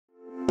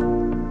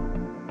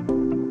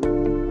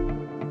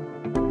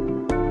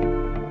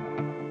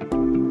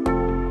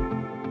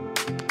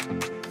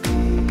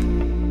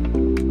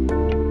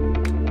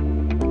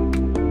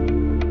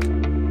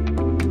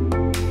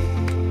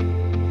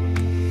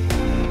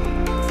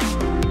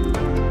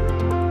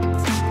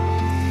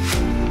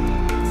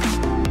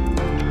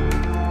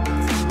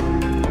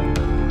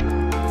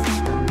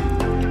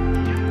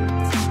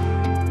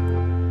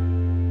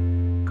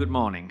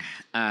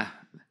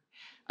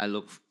I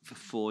look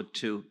forward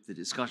to the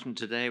discussion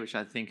today, which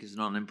I think is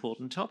not an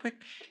important topic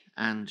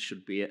and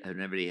should be a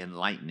very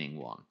enlightening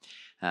one.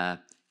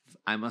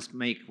 I must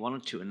make one or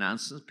two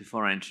announcements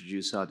before I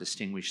introduce our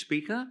distinguished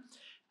speaker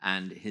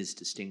and his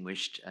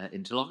distinguished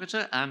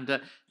interlocutor,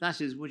 and that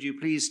is, would you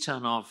please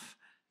turn off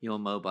your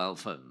mobile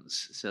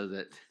phones so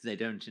that they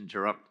don't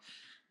interrupt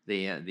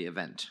the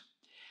event.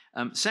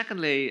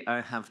 Secondly, I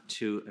have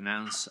to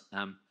announce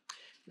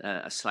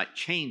a slight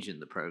change in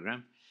the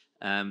program.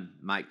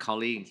 My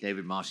colleague,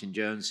 David Martin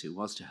Jones, who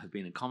was to have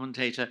been a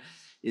commentator,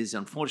 is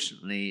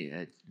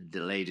unfortunately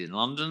delayed in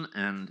London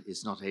and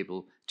is not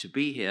able to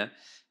be here.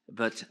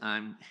 But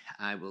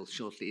I will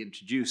shortly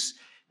introduce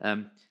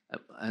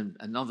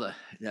another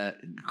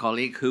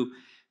colleague who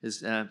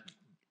is a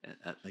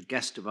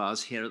guest of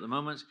ours here at the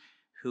moment,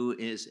 who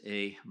is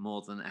a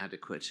more than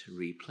adequate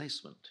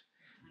replacement.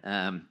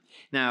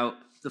 Now,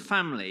 the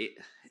family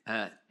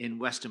in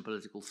Western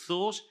political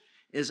thought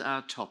is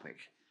our topic.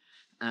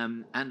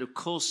 And of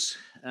course,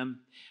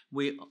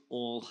 we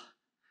all,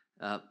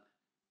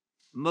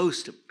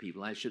 most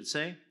people, I should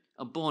say,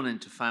 are born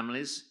into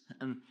families.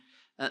 And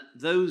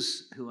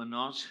those who are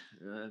not,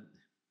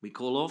 we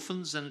call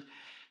orphans, and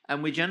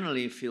we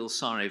generally feel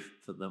sorry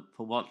for them,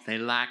 for what they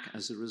lack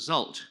as a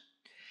result.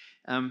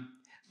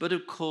 But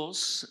of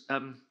course,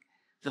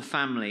 the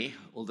family,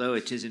 although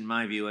it is, in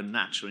my view, a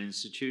natural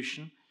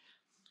institution,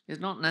 is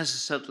not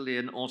necessarily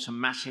an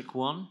automatic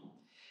one.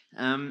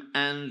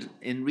 And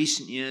in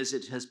recent years,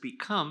 it has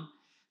become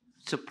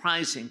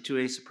surprising, to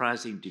a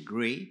surprising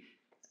degree,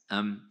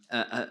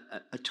 a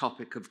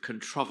topic of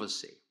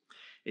controversy.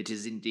 It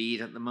is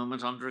indeed at the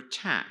moment under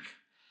attack.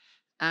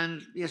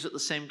 And yet at the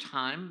same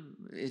time,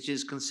 it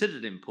is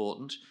considered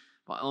important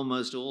by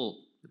almost all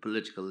the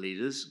political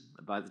leaders,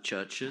 by the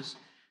churches,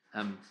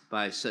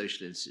 by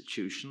social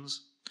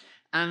institutions,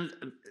 and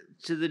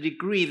to the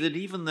degree that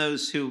even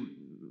those who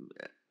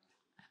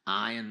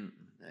I and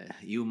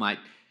you might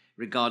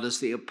regard as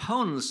the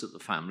opponents of the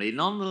family,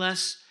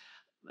 nonetheless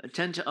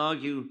tend to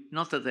argue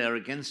not that they're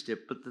against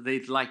it, but that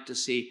they'd like to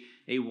see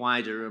a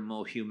wider and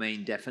more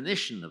humane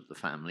definition of the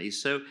family.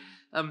 So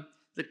a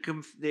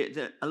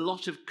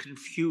lot of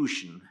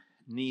confusion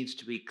needs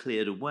to be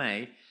cleared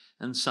away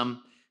and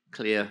some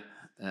clear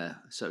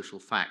social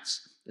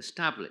facts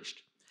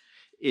established.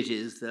 It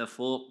is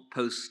therefore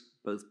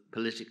both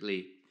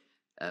politically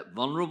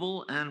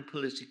vulnerable and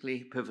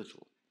politically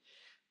pivotal.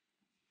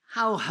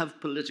 How have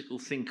political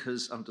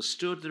thinkers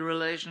understood the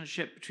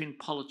relationship between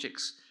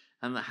politics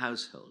and the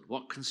household?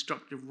 What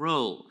constructive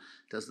role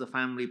does the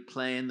family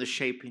play in the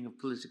shaping of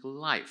political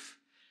life?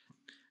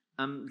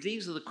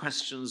 These are the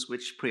questions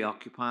which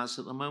preoccupy us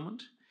at the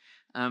moment.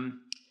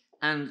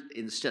 And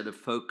instead of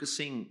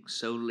focusing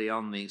solely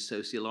on the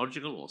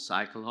sociological or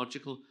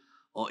psychological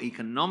or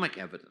economic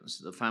evidence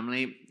of the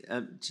family,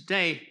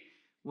 today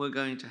we're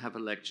going to have a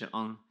lecture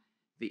on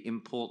the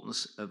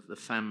importance of the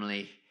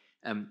family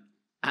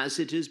as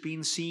it has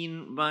been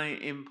seen by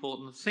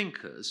important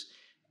thinkers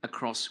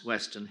across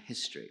Western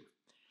history.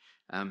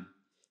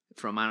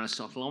 From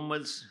Aristotle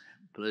onwards,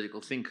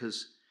 political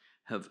thinkers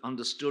have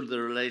understood the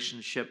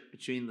relationship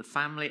between the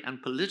family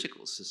and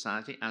political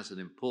society as an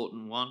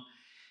important one,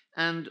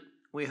 and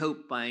we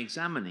hope by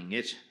examining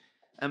it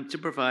to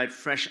provide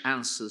fresh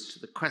answers to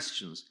the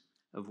questions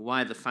of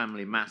why the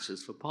family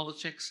matters for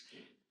politics,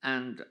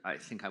 and I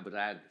think I would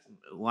add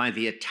why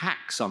the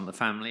attacks on the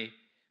family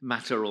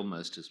matter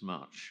almost as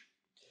much.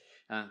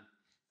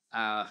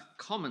 Our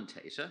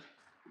commentator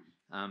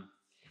on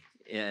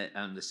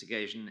this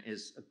occasion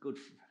is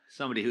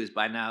somebody who is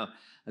by now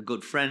a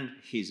good friend.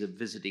 He's a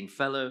visiting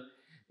fellow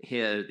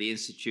here at the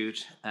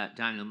Institute,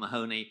 Daniel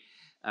Mahoney,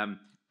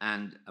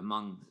 and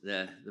among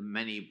the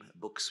many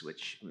books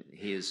which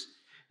he has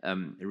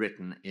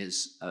written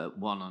is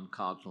one on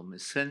Cardinal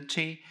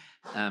Miscenti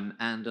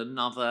and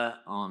another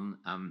on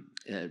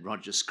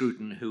Roger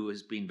Scruton, who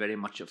has been very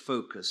much a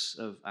focus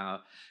of our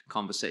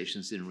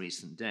conversations in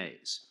recent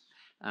days.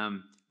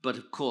 But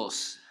of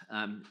course,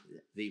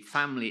 the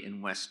family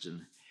in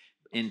Western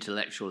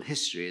intellectual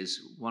history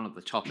is one of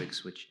the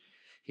topics which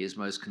he is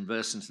most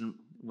conversant in.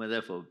 We're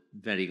therefore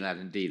very glad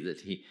indeed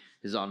that he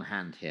is on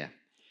hand here.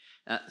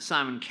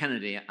 Simon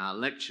Kennedy, our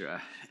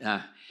lecturer,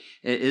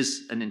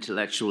 is an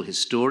intellectual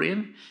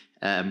historian.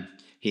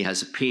 He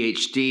has a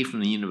PhD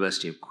from the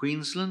University of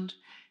Queensland.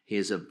 He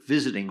is a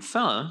visiting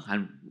fellow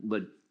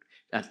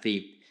at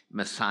the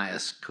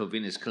Mathias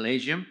Corvinus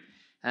Collegium,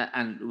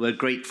 and we're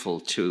grateful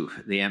to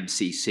the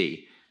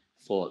MCC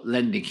for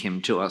lending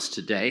him to us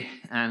today.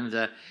 And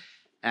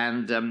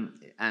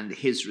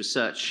his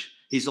research,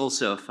 he's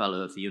also a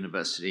fellow of the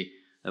University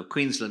of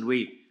Queensland.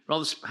 We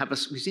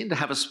seem to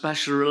have a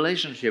special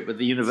relationship with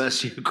the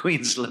University of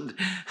Queensland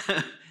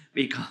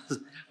because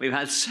we've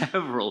had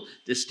several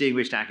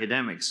distinguished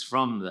academics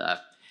from there,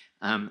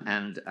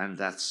 and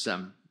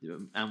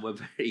we're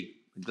very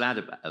glad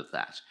about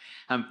that.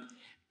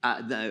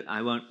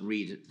 I won't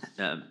read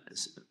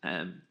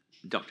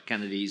Dr.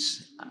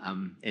 Kennedy's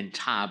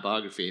entire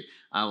biography.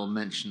 I will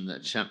mention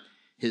that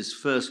his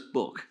first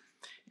book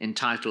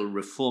entitled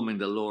Reforming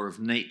the Law of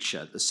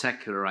Nature, the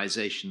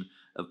Secularization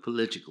of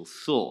Political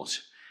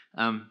Thought,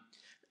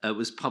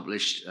 was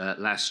published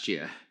last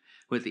year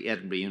with the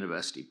Edinburgh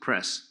University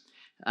Press.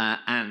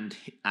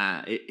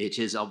 It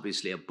is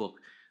obviously a book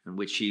in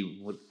which he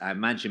would, I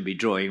imagine, be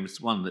drawing. It's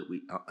one that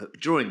we are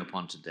drawing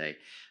upon today.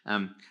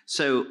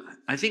 So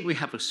I think we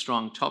have a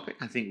strong topic.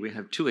 I think we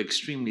have two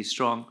extremely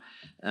strong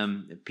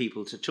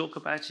people to talk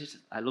about it.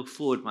 I look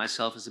forward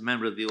myself as a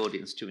member of the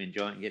audience to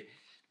enjoying it.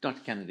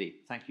 Dr. Kennedy,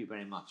 thank you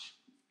very much.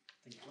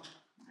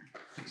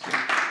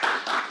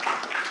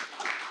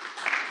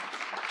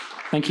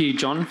 Thank you,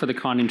 John, for the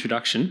kind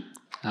introduction.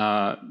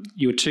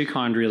 You were too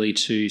kind, really,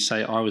 to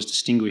say I was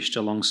distinguished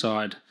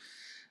alongside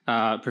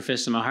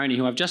Professor Mahoney,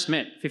 who I've just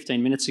met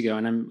 15 minutes ago,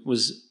 and I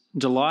was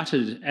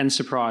delighted and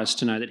surprised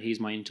to know that he's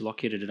my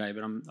interlocutor today,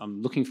 but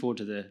I'm looking forward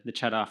to the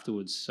chat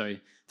afterwards. So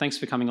thanks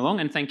for coming along,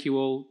 and thank you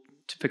all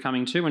for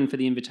coming too, and for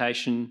the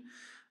invitation,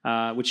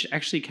 which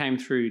actually came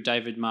through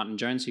David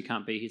Martin-Jones, who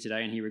can't be here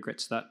today, and he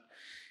regrets that.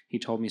 He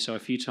told me so a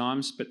few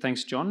times, but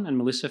thanks, John and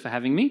Melissa, for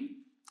having me.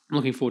 I'm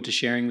looking forward to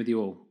sharing with you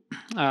all.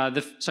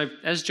 So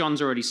as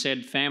John's already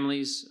said,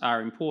 families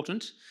are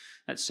important.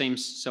 That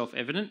seems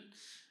self-evident.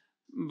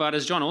 But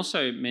as John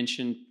also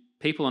mentioned,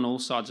 people on all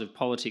sides of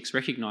politics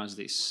recognise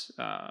this.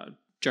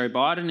 Joe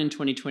Biden in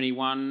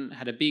 2021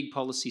 had a big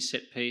policy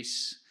set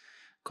piece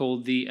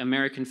called the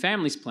American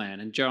Families Plan.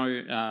 And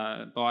Joe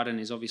Biden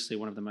is obviously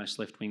one of the most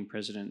left-wing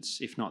presidents,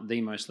 if not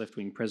the most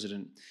left-wing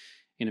president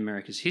in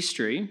America's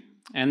history.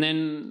 And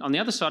then on the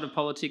other side of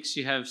politics,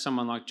 you have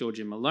someone like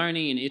Giorgia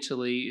Meloni in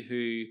Italy,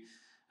 who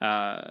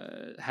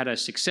had a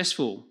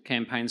successful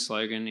campaign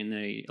slogan in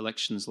the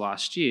elections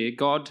last year: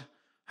 God,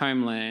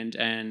 homeland,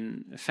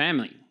 and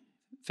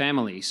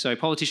family. So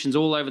politicians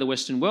all over the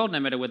Western world, no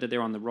matter whether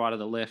they're on the right or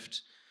the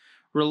left,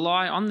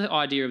 rely on the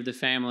idea of the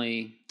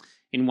family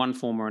in one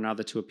form or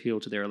another to appeal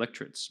to their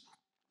electorates.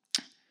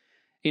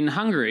 In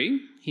Hungary,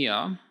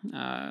 here,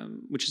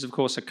 which is of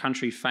course a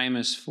country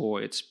famous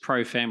for its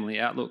pro-family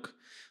outlook,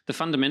 the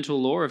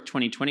fundamental law of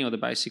 2020, or the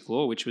basic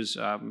law, which was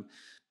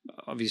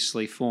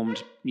obviously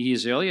formed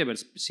years earlier but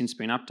it's since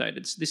been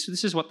updated.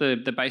 This is what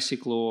the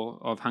basic law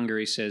of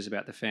Hungary says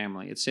about the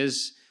family. It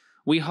says,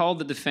 "We hold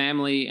that the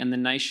family and the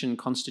nation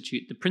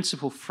constitute the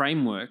principal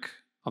framework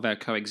of our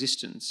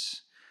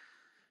coexistence."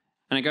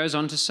 And it goes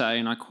on to say,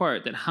 and I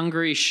quote, that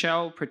Hungary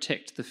shall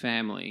protect the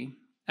family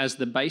as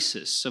the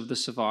basis of the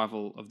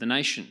survival of the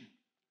nation.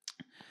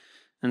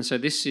 And so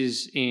this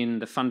is in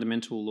the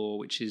fundamental law,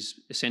 which is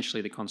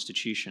essentially the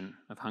constitution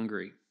of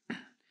Hungary.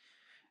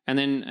 And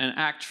then an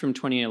act from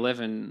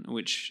 2011,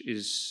 which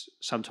is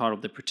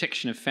subtitled the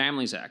Protection of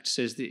Families Act,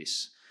 says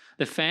this: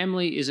 "The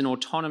family is an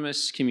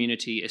autonomous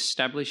community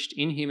established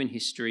in human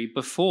history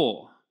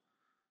before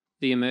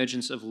the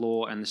emergence of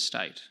law and the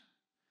state.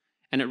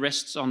 And it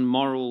rests on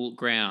moral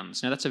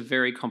grounds." Now, that's a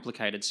very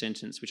complicated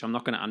sentence, which I'm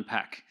not going to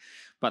unpack,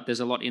 but there's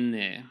a lot in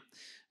there.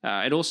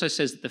 It also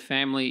says that the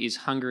family is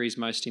Hungary's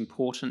most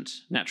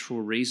important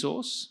natural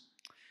resource.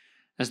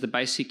 As the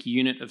basic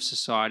unit of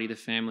society, the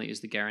family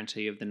is the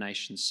guarantee of the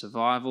nation's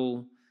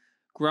survival.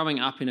 Growing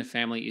up in a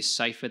family is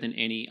safer than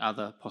any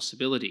other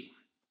possibility.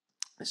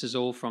 This is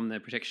all from the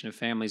Protection of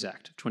Families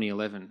Act of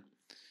 2011.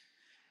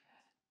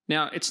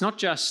 Now, it's not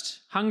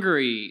just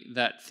Hungary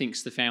that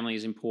thinks the family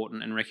is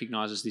important and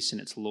recognises this in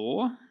its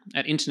law.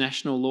 At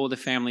international law, the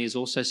family is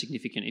also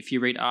significant. If you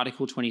read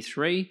Article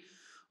 23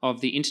 of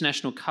the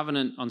International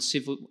Covenant on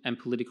Civil and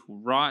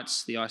Political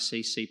Rights, the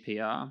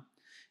ICCPR,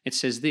 it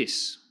says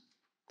this: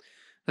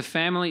 "The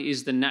family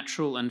is the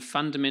natural and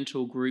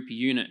fundamental group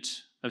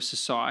unit of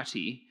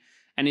society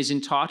and is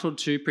entitled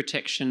to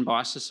protection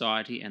by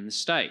society and the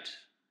state."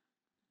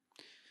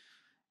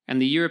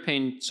 And the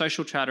European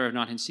Social Charter of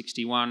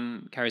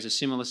 1961 carries a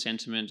similar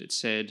sentiment. It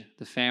said,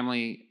 "The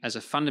family, as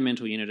a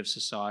fundamental unit of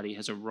society,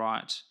 has the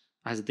right,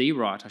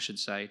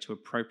 to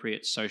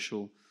appropriate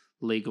social,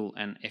 legal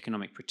and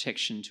economic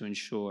protection to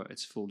ensure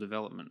its full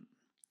development."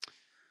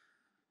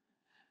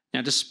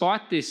 Now,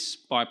 despite this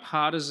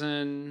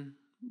bipartisan,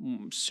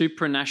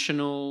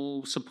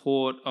 supranational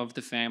support of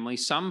the family,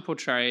 some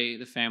portray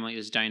the family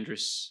as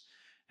dangerous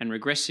and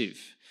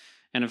regressive.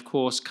 And of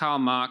course, Karl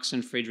Marx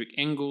and Friedrich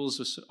Engels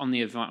were on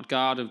the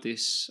avant-garde of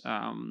this.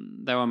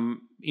 They were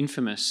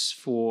infamous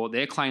for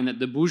their claim that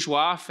the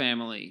bourgeois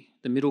family,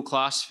 the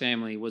middle-class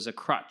family, was a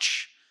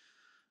crutch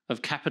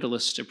of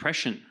capitalist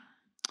oppression.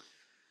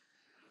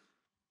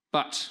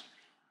 But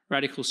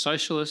radical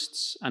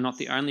socialists are not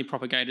the only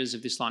propagators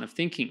of this line of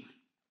thinking.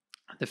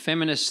 The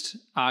feminist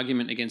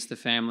argument against the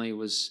family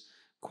was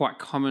quite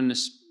common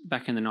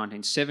back in the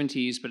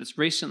 1970s, but it's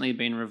recently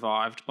been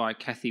revived by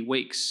Kathy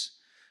Weeks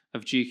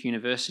of Duke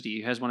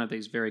University, who has one of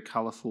these very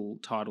colourful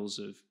titles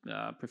of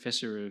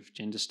Professor of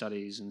Gender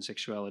Studies and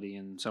Sexuality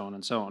and so on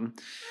and so on.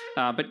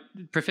 But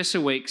Professor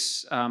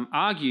Weeks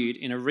argued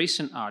in a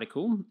recent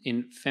article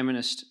in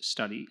Feminist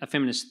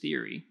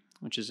Theory,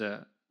 which is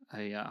a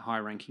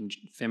high-ranking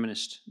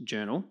feminist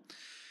journal,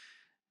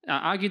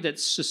 argued that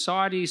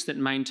societies that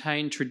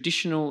maintain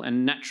traditional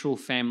and natural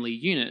family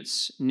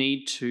units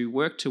need to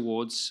work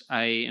towards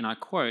a, and I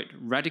quote,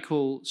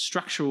 radical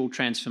structural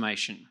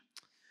transformation,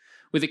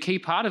 with a key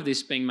part of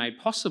this being made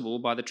possible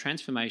by the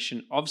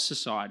transformation of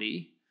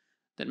society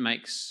that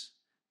makes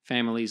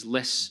families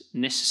less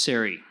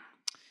necessary.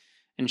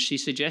 And she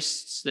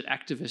suggests that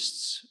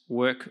activists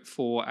work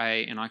for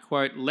a, and I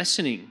quote,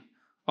 lessening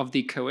of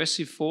the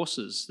coercive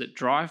forces that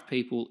drive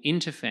people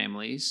into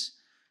families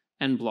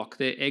and block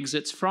their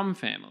exits from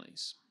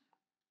families.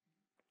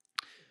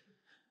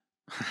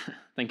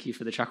 Thank you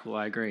for the chuckle,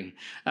 I agree.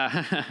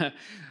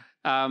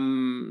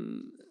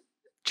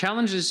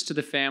 Challenges to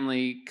the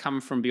family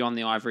come from beyond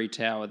the ivory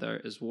tower, though,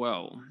 as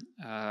well.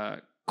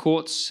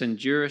 Courts and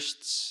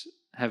jurists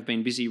have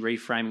been busy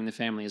reframing the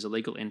family as a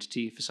legal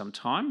entity for some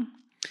time.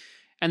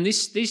 And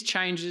these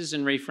changes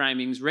and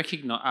reframings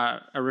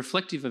are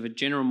reflective of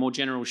a more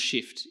general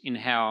shift in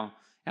how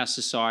our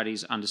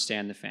societies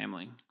understand the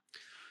family.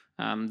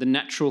 The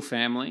natural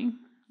family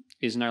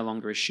is no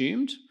longer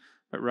assumed,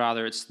 but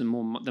rather it's the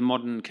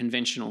modern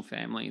conventional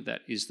family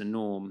that is the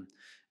norm.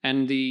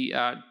 And the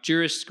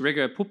jurist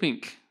Gregor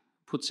Pupink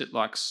puts it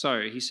like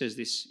so. He says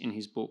this in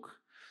his book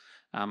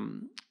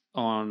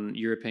on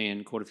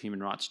European Court of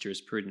Human Rights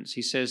jurisprudence.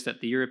 He says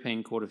that the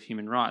European Court of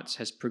Human Rights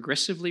has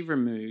progressively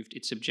removed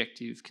its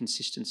objective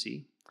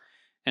consistency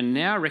and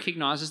now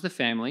recognises the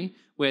family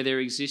where there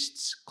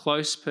exists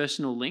close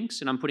personal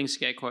links, and I'm putting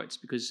scare quotes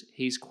because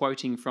he's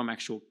quoting from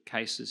actual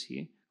cases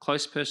here,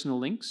 close personal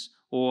links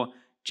or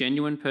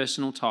genuine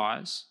personal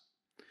ties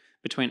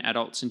between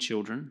adults and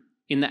children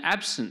in the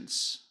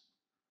absence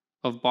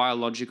of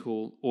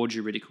biological or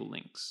juridical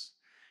links.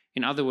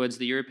 In other words,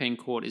 the European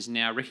Court is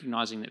now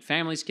recognising that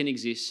families can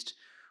exist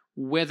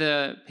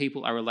whether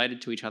people are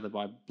related to each other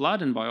by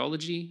blood and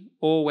biology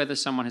or whether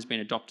someone has been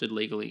adopted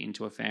legally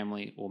into a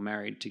family or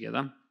married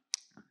together.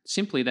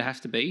 Simply, there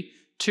have to be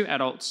two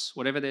adults,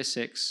 whatever their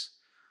sex,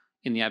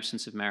 in the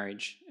absence of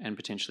marriage and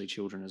potentially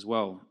children as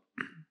well.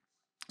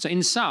 So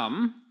in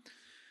sum,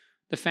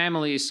 the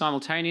family is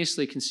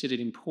simultaneously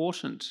considered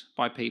important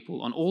by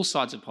people on all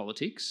sides of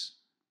politics,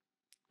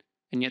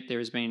 and yet there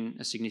has been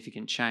a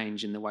significant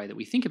change in the way that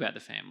we think about the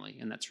family,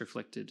 and that's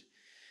reflected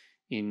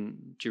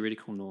in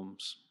juridical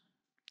norms.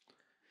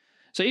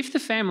 So if the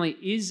family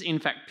is in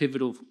fact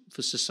pivotal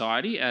for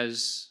society,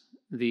 as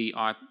the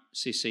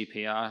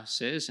ICCPR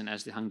says and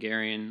as the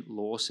Hungarian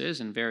law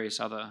says and various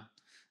other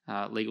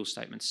legal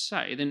statements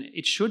say, then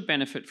it should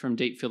benefit from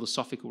deep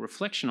philosophical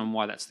reflection on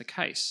why that's the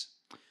case.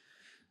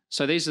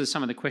 So these are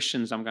some of the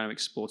questions I'm going to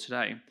explore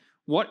today.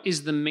 What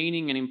is the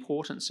meaning and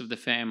importance of the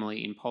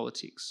family in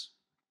politics?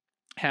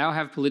 How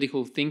have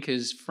political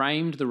thinkers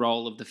framed the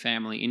role of the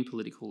family in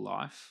political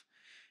life?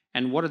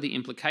 And what are the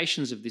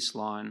implications of this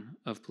line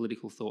of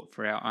political thought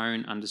for our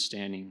own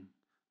understanding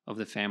of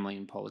the family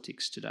in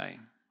politics today?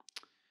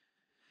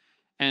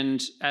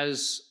 And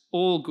as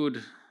all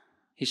good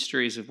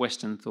histories of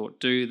Western thought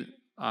do,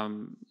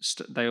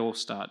 they all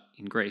start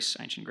in Greece,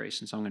 ancient Greece.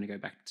 And so I'm going to go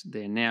back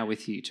there now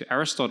with you to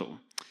Aristotle.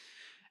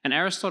 And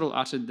Aristotle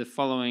uttered the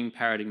following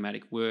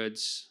paradigmatic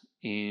words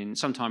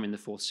sometime in the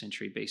 4th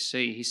century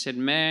BC. He said,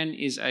 man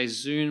is a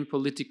zoon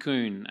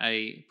politikun,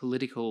 a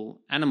political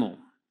animal.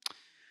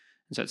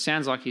 And so it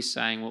sounds like he's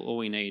saying, well, all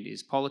we need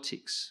is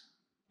politics.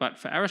 But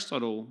for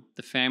Aristotle,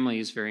 the family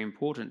is very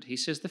important. He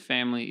says the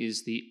family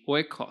is the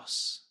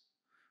oikos.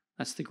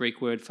 That's the Greek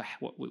word for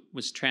what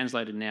was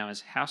translated now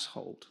as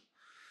household.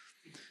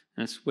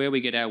 And it's where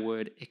we get our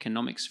word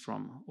economics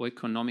from.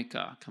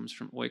 Oikonomika comes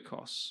from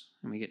oikos,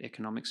 and we get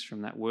economics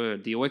from that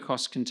word. The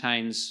oikos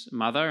contains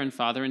mother and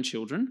father and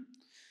children,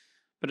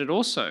 but it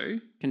also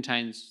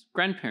contains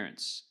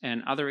grandparents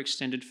and other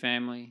extended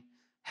family,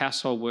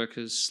 household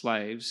workers,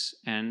 slaves,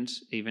 and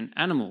even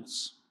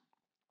animals.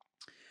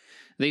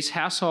 These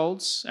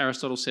households,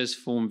 Aristotle says,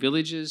 form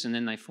villages and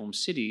then they form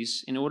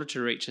cities in order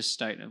to reach a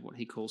state of what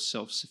he calls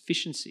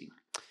self-sufficiency.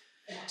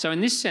 So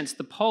in this sense,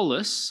 the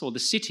polis, or the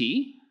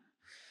city,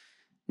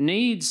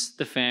 needs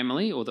the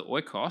family, or the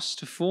oikos,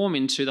 to form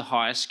into the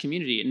highest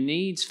community. It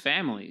needs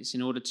families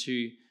in order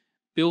to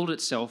build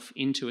itself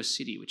into a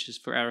city, which is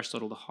for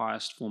Aristotle the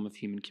highest form of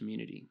human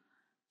community.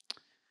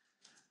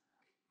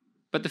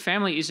 But the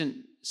family isn't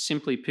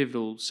simply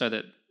pivotal so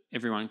that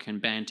everyone can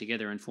band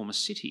together and form a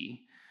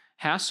city.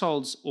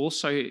 Households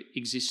also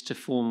exist to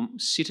form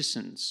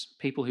citizens,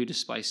 people who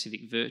display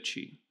civic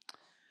virtue.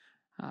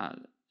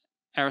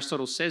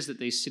 Aristotle says that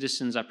these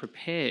citizens are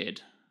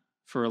prepared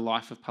for a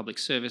life of public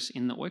service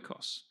in the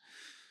oikos.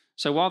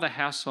 So while the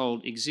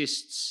household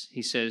exists,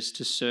 he says,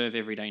 to serve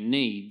everyday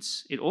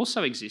needs, it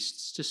also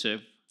exists to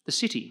serve the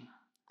city.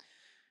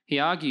 He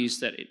argues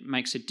that it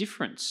makes a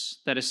difference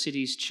that a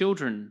city's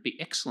children be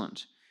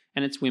excellent,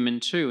 and its women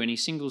too, and he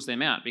singles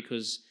them out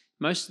because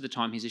most of the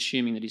time he's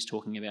assuming that he's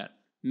talking about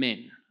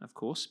men, of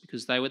course,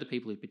 because they were the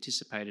people who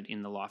participated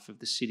in the life of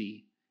the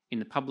city in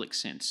the public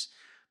sense.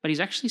 But he's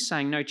actually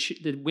saying, no,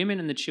 the women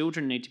and the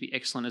children need to be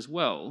excellent as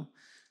well,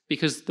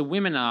 because the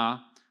women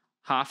are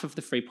half of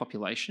the free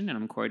population, and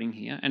I'm quoting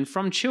here, and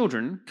from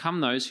children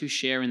come those who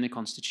share in the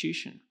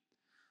constitution.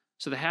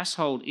 So the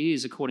household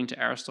is, according to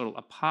Aristotle,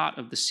 a part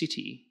of the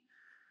city,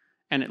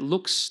 and it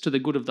looks to the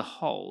good of the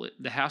whole.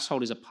 The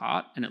household is a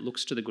part, and it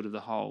looks to the good of the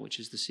whole, which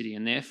is the city,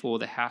 and therefore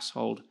the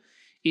household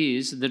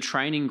is the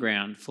training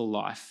ground for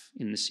life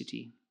in the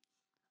city,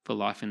 for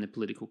life in the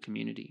political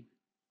community.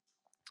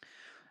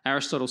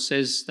 Aristotle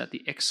says that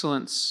the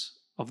excellence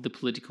of the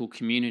political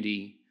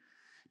community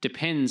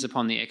depends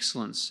upon the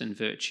excellence and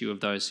virtue of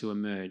those who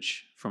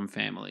emerge from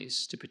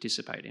families to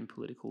participate in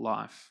political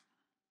life.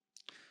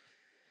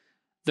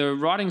 The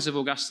writings of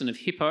Augustine of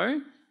Hippo,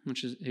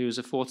 who was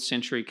a 4th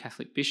century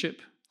Catholic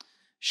bishop,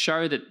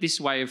 show that this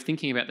way of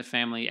thinking about the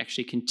family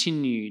actually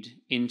continued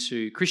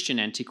into Christian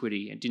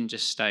antiquity. It didn't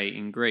just stay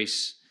in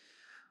Greece.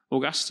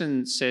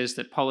 Augustine says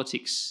that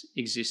politics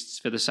exists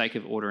for the sake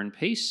of order and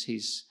peace.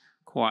 He's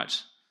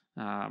quite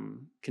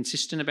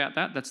consistent about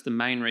that. That's the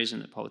main reason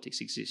that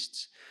politics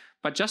exists.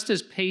 But just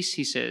as peace,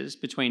 he says,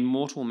 between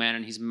mortal man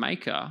and his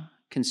maker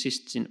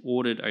consists in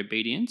ordered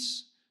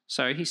obedience,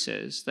 so he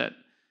says that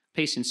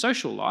peace in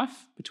social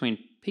life between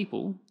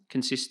people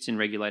consists in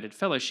regulated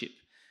fellowship.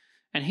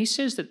 And he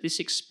says that this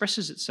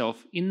expresses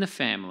itself in the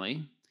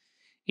family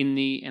in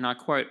the, and I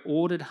quote,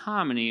 ordered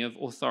harmony of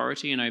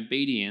authority and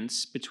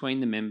obedience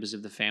between the members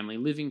of the family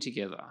living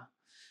together.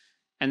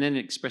 And then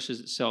it expresses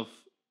itself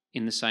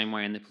in the same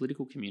way in the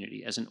political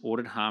community as an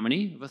ordered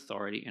harmony of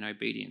authority and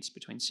obedience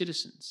between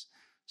citizens.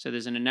 So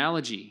there's an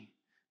analogy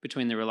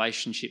between the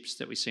relationships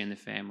that we see in the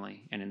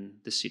family and in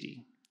the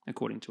city,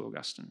 according to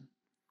Augustine.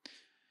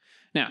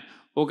 Now,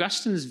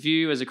 Augustine's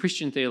view as a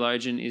Christian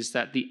theologian is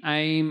that the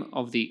aim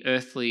of the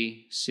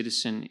earthly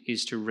citizen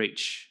is to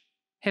reach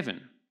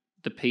heaven,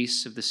 the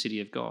peace of the city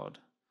of God.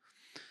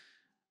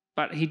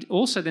 But he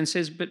also then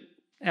says, but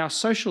our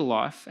social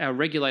life, our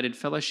regulated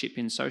fellowship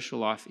in social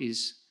life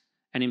is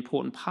an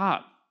important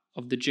part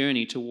of the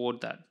journey toward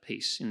that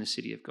peace in the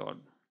city of God.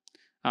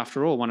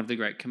 After all, one of the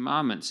great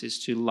commandments is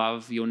to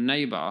love your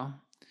neighbour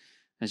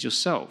as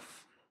yourself.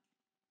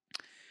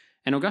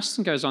 And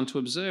Augustine goes on to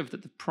observe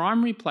that the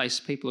primary place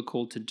people are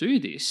called to do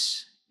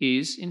this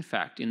is, in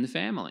fact, in the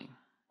family.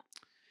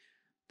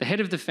 The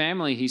head of the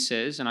family, he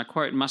says, and I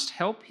quote, must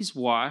help his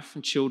wife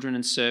and children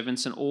and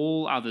servants and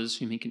all others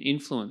whom he can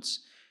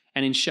influence.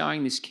 And in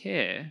showing this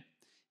care,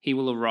 he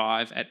will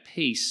arrive at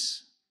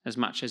peace as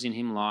much as in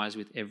him lies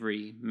with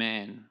every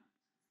man.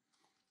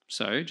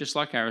 So, just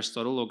like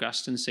Aristotle,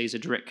 Augustine sees a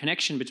direct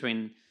connection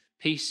between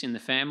peace in the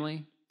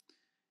family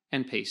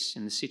and peace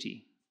in the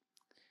city.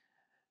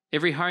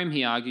 Every home,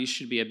 he argues,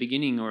 should be a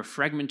beginning or a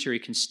fragmentary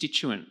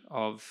constituent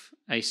of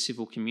a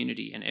civil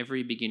community, and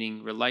every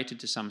beginning related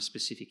to some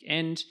specific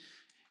end,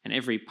 and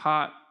every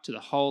part to the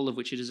whole of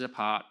which it is a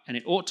part. And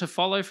it ought to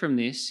follow from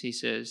this, he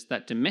says,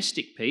 that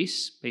domestic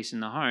peace, peace in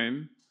the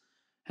home,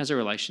 has a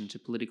relation to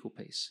political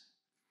peace.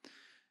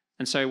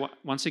 And so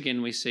once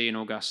again, we see in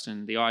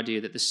Augustine the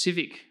idea that the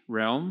civic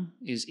realm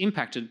is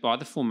impacted by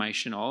the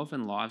formation of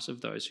and lives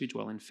of those who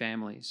dwell in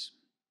families.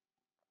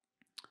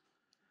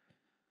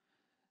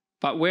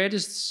 But where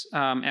does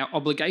our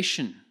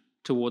obligation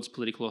towards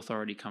political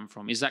authority come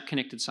from? Is that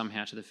connected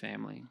somehow to the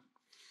family?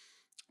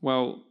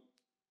 Well,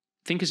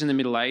 thinkers in the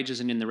Middle Ages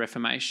and in the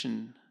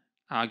Reformation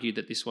argued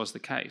that this was the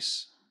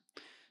case.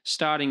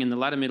 Starting in the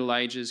latter Middle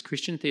Ages,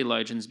 Christian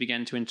theologians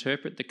began to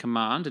interpret the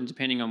command, and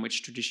depending on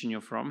which tradition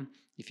you're from,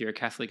 if you're a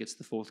Catholic, it's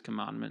the 4th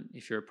commandment.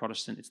 If you're a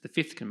Protestant, it's the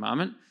 5th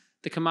commandment,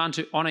 the command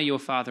to honour your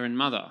father and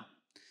mother.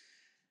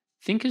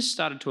 Thinkers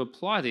started to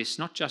apply this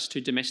not just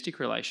to domestic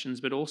relations,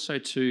 but also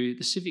to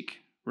the civic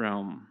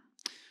realm.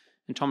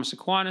 And Thomas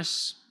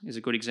Aquinas is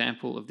a good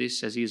example of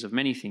this, as he is of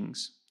many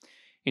things.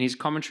 In his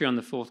commentary on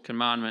the 4th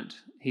commandment,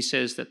 he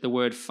says that the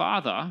word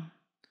father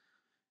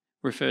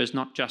refers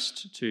not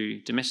just to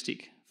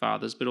domestic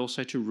fathers, but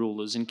also to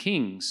rulers and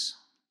kings,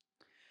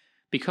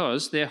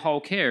 because their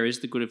whole care is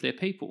the good of their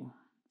people.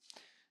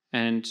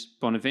 And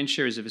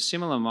Bonaventure is of a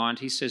similar mind.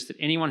 He says that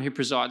anyone who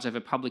presides over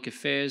public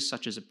affairs,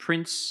 such as a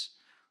prince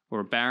or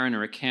a baron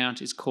or a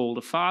count, is called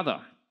a father.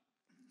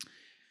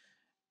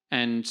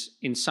 And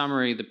in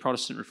summary, the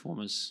Protestant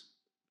reformers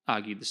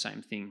argued the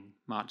same thing.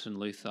 Martin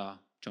Luther,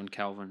 John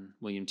Calvin,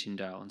 William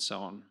Tyndale, and so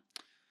on.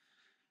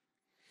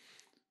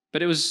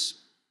 But it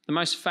was the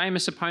most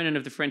famous opponent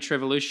of the French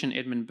Revolution,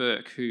 Edmund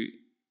Burke, who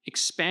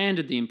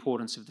expanded the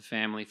importance of the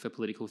family for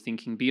political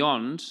thinking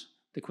beyond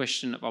the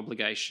question of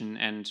obligation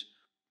and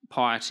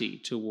piety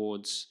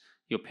towards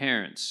your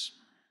parents.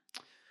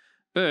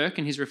 Burke,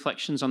 in his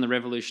reflections on the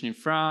revolution in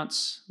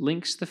France,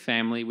 links the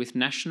family with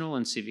national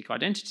and civic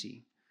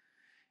identity.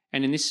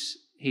 And in this,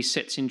 he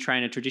sets in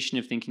train a tradition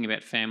of thinking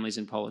about families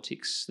and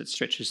politics that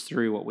stretches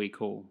through what we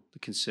call the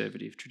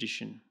conservative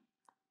tradition.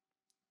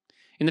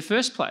 In the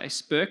first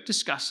place, Burke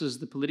discusses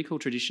the political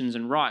traditions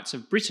and rights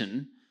of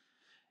Britain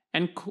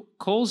and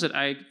calls it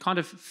a kind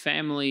of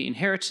family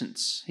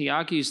inheritance. He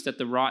argues that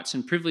the rights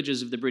and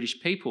privileges of the British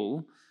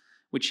people,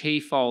 which he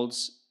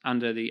folds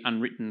under the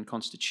unwritten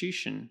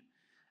constitution,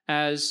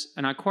 as,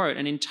 and I quote,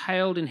 an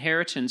entailed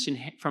inheritance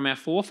from our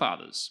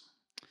forefathers.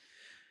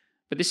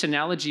 But this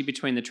analogy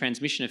between the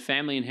transmission of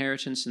family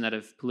inheritance and that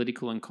of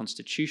political and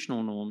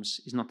constitutional norms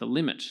is not the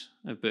limit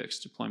of Burke's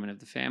deployment of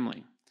the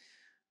family.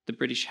 The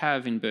British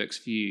have, in Burke's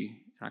view,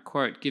 and I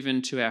quote,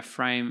 given to our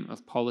frame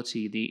of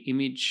polity the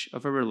image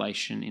of a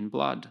relation in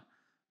blood,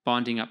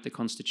 binding up the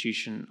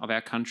constitution of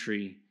our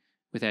country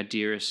with our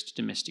dearest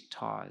domestic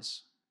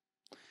ties.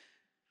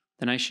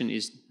 The nation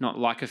is not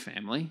like a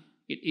family,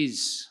 it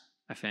is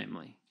a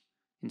family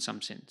in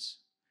some sense.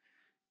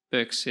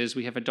 Burke says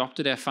we have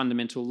adopted our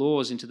fundamental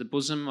laws into the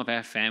bosom of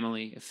our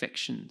family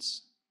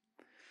affections.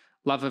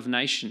 Love of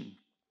nation,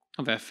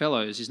 of our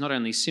fellows, is not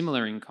only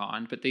similar in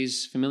kind, but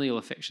these familial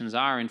affections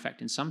are, in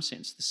fact, in some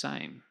sense, the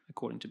same,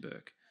 according to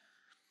Burke.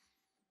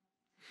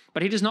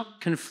 But he does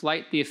not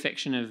conflate the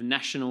affection of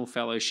national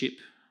fellowship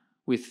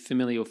with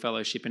familial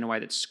fellowship in a way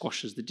that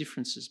squashes the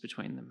differences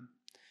between them.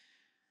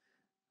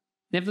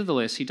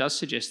 Nevertheless, he does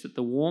suggest that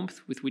the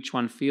warmth with which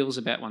one feels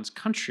about one's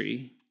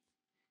country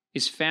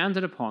is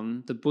founded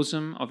upon the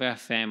bosom of our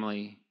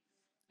family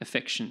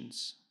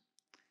affections.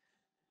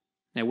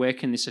 Now, where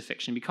can this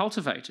affection be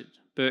cultivated?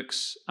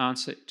 Burke's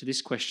answer to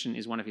this question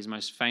is one of his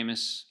most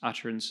famous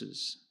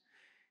utterances.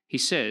 He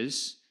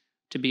says,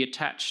 to be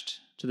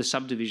attached to the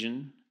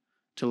subdivision,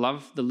 to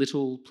love the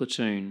little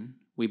platoon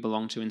we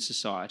belong to in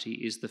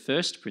society is the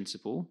first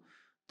principle,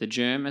 the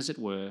germ, as it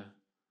were,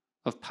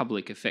 of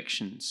public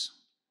affections.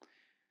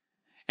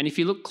 And if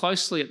you look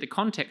closely at the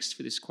context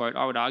for this quote,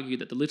 I would argue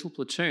that the little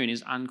platoon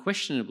is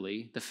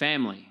unquestionably the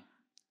family,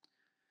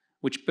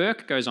 which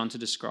Burke goes on to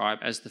describe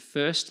as the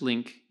first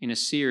link in a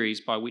series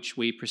by which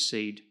we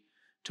proceed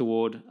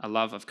toward a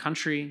love of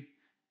country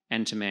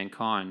and to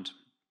mankind.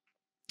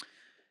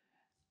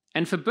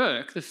 And for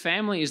Burke, the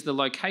family is the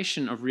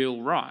location of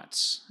real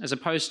rights, as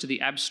opposed to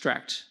the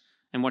abstract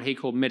and what he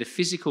called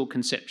metaphysical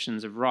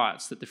conceptions of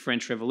rights that the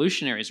French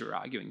revolutionaries were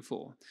arguing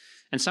for.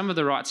 And some of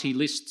the rights he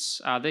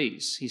lists are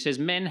these. He says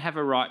men have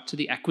a right to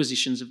the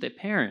acquisitions of their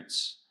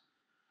parents,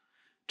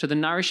 to the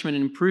nourishment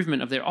and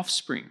improvement of their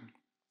offspring,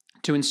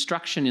 to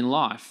instruction in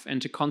life,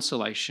 and to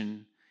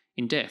consolation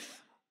in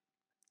death.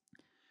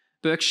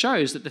 Burke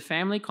shows that the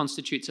family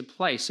constitutes a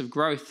place of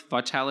growth,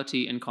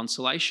 vitality, and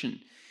consolation.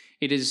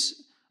 It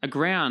is a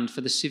ground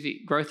for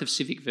the growth of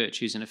civic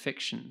virtues and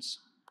affections.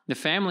 The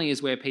family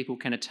is where people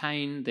can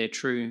attain their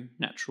true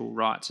natural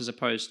rights, as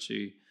opposed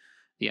to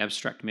the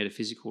abstract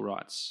metaphysical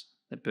rights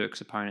that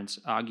Burke's opponents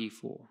argue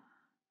for.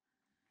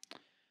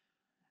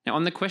 Now,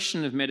 on the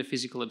question of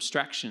metaphysical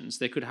abstractions,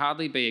 there could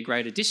hardly be a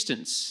greater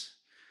distance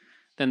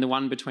than the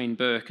one between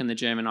Burke and the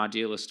German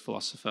idealist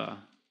philosopher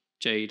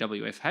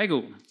G.W.F.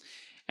 Hegel.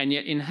 And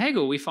yet in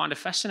Hegel, we find a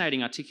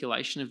fascinating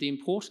articulation of the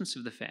importance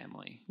of the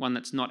family, one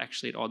that's not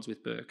actually at odds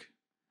with Burke.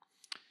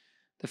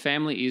 The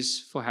family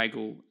is, for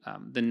Hegel,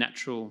 the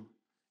natural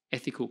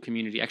ethical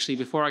community. Actually,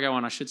 before I go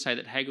on, I should say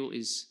that Hegel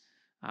is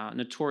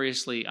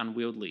notoriously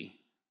unwieldy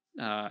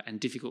and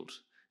difficult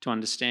to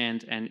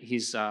understand, and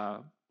his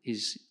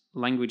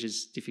language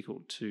is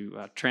difficult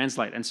to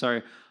translate. And so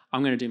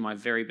I'm going to do my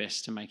very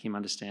best to make him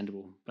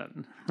understandable. But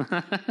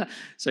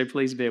so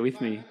please bear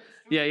with me.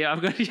 Yeah,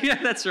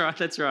 that's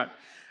right.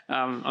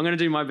 I'm going to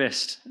do my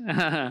best.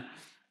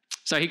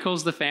 So he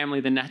calls the family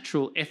the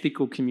natural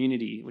ethical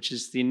community, which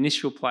is the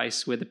initial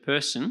place where the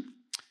person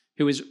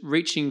who is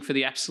reaching for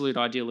the absolute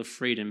ideal of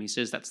freedom, he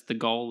says that's the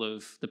goal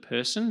of the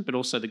person, but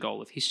also the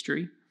goal of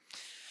history.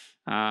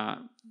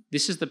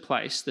 This is the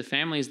place, the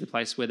family is the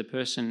place where the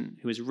person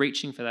who is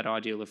reaching for that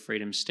ideal of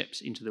freedom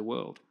steps into the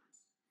world.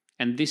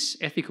 And this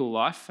ethical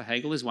life for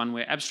Hegel is one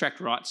where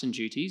abstract rights and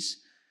duties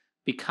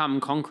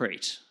become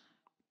concrete.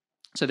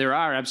 So there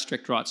are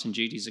abstract rights and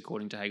duties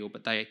according to Hegel,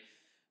 but they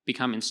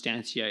become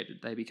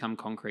instantiated, they become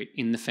concrete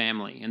in the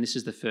family. And this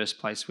is the first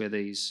place where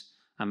these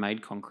are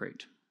made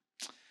concrete.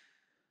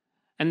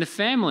 And the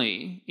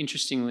family,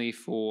 interestingly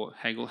for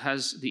Hegel,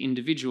 has the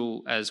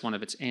individual as one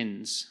of its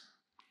ends.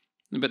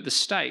 But the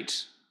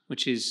state,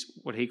 which is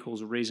what he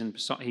calls reason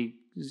personified,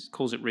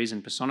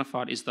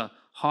 is the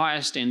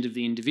highest end of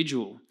the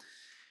individual.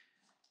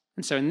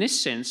 And so in this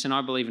sense, and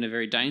I believe in a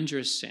very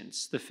dangerous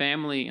sense, the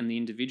family and the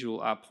individual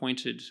are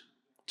pointed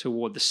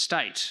toward the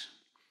state.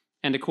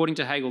 And according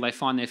to Hegel, they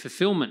find their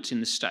fulfillment in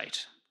the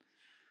state.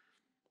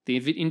 The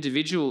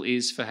individual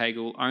is, for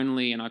Hegel,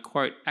 only, and I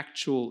quote,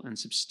 actual and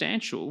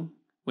substantial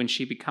when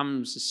she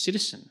becomes a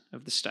citizen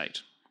of the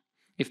state.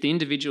 If the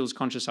individual's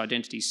conscious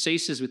identity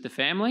ceases with the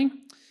family,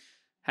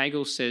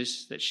 Hegel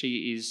says that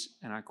she is,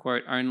 and I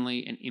quote,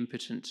 only an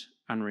impotent,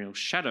 unreal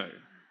shadow.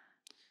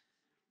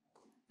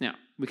 Now,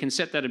 we can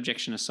set that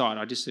objection aside.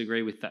 I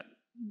disagree with that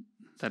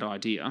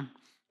idea.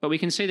 But we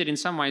can see that in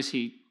some ways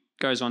he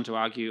goes on to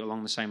argue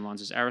along the same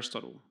lines as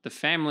Aristotle. The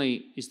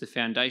family is the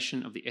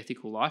foundation of the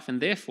ethical life, and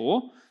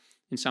therefore,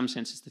 in some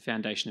sense, it's the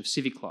foundation of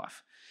civic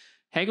life.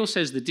 Hegel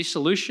says the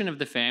dissolution of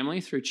the family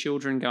through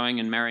children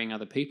going and marrying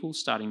other people,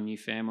 starting new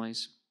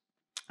families,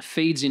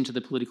 feeds into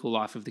the political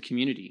life of the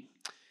community.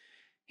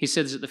 He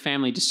says that the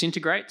family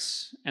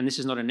disintegrates, and this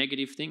is not a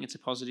negative thing, it's a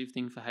positive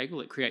thing for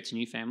Hegel. It creates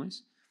new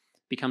families,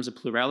 becomes a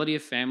plurality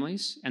of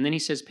families, and then he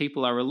says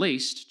people are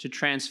released to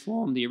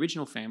transform the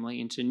original family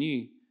into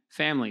new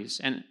families.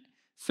 And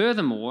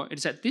furthermore, it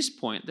is at this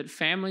point that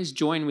families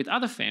join with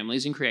other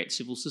families and create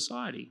civil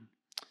society.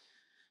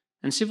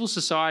 And civil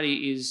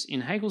society is,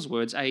 in Hegel's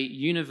words, a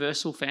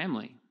universal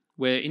family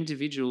where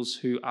individuals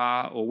who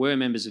are or were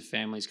members of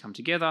families come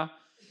together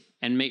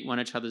and meet one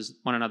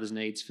another's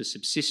needs for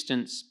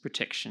subsistence,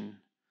 protection,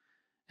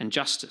 and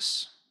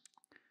justice.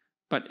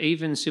 But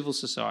even civil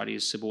society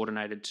is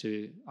subordinated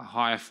to a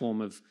higher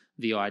form of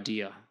the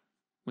idea,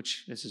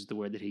 which this is the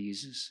word that he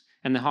uses.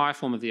 And the highest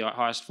form of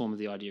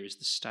the idea is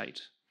the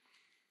state.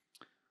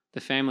 The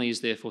family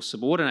is therefore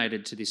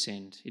subordinated to this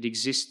end. It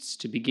exists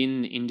to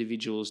begin the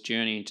individual's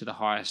journey to the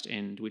highest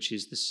end, which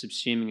is the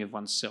subsuming of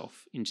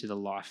oneself into the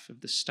life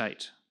of the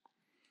state.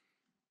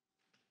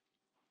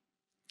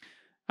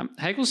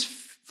 Hegel's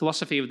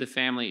philosophy of the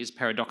family is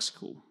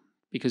paradoxical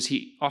because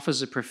he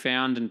offers a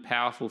profound and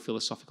powerful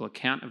philosophical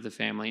account of the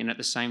family, and at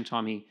the same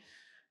time he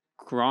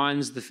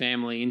grinds the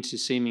family into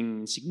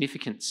seeming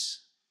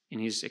insignificance in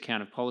his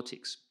account of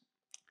politics.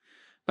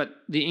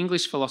 But the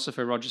English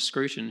philosopher Roger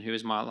Scruton, who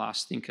is my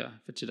last thinker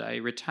for today,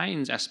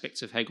 retains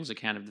aspects of Hegel's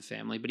account of the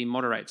family, but he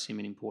moderates him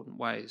in important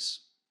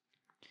ways.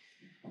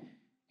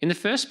 In the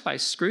first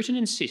place, Scruton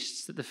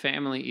insists that the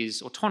family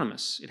is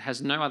autonomous. It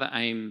has no other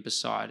aim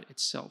beside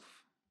itself.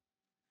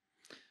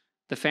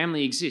 The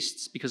family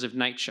exists because of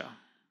nature.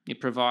 It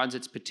provides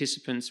its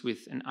participants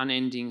with an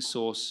unending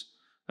source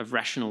of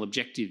rational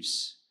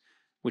objectives,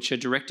 which are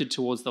directed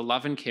towards the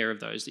love and care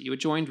of those that you are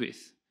joined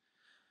with.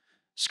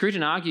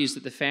 Scruton argues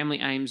that the family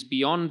aims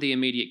beyond the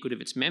immediate good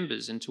of its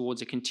members and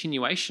towards a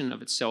continuation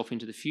of itself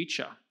into the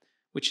future,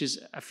 which is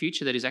a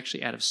future that is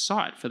actually out of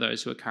sight for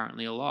those who are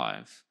currently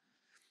alive.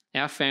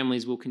 Our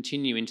families will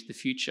continue into the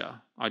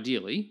future,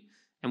 ideally,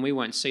 and we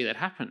won't see that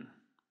happen.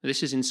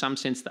 This is in some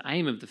sense the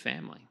aim of the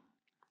family.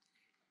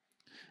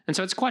 And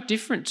so it's quite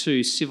different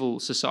to civil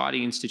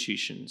society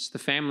institutions. The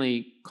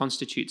family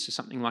constitutes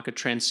something like a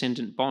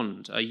transcendent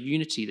bond, a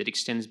unity that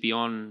extends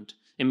beyond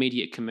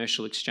immediate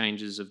commercial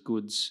exchanges of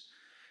goods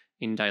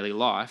in daily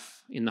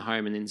life, in the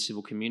home and in the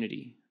civil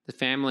community. The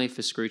family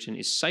for Scruton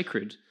is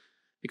sacred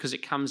because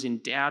it comes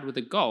endowed with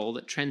a goal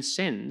that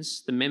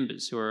transcends the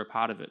members who are a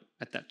part of it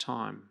at that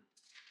time.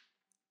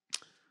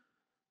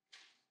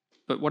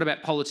 But what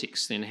about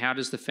politics then? How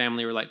does the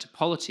family relate to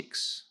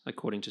politics,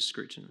 according to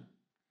Scruton?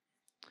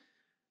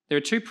 There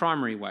are two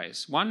primary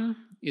ways. One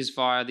is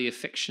via the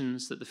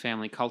affections that the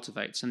family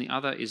cultivates, and the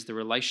other is the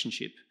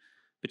relationship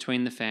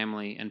between the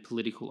family and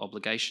political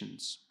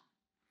obligations.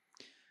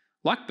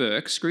 Like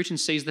Burke, Scruton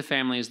sees the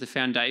family as the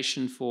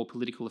foundation for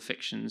political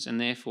affections and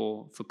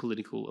therefore for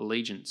political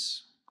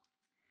allegiance.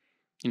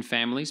 In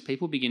families,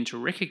 people begin to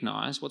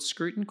recognise what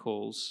Scruton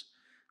calls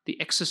the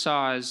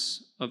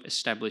exercise of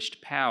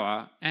established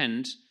power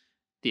and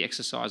the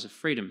exercise of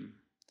freedom.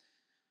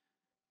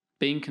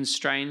 Being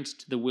constrained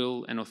to the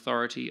will and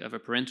authority of a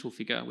parental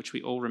figure, which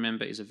we all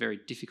remember is a very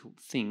difficult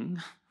thing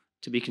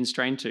to be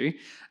constrained to,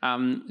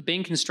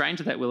 being constrained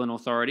to that will and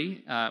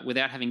authority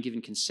without having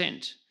given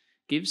consent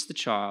gives the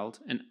child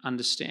an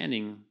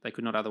understanding they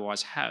could not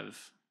otherwise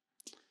have.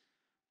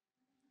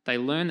 They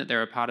learn that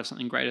they're a part of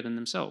something greater than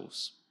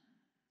themselves,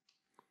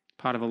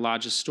 part of a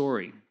larger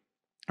story,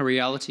 a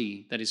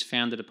reality that is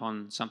founded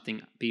upon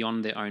something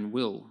beyond their own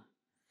will.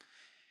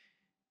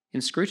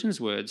 In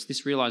Scruton's words,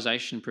 this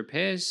realisation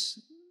prepares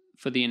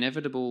for the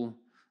inevitable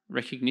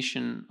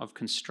recognition of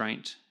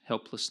constraint,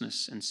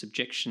 helplessness, and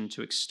subjection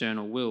to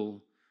external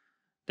will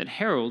that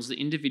heralds the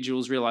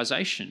individual's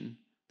realisation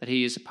that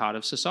he is a part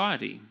of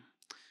society.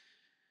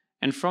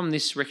 And from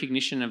this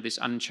recognition of this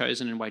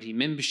unchosen and weighty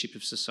membership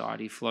of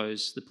society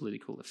flows the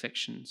political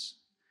affections.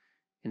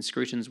 In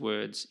Scruton's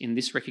words, in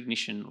this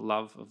recognition,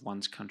 love of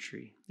one's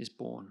country is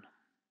born.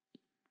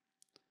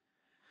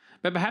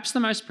 But perhaps the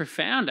most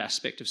profound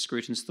aspect of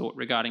Scruton's thought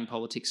regarding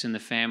politics and the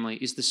family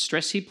is the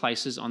stress he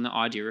places on the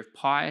idea of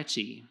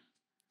piety.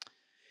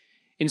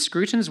 In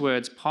Scruton's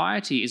words,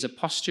 piety is a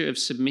posture of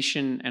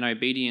submission and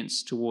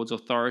obedience towards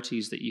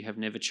authorities that you have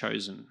never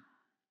chosen.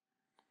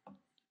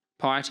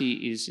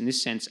 Piety is, in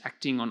this sense,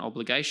 acting on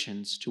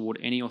obligations toward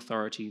any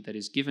authority that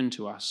is given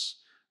to us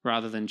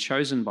rather than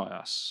chosen by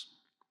us.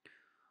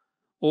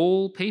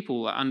 All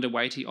people are under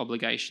weighty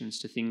obligations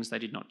to things they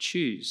did not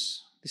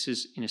choose. This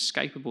is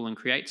inescapable and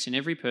creates in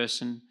every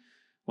person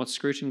what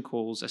Scruton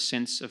calls a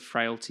sense of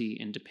frailty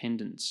and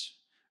dependence,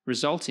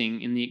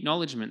 resulting in the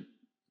acknowledgement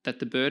that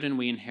the burden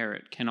we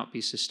inherit cannot be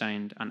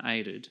sustained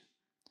unaided.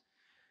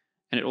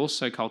 And it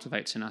also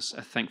cultivates in us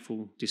a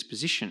thankful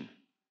disposition.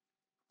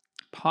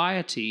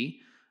 Piety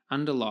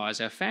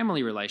underlies our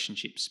family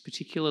relationships,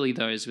 particularly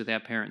those with our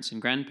parents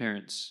and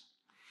grandparents.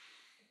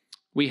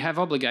 We have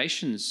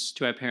obligations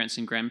to our parents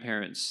and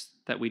grandparents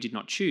that we did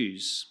not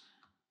choose,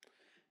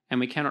 and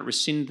we cannot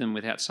rescind them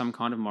without some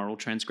kind of moral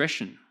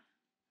transgression.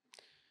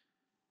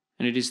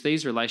 And it is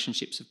these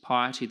relationships of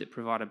piety that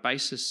provide a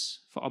basis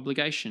for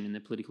obligation in the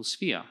political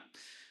sphere.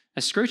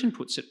 As Scruton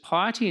puts it,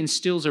 piety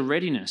instills a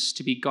readiness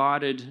to be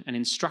guided and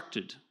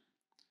instructed.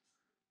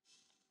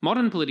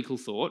 Modern political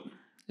thought,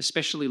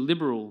 especially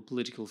liberal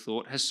political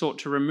thought, has sought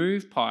to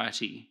remove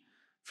piety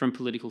from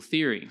political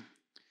theory.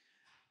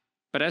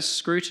 But as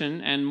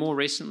Scruton and more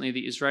recently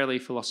the Israeli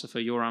philosopher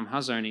Yoram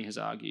Hazony has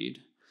argued,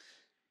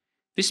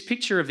 this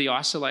picture of the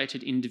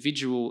isolated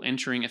individual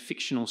entering a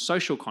fictional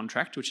social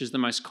contract, which is the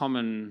most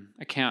common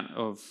account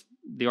of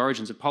the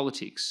origins of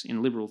politics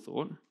in liberal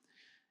thought,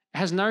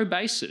 has no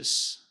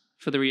basis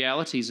for the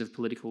realities of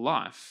political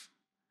life.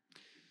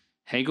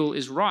 Hegel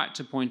is right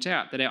to point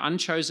out that our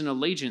unchosen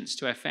allegiance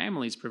to our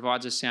families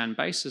provides a sound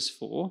basis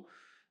for,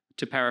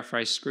 to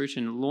paraphrase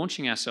Scruton,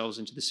 launching ourselves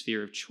into the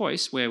sphere of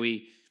choice where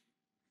we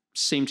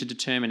seem to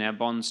determine our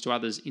bonds to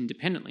others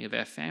independently of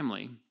our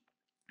family.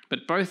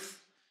 But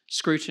both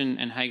Scruton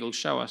and Hegel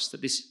show us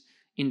that this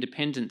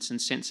independence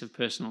and sense of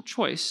personal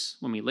choice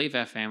when we leave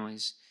our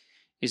families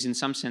is in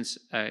some sense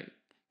a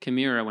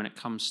chimera when it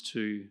comes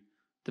to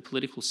the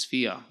political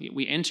sphere.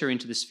 We enter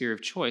into the sphere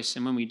of choice,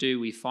 and when we do,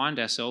 we find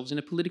ourselves in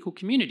a political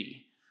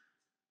community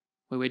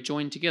where we're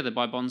joined together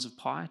by bonds of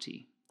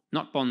piety,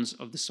 not bonds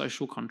of the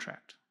social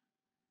contract.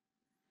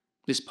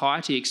 This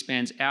piety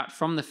expands out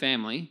from the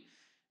family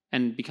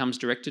and becomes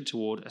directed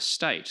toward a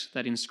state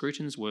that, in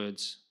Scruton's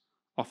words,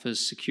 offers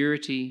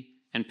security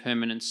and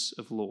permanence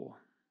of law.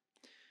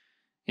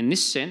 In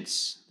this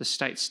sense, the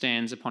state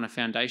stands upon a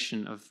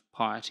foundation of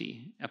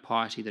piety, a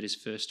piety that is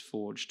first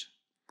forged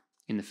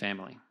in the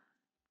family.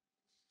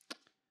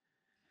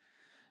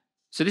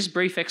 So this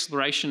brief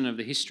exploration of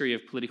the history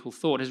of political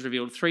thought has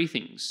revealed three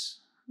things,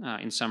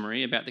 in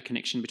summary, about the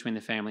connection between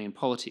the family and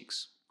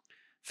politics.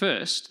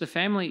 First, the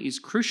family is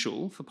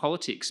crucial for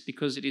politics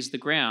because it is the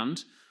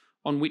ground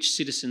on which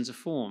citizens are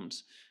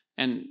formed.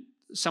 And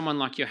someone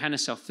like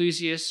Johannes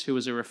Althusius, who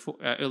was an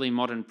early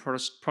modern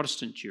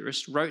Protestant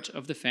jurist, wrote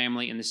of the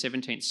family in the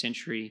 17th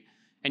century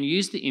and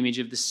used the image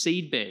of the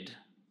seedbed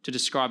to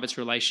describe its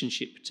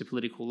relationship to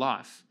political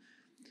life.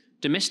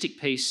 Domestic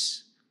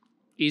peace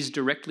is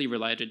directly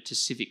related to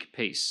civic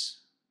peace,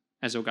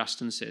 as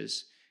Augustine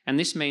says, and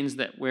this means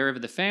that wherever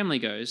the family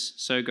goes,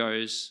 so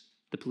goes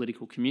the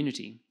political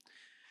community.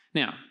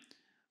 Now,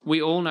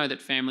 we all know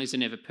that families are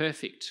never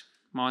perfect.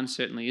 Mine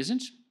certainly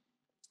isn't.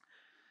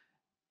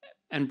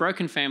 And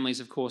broken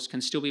families, of course,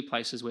 can still be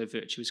places where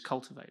virtue is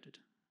cultivated.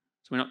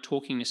 So we're not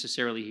talking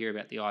necessarily here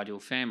about the ideal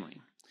family.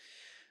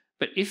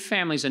 But if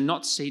families are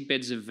not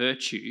seedbeds of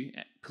virtue,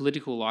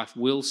 political life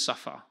will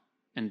suffer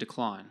and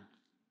decline.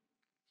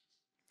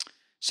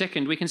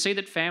 Second, we can see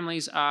that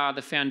families are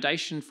the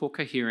foundation for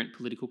coherent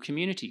political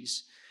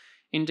communities.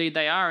 Indeed,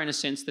 they are, in a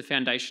sense, the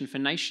foundation for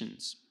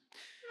nations.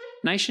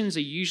 Nations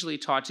are usually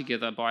tied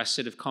together by a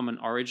set of common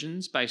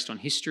origins based on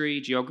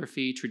history,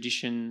 geography,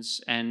 traditions,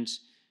 and,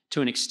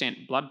 to an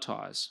extent, blood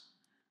ties.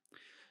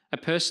 A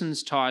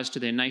person's ties to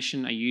their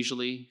nation are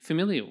usually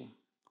familial, and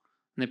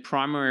they're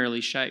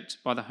primarily shaped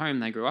by the home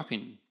they grew up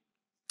in.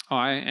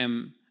 I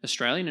am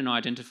Australian and I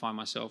identify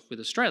myself with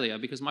Australia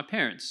because my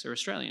parents are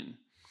Australian.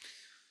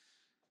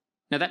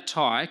 Now, that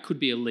tie could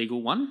be a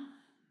legal one.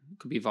 It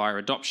could be via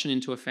adoption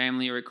into a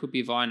family, or it could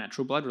be via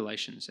natural blood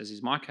relations, as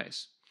is my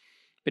case.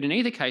 But in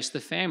either case,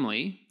 the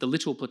family, the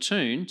little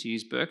platoon, to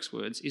use Burke's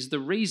words, is the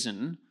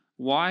reason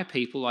why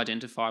people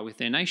identify with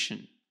their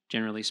nation,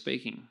 generally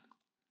speaking.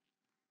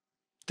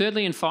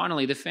 Thirdly and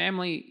finally, the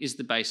family is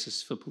the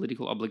basis for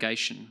political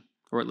obligation,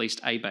 or at least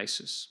a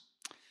basis.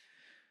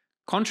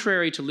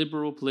 Contrary to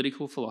liberal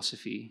political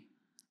philosophy,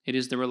 it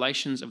is the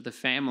relations of the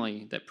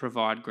family that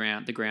provide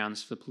the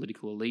grounds for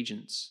political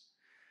allegiance.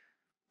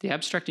 The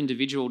abstract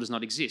individual does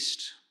not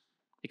exist,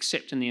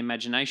 except in the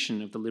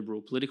imagination of the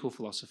liberal political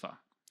philosopher.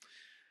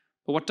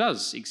 But what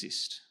does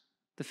exist?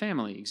 The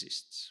family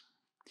exists.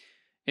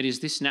 It is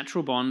this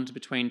natural bond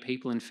between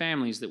people and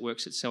families that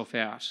works itself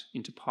out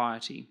into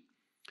piety.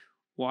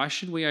 Why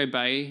should we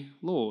obey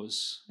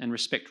laws and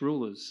respect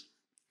rulers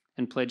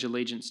and pledge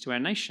allegiance to our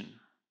nation?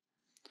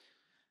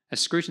 As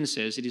Scruton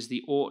says, it is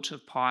the ought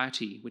of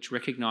piety which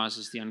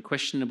recognises the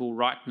unquestionable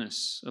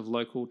rightness of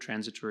local,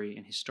 transitory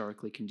and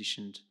historically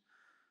conditioned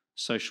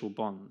social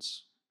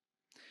bonds.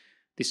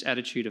 This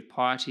attitude of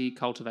piety,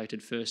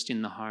 cultivated first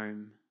in the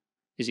home,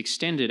 is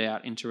extended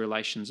out into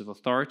relations of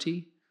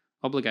authority,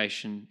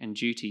 obligation and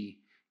duty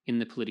in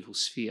the political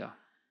sphere.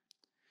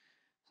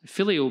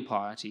 Filial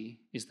piety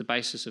is the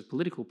basis of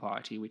political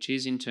piety, which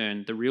is in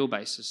turn the real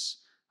basis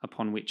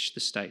upon which the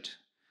state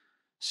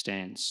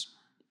stands.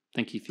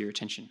 Thank you for your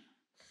attention.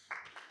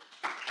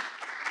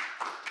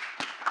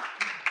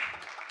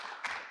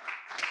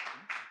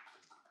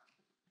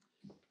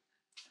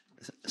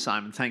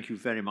 Simon, thank you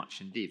very much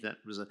indeed. That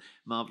was a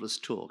marvellous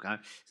talk.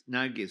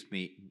 Now it gives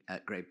me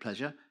great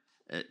pleasure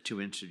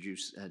to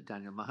introduce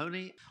Daniel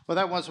Mahoney. Well,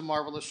 that was a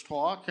marvelous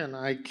talk, and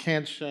I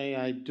can't say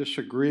I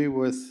disagree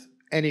with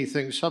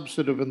anything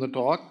substantive in the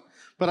talk,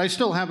 but I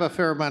still have a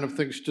fair amount of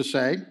things to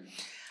say.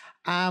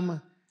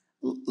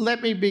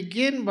 Let me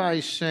begin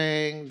by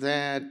saying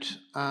that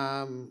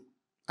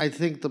I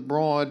think the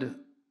broad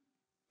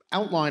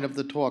outline of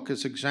the talk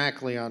is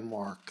exactly on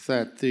mark,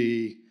 that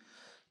the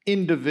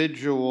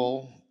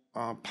individual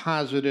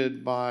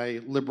posited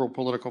by liberal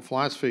political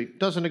philosophy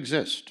doesn't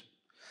exist.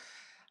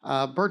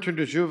 Bertrand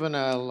de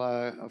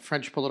Jouvenel, a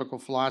French political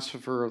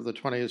philosopher of the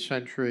 20th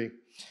century,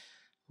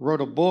 wrote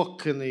a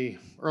book in the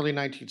early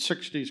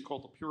 1960s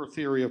called The Pure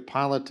Theory of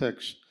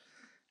Politics.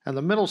 And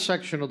the middle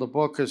section of the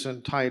book is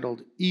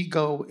entitled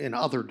Ego in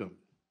Otherdom.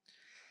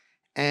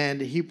 And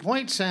he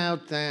points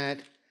out that,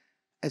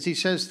 as he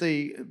says,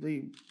 the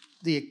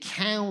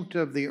account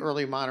of the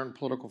early modern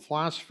political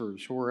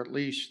philosophers, who are at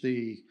least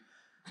the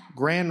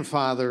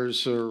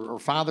grandfathers or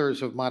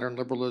fathers of modern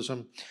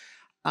liberalism,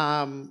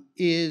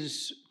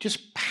 is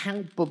just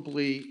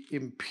palpably,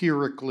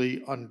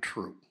 empirically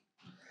untrue.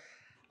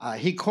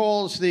 He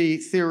calls the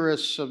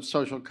theorists of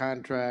social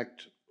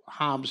contract,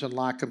 Hobbes and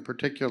Locke in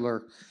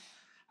particular,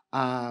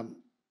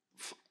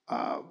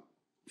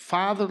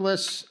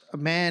 fatherless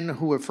men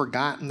who have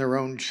forgotten their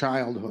own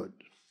childhood.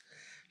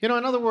 You know,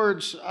 in other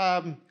words,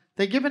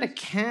 they give an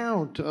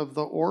account of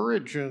the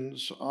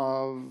origins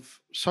of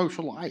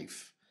social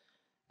life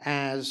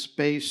as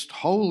based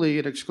wholly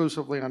and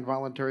exclusively on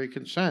voluntary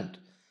consent.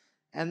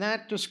 And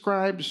that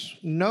describes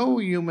no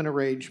human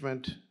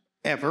arrangement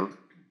ever,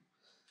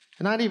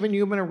 not even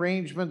human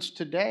arrangements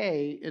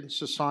today in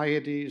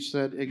societies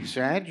that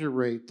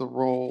exaggerate the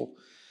role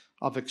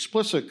of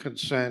explicit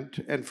consent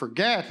and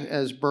forget,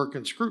 as Burke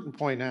and Scruton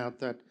point out,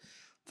 that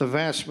the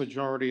vast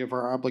majority of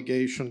our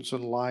obligations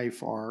in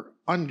life are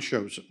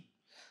unchosen.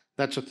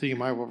 That's a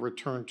theme I will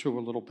return to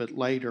a little bit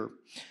later.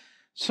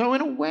 So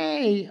in a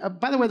way,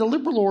 by the way, the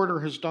liberal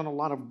order has done a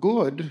lot of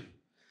good,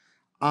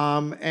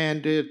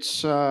 and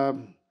it's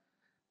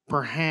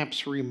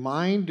perhaps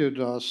reminded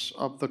us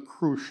of the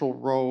crucial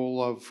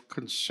role of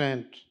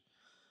consent,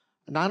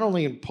 not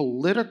only in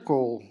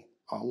political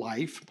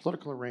life,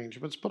 political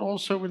arrangements, but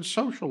also in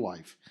social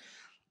life.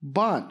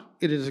 But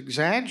it has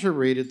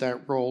exaggerated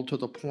that role to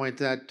the point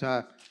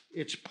that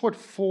it's put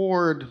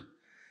forward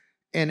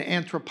an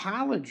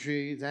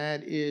anthropology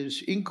that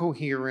is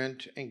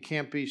incoherent and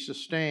can't be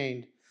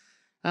sustained.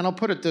 And I'll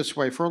put it this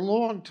way, for a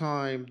long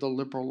time, the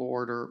liberal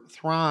order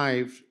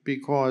thrived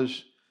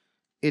because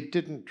it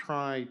didn't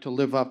try to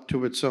live up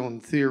to its own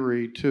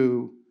theory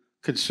too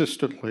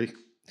consistently.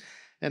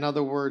 In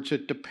other words,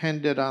 it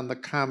depended on the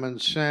common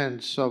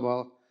sense of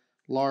a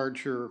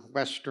larger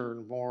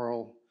Western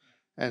moral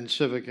and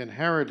civic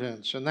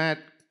inheritance. And that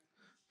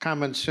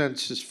common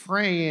sense is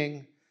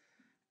fraying.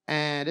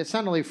 And it's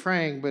not only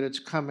fraying, but it's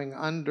coming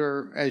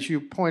under, as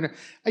you pointed.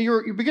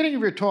 Your beginning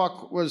of your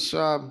talk was,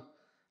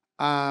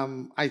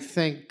 I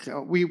think,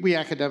 we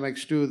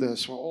academics do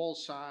this. We're all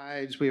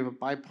sides. We have a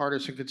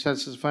bipartisan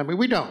consensus family.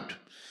 We don't.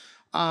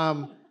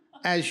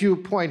 As you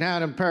point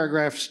out in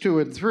paragraphs 2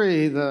 and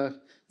 3, the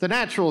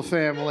natural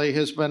family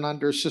has been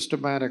under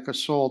systematic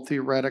assault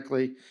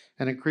theoretically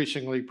and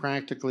increasingly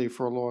practically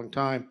for a long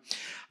time.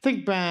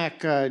 Think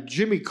back,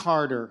 Jimmy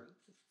Carter.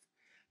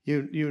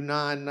 You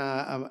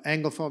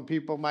non-Anglophone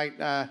people might,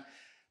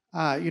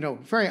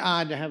 very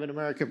odd to have an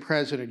American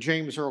president.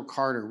 James Earl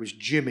Carter was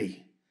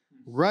Jimmy.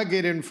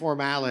 Rugged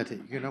informality.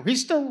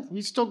 He's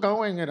still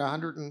going at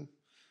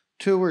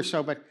 102 or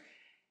so, but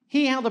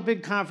he held a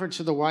big conference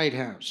in the White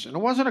House. And it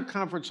wasn't a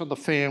conference on the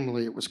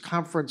family, it was a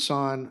conference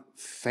on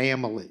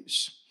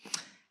families.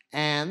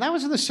 And that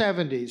was in the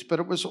 70s, but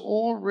it was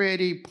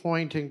already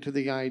pointing to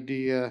the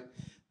idea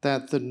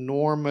that the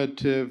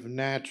normative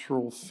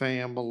natural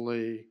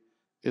family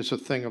is a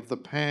thing of the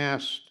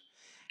past,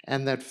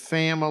 and that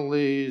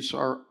families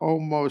are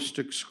almost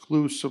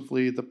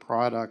exclusively the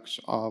products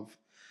of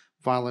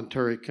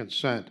voluntary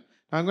consent.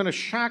 Now, I'm going to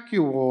shock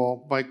you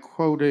all by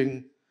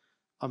quoting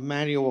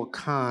Immanuel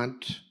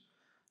Kant.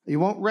 You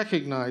won't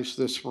recognize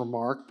this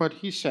remark, but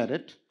he said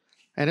it,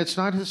 and it's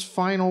not his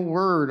final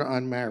word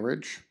on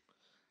marriage,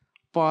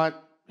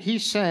 but he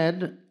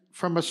said,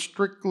 from a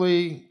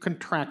strictly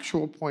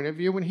contractual point of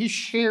view, and he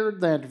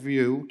shared that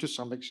view to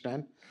some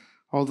extent,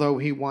 although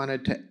he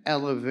wanted to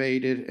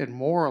elevate it and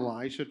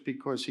moralize it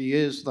because he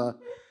is the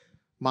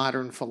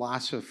modern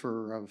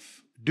philosopher of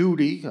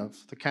duty, of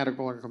the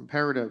categorical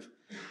imperative.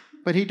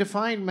 But he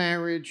defined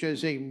marriage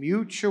as a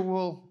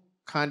mutual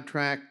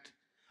contract,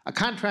 a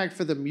contract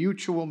for the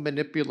mutual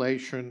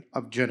manipulation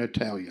of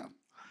genitalia.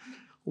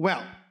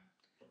 Well,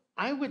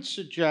 I would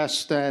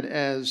suggest that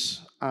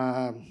as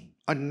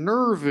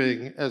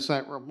unnerving as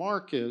that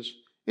remark is,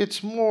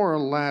 it's more or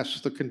less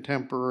the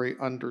contemporary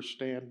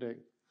understanding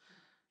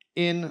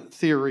in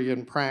theory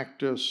and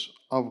practice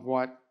of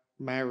what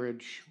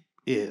marriage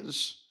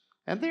is,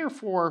 and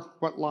therefore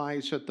what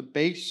lies at the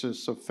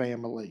basis of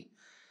family.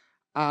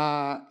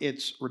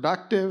 It's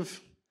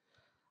reductive.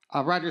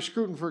 Roger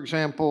Scruton, for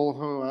example,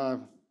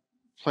 who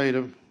played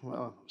a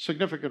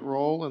significant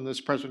role in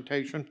this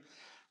presentation,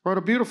 wrote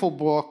a beautiful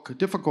book, a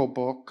difficult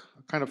book,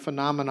 a kind of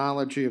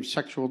phenomenology of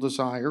sexual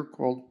desire,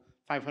 called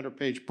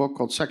 500-page book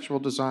called Sexual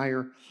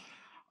Desire,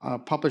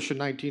 published in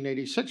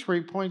 1986, where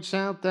he points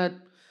out that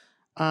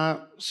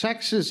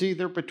sex is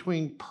either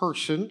between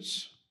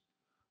persons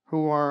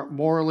who are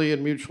morally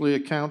and mutually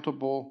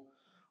accountable,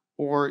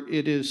 or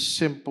it is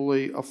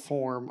simply a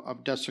form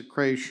of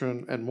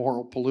desecration and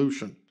moral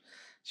pollution.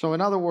 So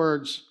in other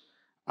words,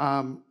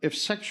 if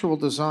sexual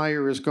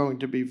desire is going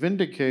to be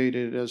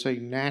vindicated as a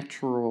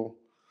natural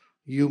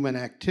human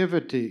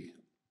activity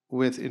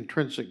with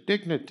intrinsic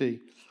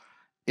dignity,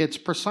 it's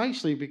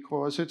precisely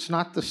because it's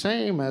not the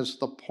same as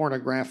the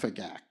pornographic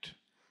act.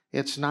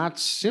 It's not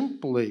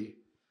simply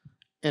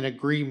an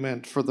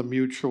agreement for the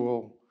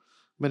mutual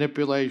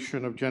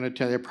manipulation of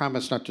genitalia. I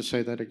promise not to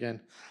say that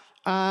again.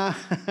 I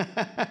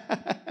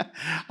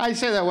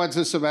say that once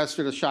a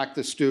semester to shock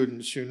the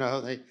students, you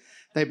know.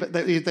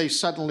 They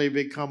suddenly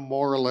become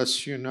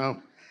moralists, you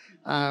know,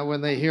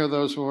 when they hear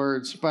those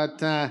words. But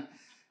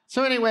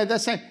so anyway,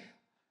 that's it.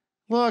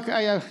 Look,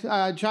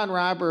 John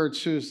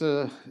Roberts, who's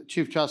the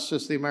Chief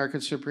Justice of the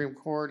American Supreme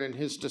Court, and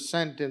his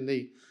dissent in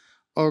the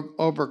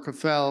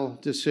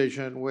Obergefell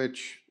decision,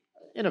 which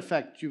in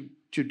effect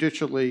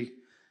judicially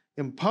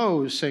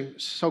imposed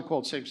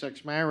so-called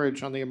same-sex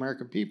marriage on the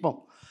American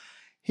people,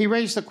 he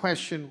raised the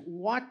question,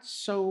 what's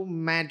so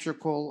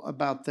magical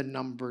about the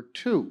number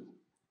 2?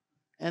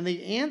 And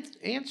the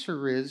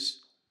answer is,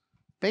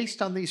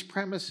 based on these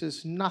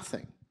premises,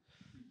 nothing.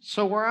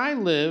 So where I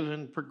live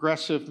in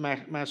progressive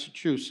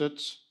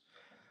Massachusetts,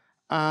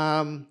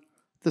 the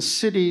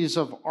cities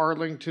of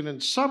Arlington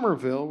and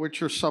Somerville,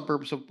 which are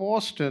suburbs of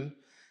Boston,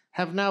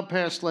 have now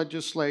passed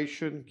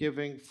legislation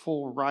giving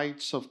full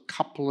rights of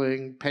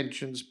coupling,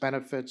 pensions,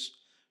 benefits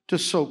to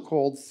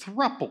so-called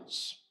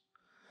thruples.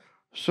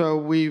 So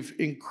we've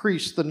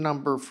increased the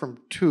number from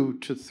 2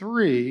 to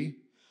 3,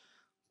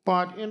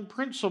 but in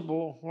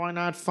principle, why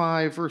not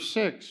 5 or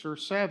 6 or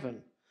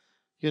 7?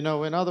 You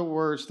know, in other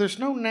words, there's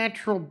no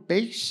natural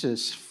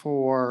basis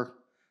for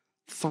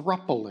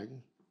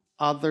thrupling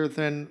other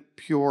than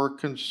pure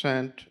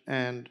consent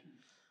and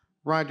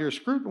Roger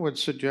Scruton would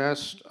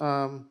suggest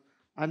a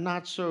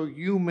not so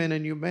human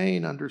and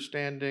humane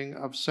understanding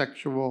of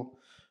sexual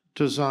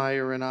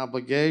desire and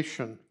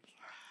obligation.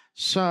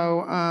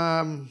 So,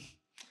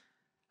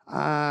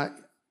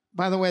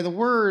 by the way, the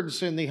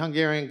words in the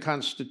Hungarian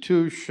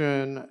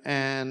Constitution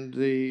and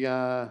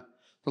the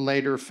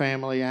later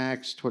Family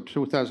Acts,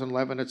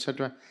 2011,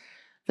 etc.,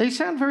 they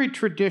sound very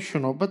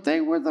traditional, but they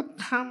were the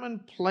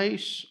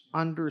commonplace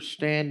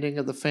understanding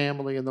of the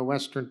family in the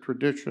Western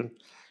tradition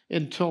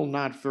until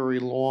not very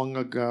long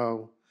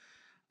ago.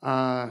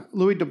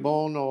 Louis de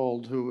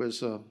Bonald, who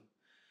is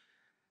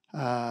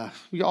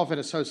often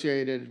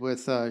associated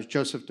with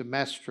Joseph de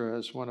Maistre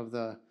as one of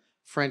the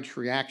French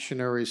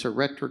reactionaries or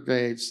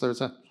retrogrades,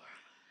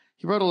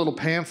 he wrote a little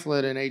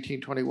pamphlet in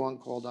 1821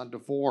 called On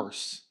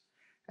Divorce.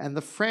 And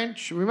the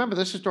French, remember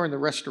this is during the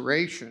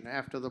Restoration,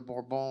 after the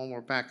Bourbons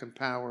were back in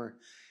power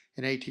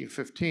in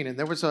 1815, and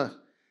there was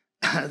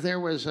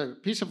a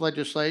piece of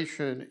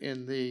legislation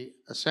in the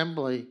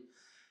Assembly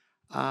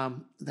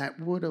that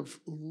would have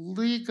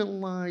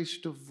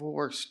legalized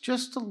divorce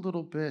just a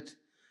little bit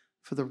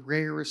for the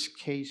rarest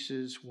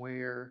cases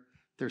where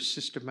there's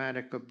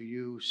systematic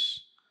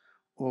abuse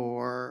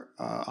or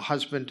a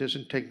husband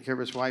isn't taking care of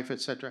his wife,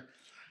 etc.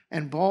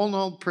 And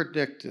Bonald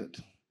predicted,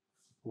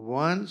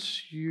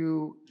 once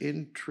you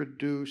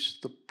introduce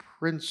the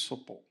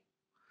principle,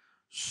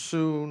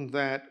 soon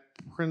that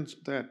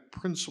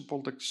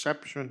principled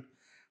exception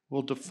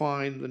will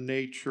define the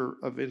nature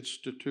of the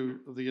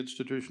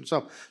institution.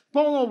 So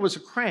Bonald was a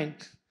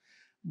crank,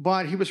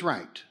 but he was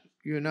right.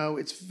 You know,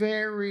 it's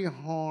very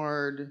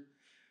hard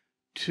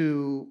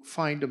to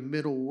find a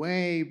middle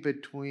way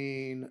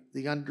between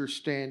the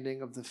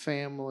understanding of the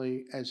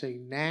family as a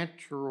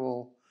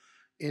natural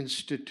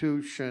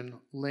institution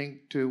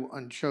linked to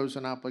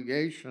unchosen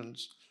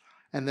obligations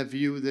and the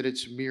view that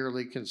it's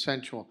merely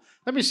consensual.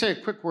 Let me say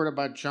a quick word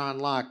about John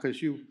Locke,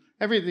 because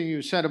everything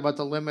you said about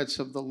the limits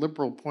of the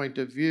liberal point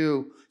of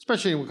view,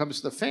 especially when it comes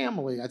to the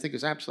family, I think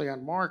is absolutely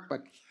on mark.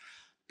 But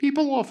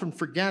people often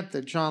forget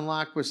that John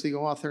Locke was the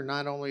author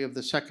not only of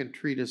the second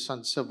treatise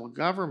on civil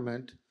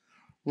government,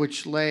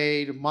 which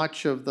laid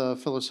much of the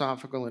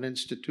philosophical and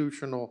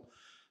institutional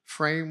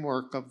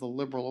framework of the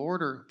liberal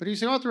order, but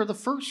he's the author of the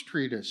first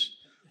treatise,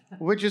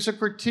 which is a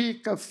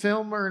critique of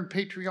Filmer and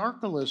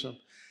patriarchalism.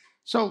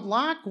 So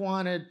Locke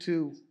wanted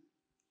to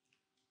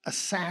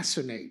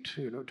assassinate,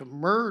 to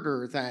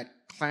murder that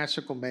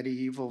classical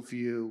medieval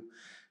view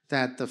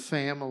that the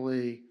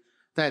family,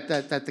 that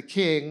the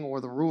king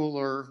or the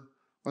ruler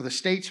or the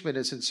statesman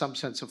is in some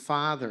sense a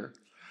father.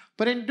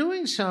 But in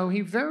doing so,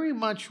 he very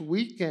much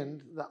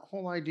weakened the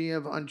whole idea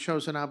of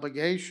unchosen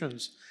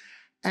obligations.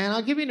 And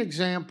I'll give you an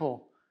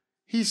example.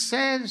 He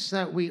says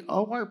that we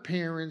owe our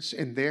parents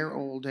in their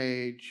old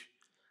age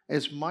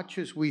as much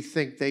as we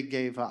think they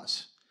gave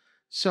us.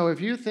 So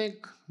if you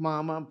think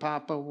Mama and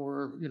Papa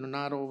were,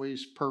 not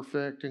always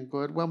perfect and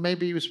good, well,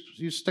 maybe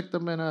you stick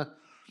them in a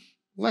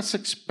less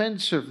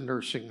expensive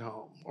nursing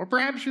home, or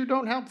perhaps you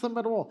don't help them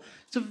at all.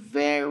 It's a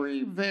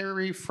very,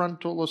 very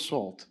frontal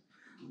assault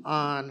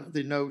on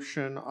the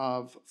notion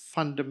of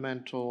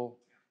fundamental,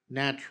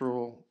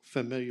 natural,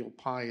 familial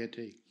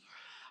piety.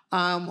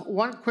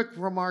 One quick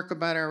remark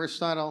about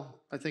Aristotle.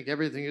 I think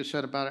everything you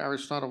said about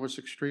Aristotle was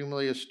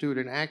extremely astute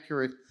and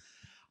accurate.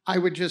 I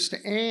would just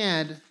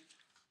add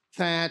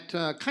that,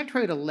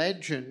 contrary to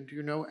legend,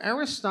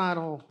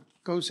 Aristotle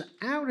goes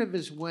out of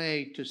his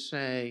way to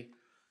say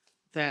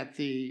that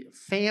the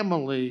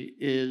family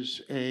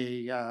is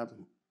a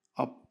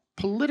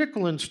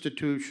political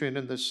institution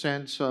in the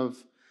sense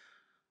of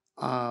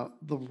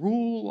the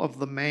rule of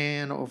the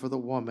man over the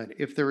woman,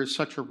 if there is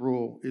such a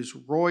rule, is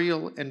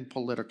royal and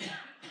political.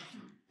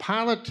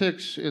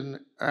 Politics, in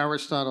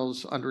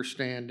Aristotle's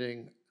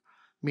understanding,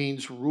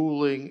 means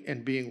ruling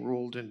and being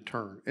ruled in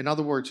turn. In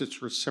other words,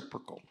 it's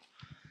reciprocal.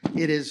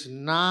 It is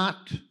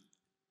not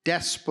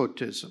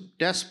despotism.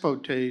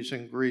 Despotes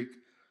in Greek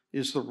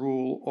is the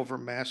rule over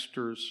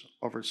masters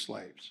over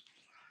slaves.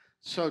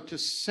 So to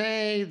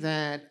say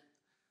that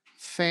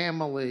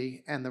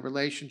family and the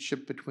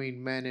relationship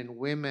between men and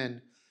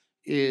women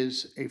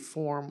is a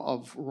form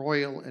of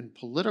royal and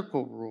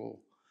political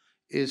rule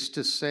is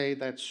to say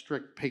that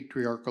strict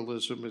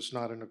patriarchalism is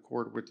not in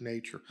accord with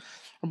nature.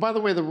 And by the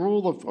way, the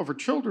rule over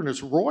children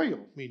is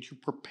royal, means you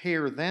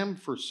prepare them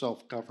for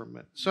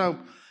self-government. So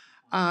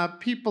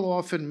people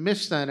often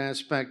miss that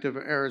aspect of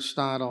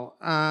Aristotle.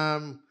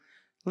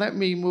 Let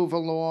me move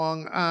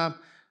along.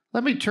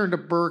 Let me turn to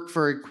Burke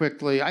very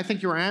quickly. I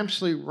think you're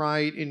absolutely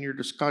right in your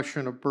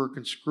discussion of Burke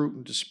and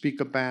Scruton to speak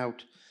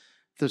about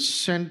the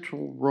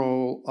central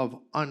role of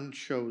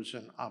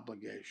unchosen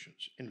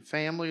obligations in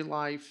family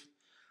life,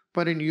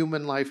 but in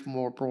human life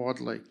more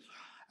broadly.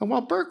 And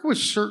while Burke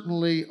was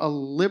certainly a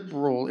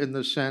liberal in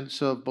the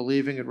sense of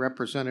believing in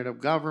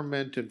representative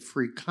government and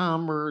free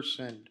commerce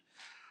and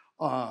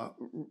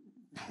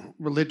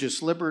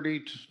religious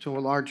liberty to a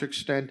large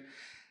extent,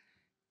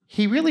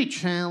 he really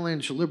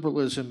challenged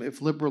liberalism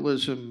if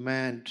liberalism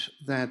meant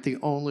that the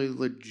only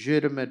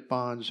legitimate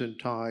bonds and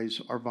ties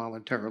are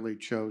voluntarily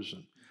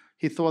chosen.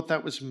 He thought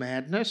that was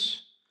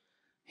madness.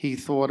 He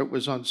thought it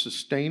was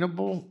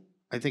unsustainable.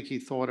 I think he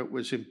thought it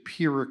was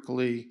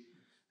empirically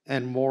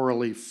and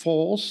morally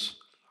false.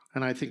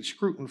 And I think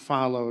Scruton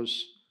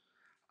follows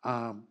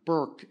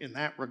Burke in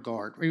that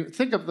regard. I mean,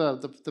 think of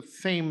the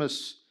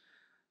famous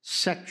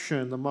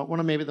section, one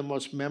of maybe the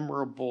most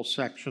memorable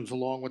sections,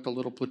 along with the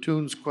Little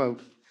Platoons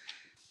quote,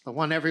 the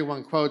one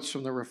everyone quotes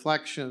from the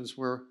Reflections,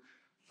 where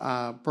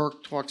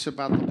Burke talks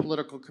about the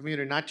political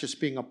community not just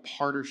being a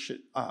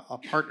partnership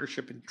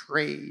in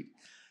trade,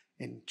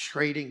 in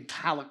trading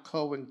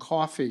calico and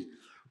coffee,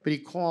 but he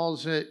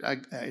calls it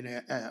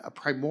a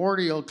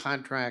primordial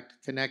contract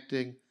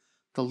connecting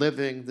the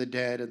living, the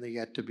dead, and the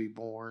yet to be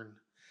born.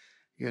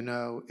 You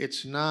know,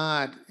 it's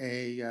not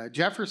a,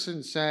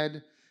 Jefferson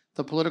said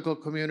the political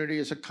community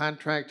is a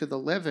contract of the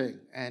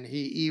living, and he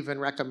even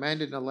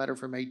recommended in a letter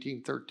from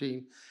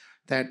 1813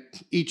 that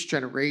each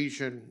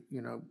generation,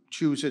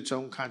 choose its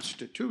own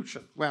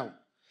constitution. Well,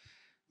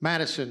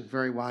 Madison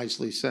very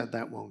wisely said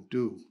that won't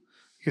do.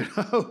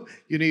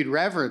 You need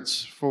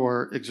reverence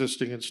for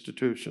existing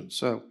institutions.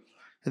 So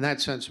in that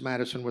sense,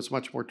 Madison was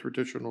much more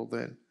traditional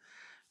than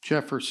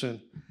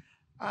Jefferson.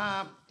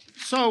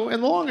 So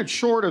in long and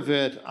short of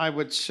it, I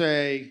would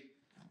say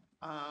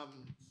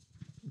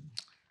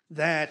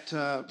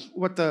that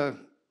what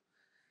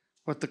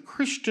the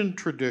Christian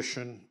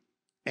tradition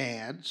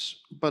adds,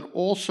 but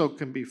also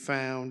can be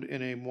found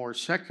in a more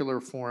secular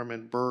form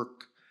in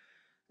Burke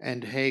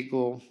and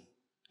Hegel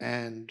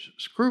and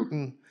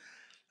Scruton,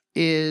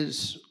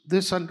 is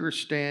this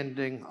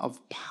understanding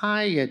of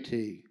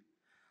piety,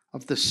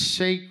 of the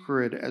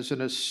sacred as an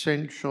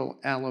essential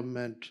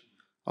element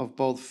of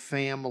both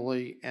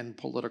family and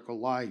political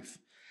life.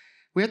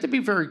 We have to be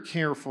very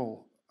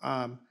careful.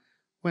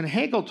 When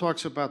Hegel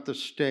talks about the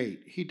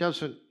state,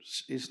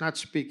 he's not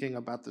speaking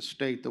about the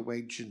state the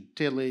way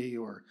Gentili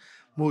or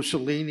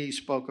Mussolini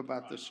spoke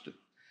about the state.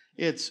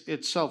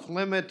 It's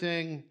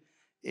self-limiting,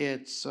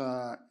 it's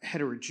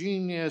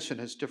heterogeneous, it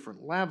has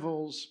different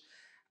levels.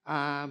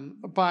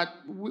 But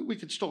we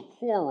could still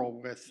quarrel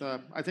with,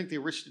 I think the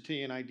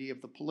Aristotelian idea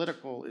of the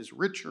political is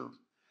richer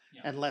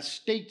and less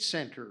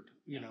state-centered,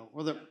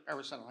 although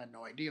Aristotle had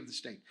no idea of the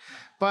state.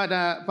 But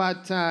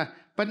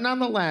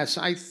nonetheless,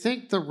 I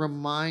think the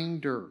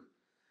reminder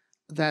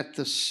that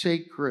the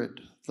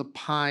sacred, the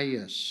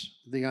pious,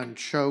 the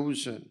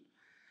unchosen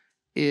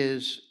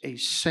is a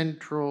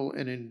central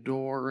and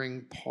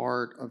enduring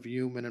part of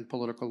human and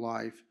political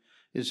life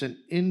is an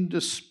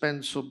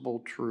indispensable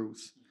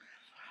truth.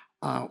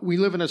 We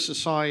live in a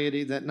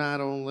society that not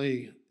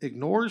only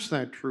ignores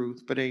that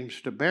truth, but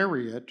aims to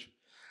bury it,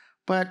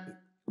 but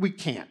we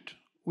can't.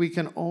 We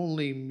can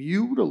only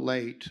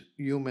mutilate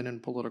human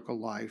and political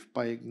life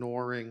by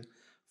ignoring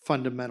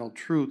fundamental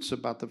truths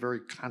about the very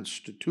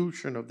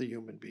constitution of the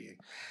human being.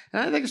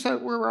 And I think it's where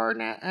we are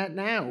at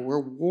now. We're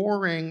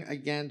warring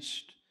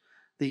against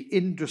the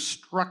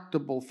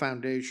indestructible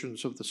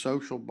foundations of the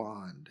social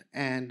bond.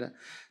 And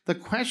the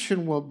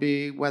question will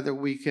be whether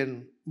we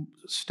can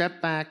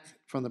step back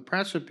from the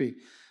precipice,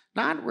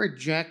 not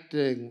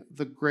rejecting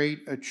the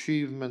great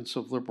achievements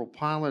of liberal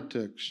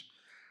politics,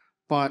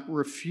 but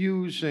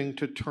refusing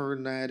to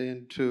turn that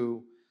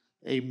into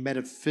a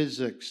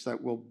metaphysics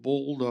that will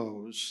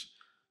bulldoze,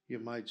 you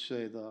might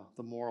say,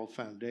 the moral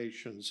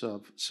foundations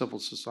of civil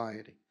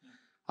society.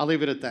 I'll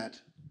leave it at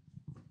that.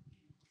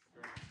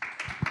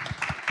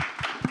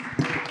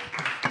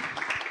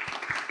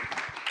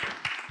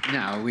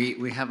 Now,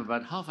 we have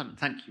about half an hour.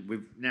 Thank you.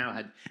 We've now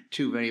had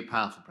two very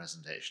powerful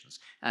presentations,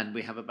 and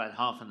we have about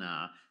half an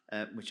hour,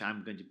 which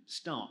I'm going to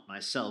start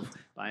myself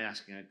by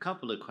asking a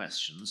couple of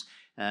questions,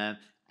 and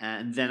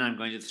then I'm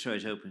going to throw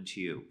it open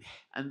to you.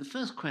 And the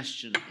first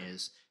question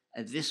is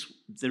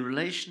the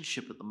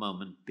relationship at the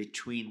moment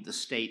between the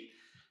state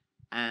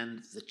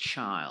and the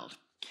child.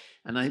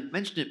 And I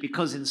mention it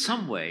because in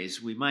some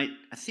ways we might,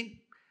 I think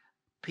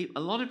a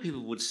lot of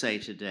people would say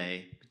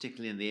today,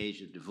 particularly in the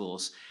age of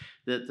divorce,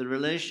 that the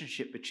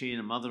relationship between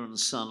a mother and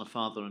son, a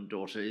father and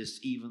daughter, is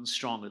even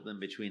stronger than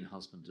between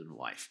husband and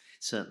wife.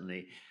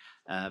 Certainly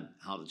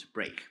harder to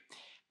break.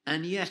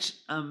 And yet,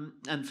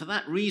 and for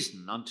that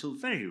reason, until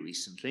very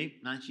recently,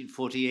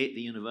 1948,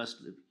 the Universal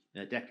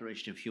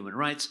Declaration of Human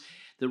Rights,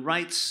 the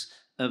rights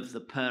of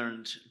the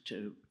parent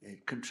to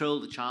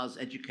control the child's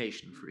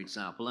education, for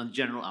example, and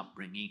general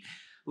upbringing,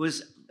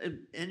 was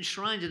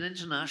enshrined in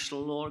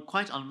international law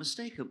quite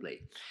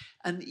unmistakably.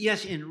 And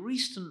yet, in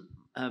recent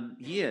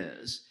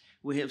years,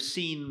 we have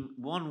seen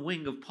one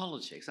wing of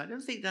politics. I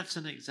don't think that's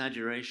an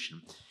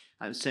exaggeration.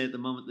 I would say at the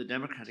moment the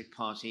Democratic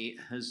Party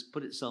has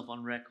put itself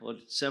on record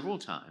several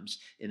times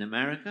in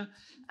America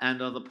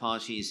and other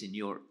parties in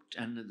Europe,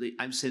 and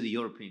I would say the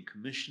European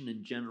Commission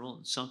in general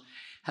and so on,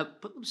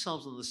 have put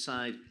themselves on the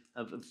side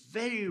of a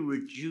very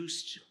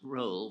reduced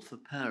role for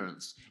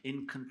parents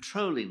in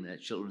controlling their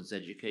children's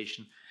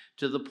education,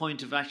 to the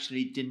point of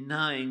actually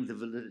denying the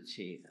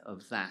validity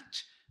of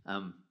that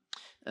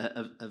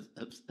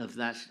of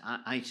that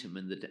item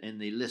in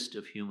the list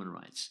of human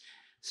rights.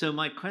 So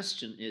my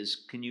question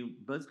is, can you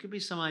both give me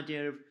some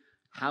idea of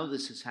how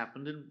this has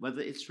happened and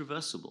whether it's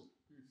reversible?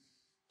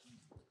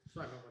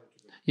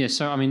 Yeah,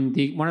 so I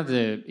mean, one of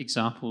the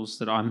examples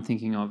that I'm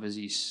thinking of as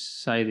you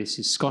say this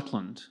is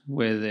Scotland,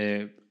 where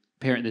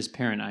there's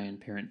parent A and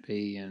parent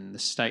B, and the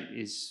state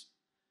is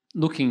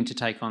looking to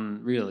take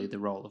on really the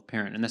role of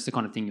parent, and that's the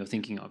kind of thing you're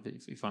thinking of,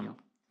 if I'm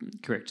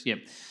correct. Yeah.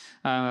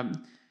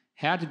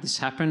 How did this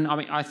happen? I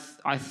mean,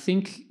 I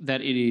think that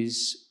it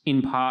is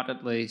in part,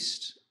 at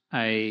least,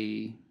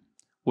 a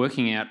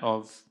working out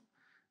of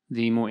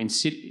the more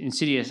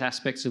insidious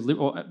aspects of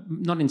or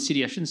not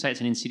insidious. I shouldn't say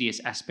it's an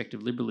insidious aspect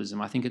of liberalism.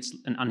 I think it's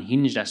an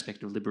unhinged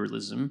aspect of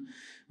liberalism,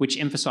 which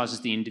emphasises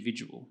the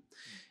individual,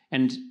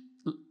 and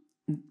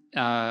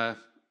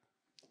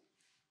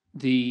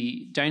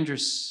the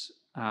dangerous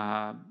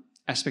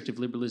aspect of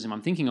liberalism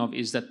I'm thinking of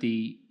is that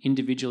the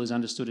individual is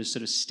understood as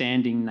sort of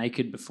standing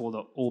naked before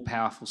the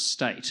all-powerful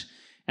state,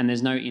 and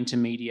there's no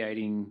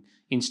intermediating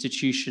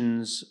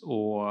institutions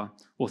or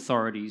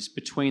authorities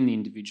between the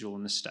individual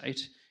and the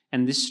state.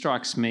 And this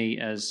strikes me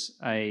as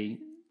a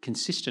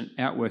consistent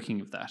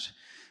outworking of that.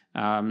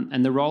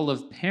 And the role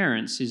of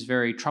parents is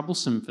very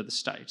troublesome for the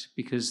state,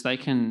 because they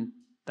can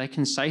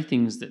say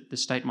things that the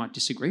state might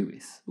disagree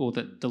with, or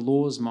that the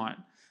laws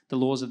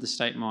of the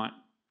state might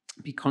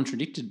be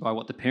contradicted by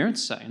what the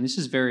parents say. And this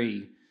is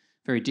very,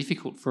 very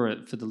difficult for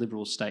the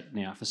liberal state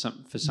now for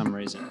some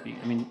reason.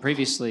 I mean,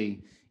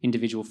 previously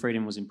individual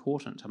freedom was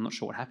important. I'm not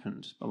sure what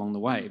happened along the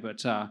way,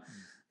 but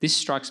this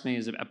strikes me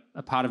as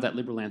a part of that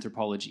liberal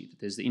anthropology, that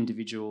there's the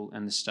individual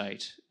and the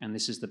state, and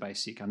this is the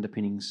basic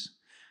underpinnings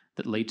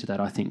that lead to that,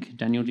 I think.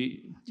 Daniel, do you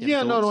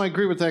have thoughts? No, I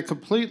agree with that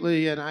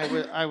completely, and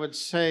I would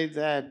say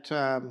that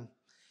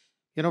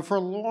for a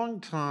long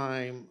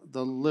time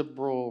the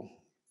liberal,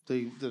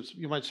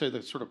 you might say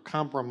the sort of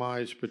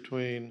compromise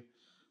between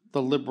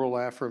the liberal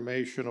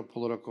affirmation of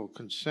political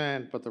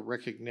consent, but the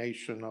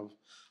recognition of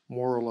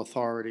moral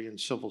authority in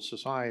civil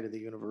society, the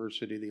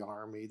university, the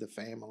army, the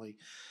family,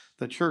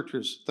 the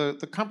churches.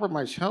 The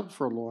compromise held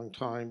for a long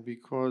time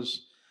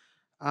because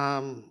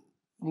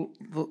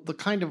the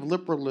kind of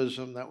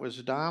liberalism that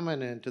was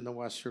dominant in the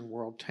Western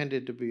world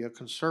tended to be a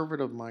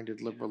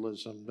conservative-minded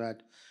liberalism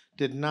that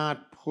did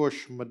not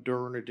push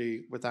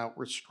modernity without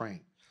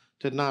restraint,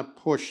 did not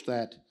push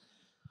that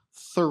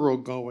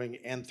thoroughgoing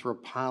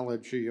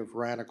anthropology of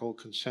radical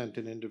consent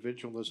and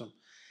individualism.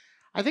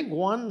 I think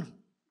one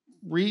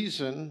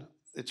reason,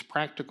 it's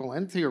practical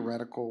and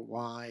theoretical,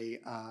 why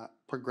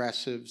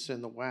progressives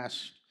in the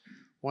West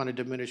want to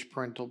diminish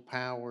parental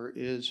power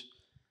is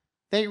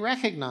they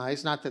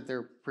recognize, not that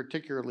they're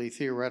particularly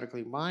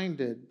theoretically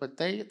minded, but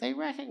they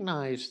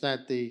recognize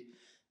that the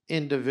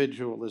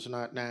individual is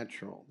not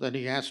natural, that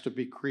he has to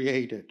be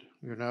created,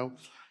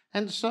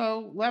 And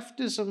so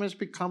leftism has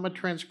become a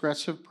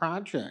transgressive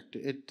project.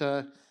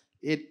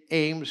 It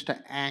aims to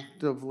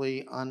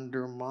actively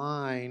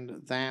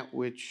undermine that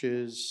which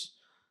is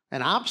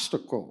an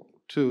obstacle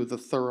to the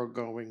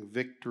thoroughgoing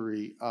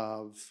victory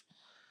of,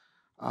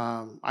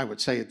 I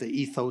would say, the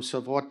ethos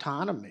of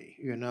autonomy,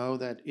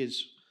 that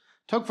is.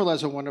 Tocqueville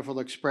has a wonderful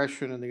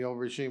expression in The Old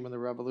Regime and the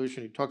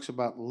Revolution. He talks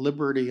about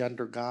liberty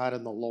under God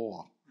and the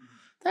law.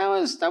 That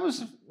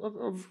was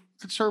a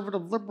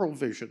conservative liberal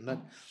vision, that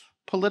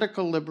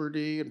political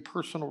liberty and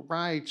personal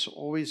rights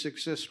always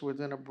exist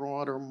within a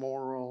broader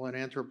moral and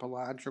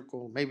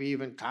anthropological, maybe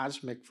even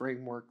cosmic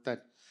framework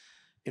that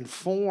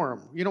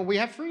inform. We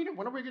have freedom.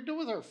 What are we going to do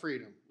with our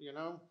freedom?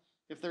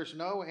 If there's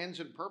no ends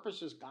and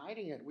purposes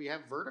guiding it, we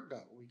have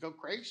vertigo. We go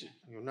crazy,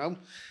 you know?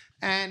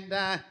 And,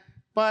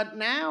 but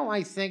now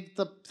I think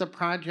the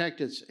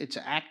project it's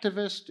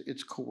activist,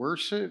 it's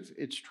coercive,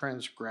 it's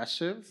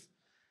transgressive.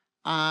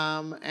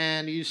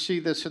 And you see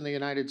this in the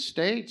United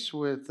States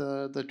with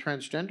the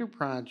transgender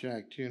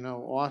project. You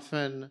know,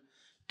 often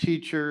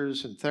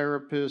teachers and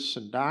therapists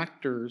and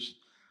doctors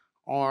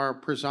are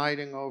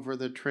presiding over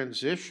the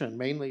transition,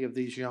 mainly of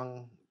these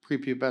young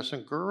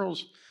prepubescent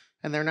girls,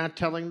 and they're not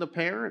telling the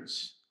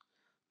parents.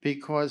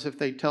 Because if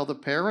they tell the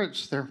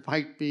parents, there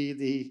might be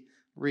the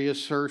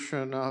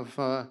reassertion of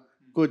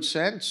good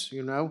sense,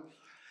 you know.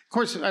 Of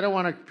course, I don't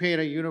want to paint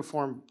a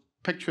uniform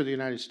picture of the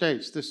United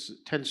States. This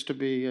tends to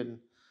be in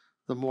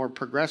the more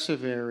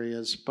progressive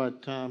areas,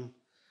 but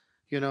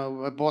you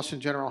know, Boston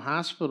General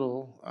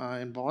Hospital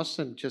in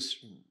Boston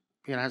just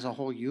has a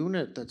whole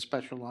unit that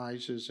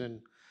specializes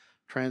in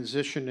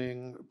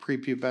transitioning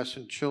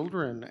prepubescent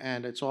children,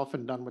 and it's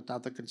often done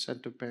without the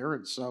consent of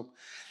parents. So,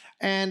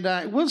 and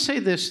I will say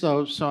this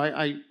though, so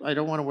I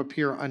don't want to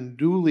appear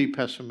unduly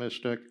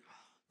pessimistic.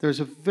 There's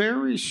a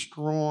very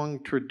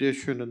strong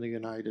tradition in the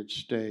United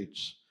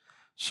States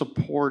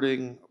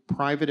supporting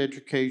private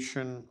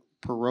education,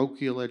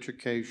 parochial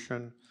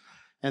education,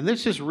 and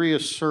this is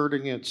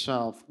reasserting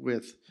itself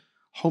with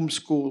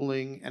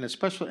homeschooling, and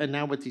especially, and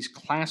now with these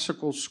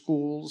classical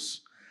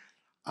schools,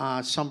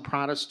 some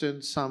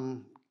Protestant,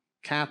 some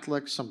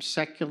Catholic, some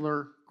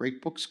secular,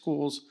 great book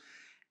schools.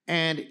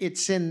 And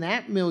it's in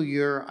that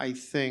milieu, I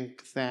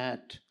think,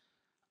 that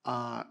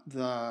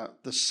the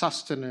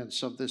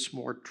sustenance of this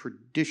more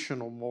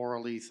traditional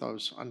moral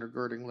ethos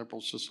undergirding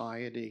liberal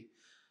society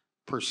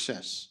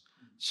persists.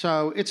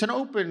 So it's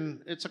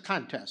it's a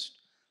contest.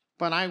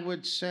 But I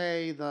would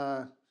say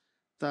the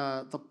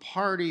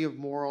party of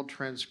moral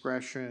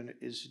transgression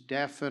is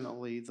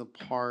definitely the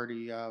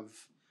party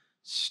of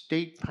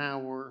state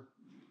power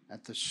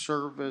at the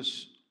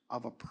service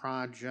of a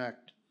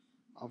project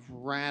of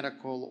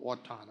radical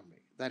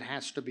autonomy that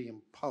has to be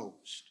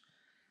imposed.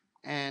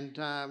 And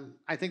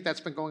I think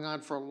that's been going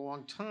on for a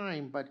long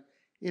time, but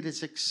it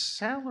is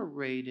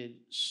accelerated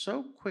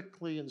so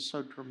quickly and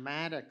so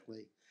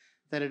dramatically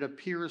that it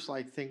appears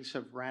like things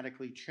have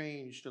radically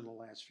changed in the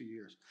last few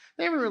years.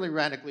 They haven't really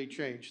radically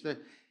changed.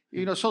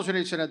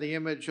 Solzhenitsyn had the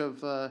image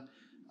of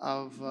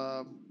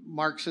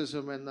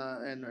Marxism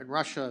in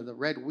Russia, the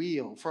red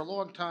wheel. For a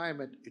long time,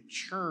 it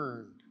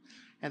churned.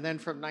 And then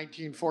from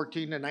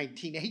 1914 to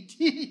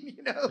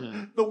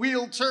 1918, the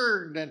wheel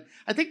turned. And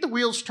I think the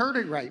wheel's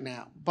turning right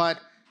now. But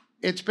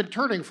it's been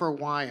turning for a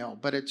while,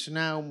 but it's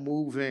now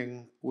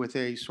moving with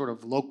a sort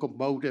of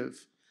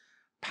locomotive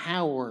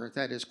power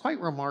that is quite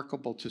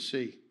remarkable to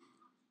see.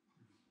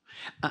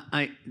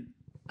 I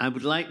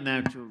would like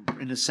now to,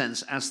 in a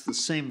sense, ask the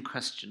same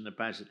question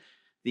about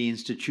the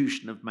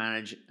institution of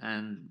marriage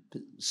and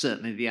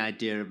certainly the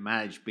idea of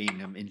marriage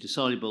being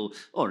indissoluble,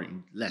 or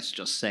let's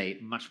just say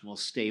much more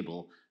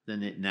stable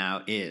than it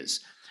now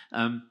is.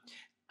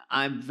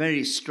 I'm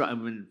very struck, I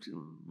mean,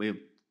 we're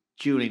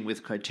dueling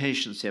with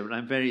quotations here, but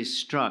I'm very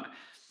struck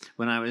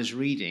when I was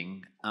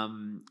reading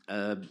John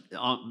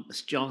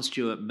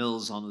Stuart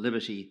Mill's On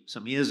Liberty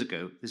some years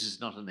ago. This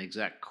is not an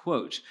exact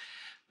quote,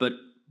 but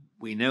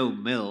we know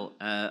Mill,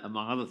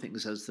 among other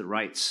things, as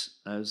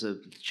a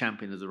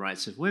champion of the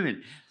rights of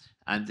women.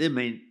 And there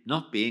may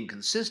not be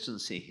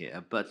inconsistency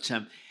here, but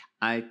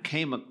I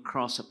came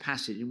across a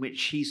passage in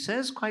which he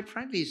says, quite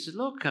frankly, he says,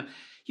 look,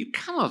 you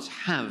cannot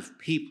have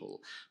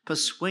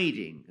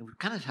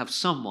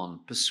someone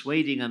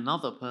persuading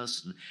another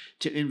person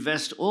to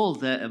invest all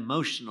their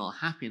emotional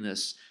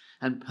happiness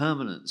and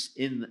permanence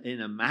in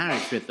a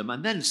marriage with them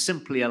and then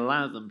simply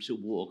allow them to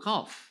walk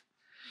off.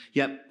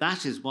 Yet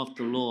that is what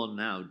the law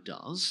now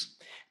does.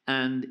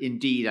 And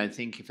indeed, I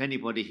think if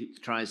anybody who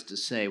tries to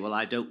say, well,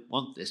 I don't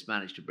want this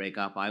marriage to break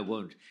up, I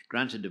won't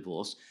grant a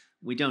divorce,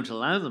 we don't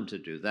allow them to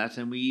do that,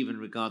 and we even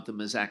regard them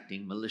as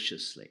acting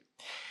maliciously.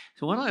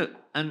 So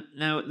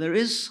now there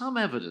is some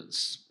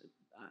evidence,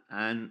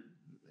 and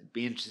it'd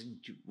be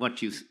interesting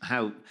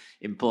how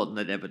important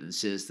that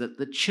evidence is, that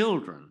the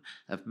children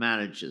of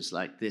marriages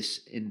like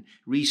this in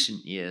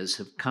recent years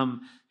have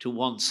come to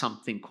want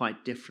something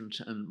quite different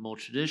and more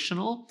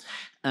traditional,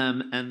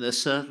 and there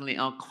certainly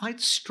are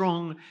quite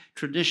strong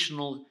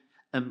traditional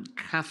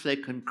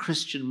Catholic and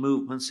Christian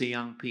movements of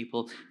young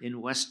people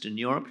in Western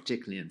Europe,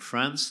 particularly in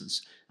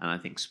France and I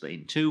think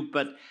Spain too.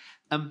 But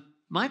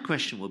my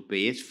question would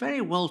be, it's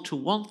very well to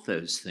want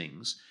those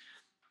things,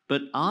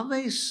 but are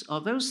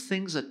those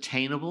things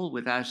attainable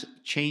without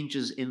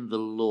changes in the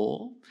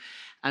law?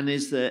 And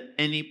is there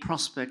any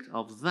prospect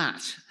of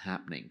that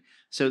happening?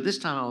 So this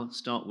time I'll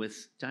start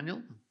with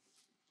Daniel.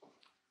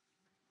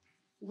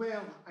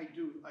 Well, I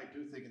do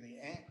think in the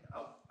end,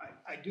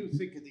 I do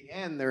think in the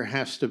end there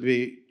has to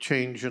be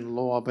change in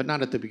law, but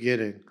not at the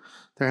beginning.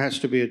 There has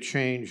to be a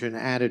change in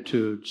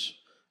attitudes,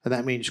 and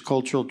that means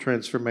cultural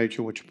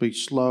transformation, which will be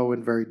slow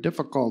and very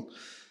difficult,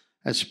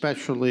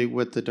 especially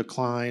with the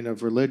decline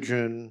of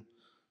religion,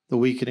 the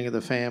weakening of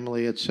the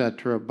family,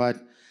 etc. But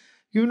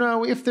You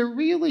know, if there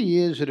really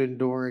is an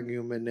enduring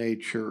human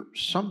nature,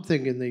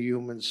 something in the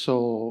human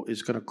soul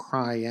is going to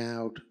cry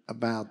out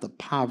about the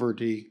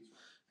poverty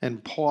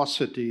and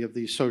paucity of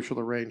these social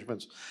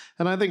arrangements.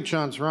 And I think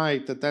John's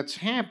right that that's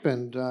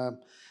happened.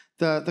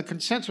 The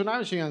consensus, when I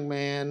was a young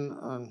man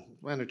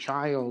and a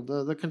child,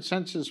 the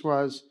consensus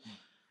was,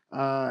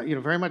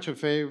 very much in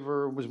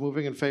favor, was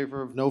moving in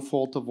favor of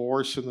no-fault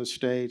divorce in the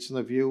States. And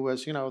the view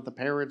was, the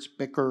parents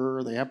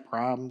bicker, they have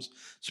problems.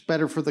 It's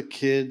better for the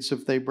kids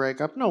if they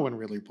break up. No one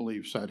really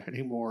believes that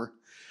anymore.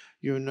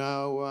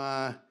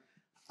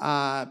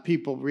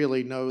 People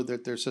really know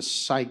that there's a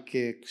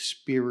psychic,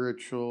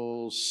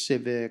 spiritual,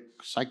 civic,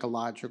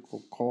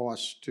 psychological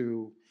cost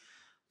to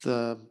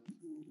the,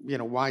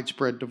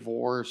 widespread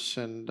divorce.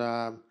 And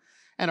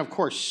of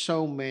course,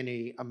 so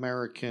many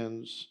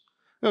Americans.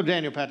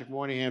 Daniel Patrick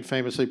Moynihan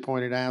famously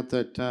pointed out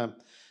that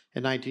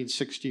in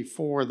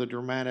 1964, the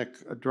dramatic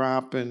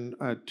drop in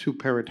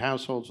two-parent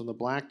households in the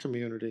Black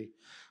community,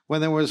 when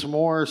there was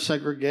more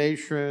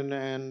segregation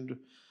and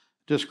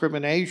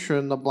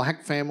discrimination, the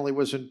Black family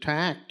was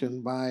intact.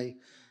 And by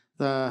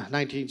the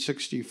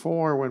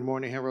 1964, when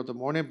Moynihan wrote the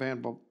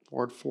Moynihan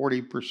report,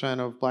 40%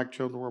 of Black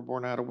children were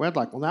born out of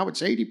wedlock. Well, now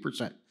it's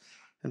 80%.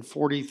 And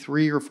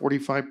 43 or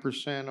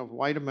 45% of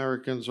white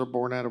Americans are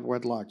born out of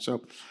wedlock.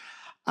 So,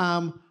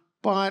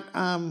 But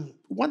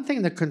one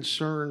thing that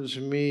concerns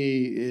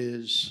me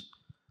is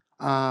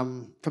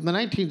from the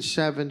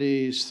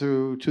 1970s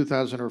through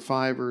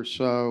 2005 or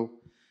so,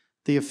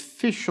 the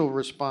official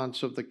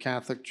response of the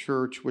Catholic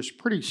Church was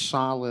pretty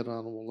solid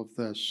on all of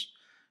this.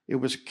 It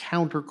was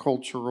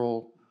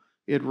countercultural.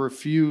 It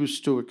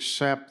refused to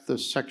accept the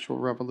sexual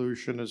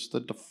revolution as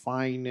the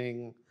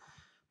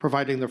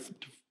providing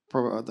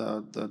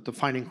the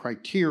defining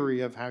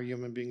criteria of how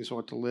human beings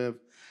ought to live.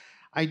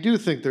 I do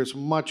think there's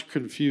much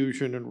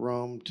confusion in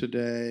Rome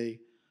today.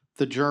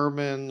 The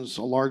Germans,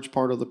 a large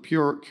part of the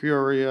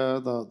Curia,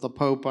 the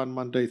Pope on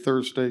Monday,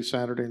 Thursday,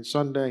 Saturday, and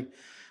Sunday,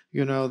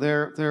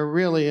 they're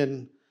really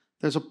in.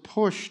 There's a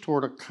push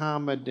toward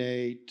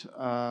accommodate,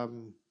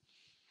 the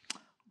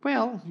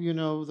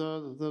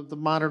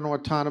modern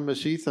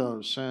autonomous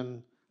ethos,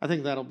 and I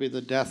think that'll be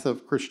the death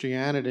of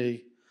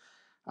Christianity.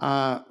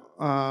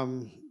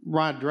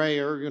 Rod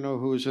Dreher,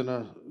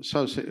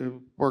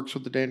 who works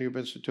with the Danube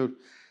Institute,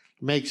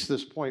 makes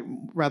this point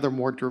rather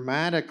more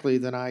dramatically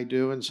than I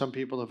do, and some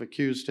people have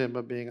accused him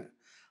of being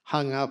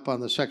hung up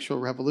on the sexual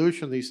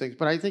revolution, these things.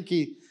 But I think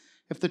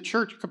if the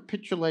church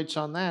capitulates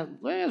on that,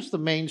 as the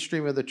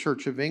mainstream of the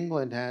Church of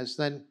England has,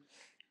 then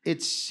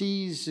it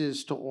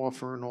ceases to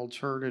offer an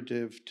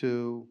alternative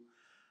to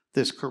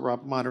this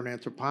corrupt modern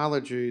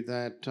anthropology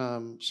that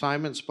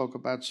Simon spoke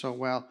about so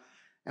well.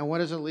 And what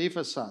does it leave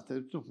us at?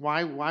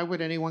 Why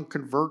would anyone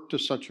convert to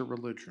such a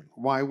religion?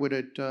 Why would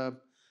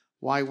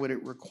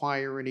it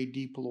require any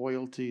deep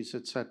loyalties,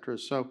 et cetera?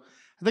 So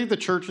I think the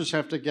churches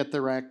have to get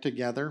their act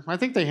together. I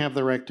think they have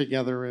their act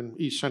together in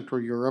East Central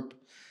Europe.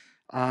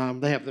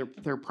 They have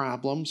their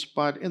problems.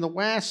 But in the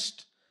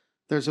West,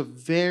 there's a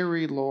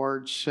very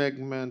large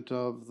segment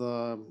of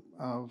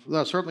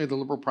certainly the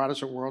liberal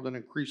Protestant world and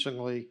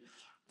increasingly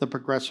the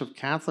progressive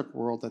Catholic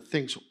world that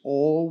thinks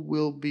all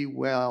will be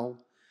well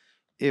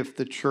if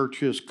the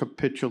churches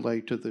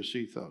capitulate to this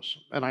ethos.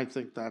 And I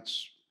think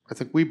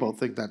we both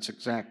think that's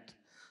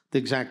the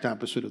exact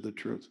opposite of the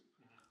truth.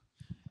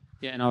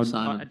 Yeah, and I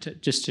would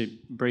just to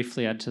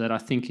briefly add to that, I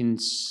think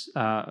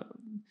to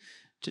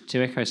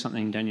echo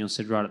something Daniel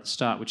said right at the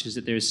start, which is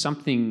that there is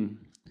something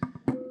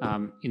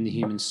in the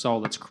human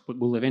soul that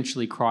will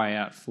eventually cry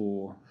out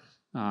for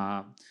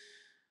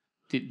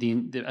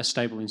a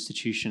stable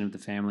institution of the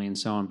family and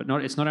so on. But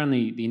it's not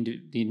only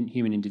the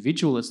human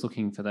individual that's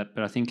looking for that,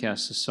 but I think our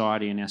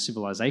society and our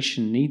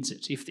civilization needs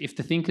it. If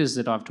the thinkers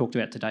that I've talked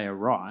about today are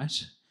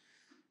right,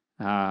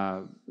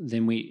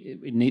 then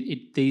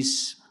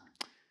these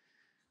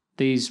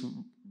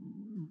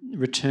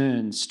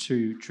returns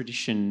to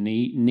tradition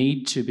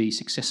need to be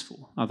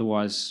successful.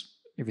 Otherwise,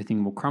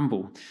 everything will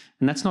crumble.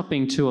 And that's not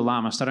being too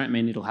alarmist. I don't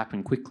mean it'll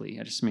happen quickly.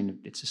 I just mean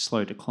it's a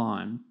slow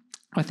decline.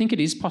 I think it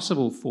is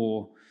possible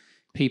for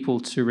people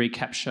to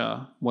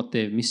recapture what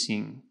they're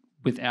missing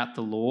without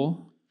the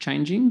law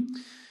changing.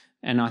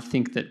 And I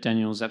think that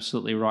Daniel's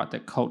absolutely right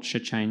that culture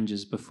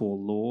changes before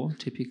law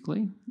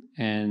typically,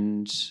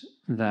 and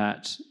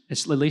that,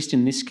 at least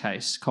in this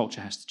case,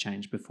 culture has to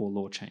change before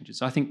law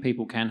changes. I think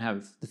people can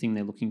have the thing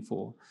they're looking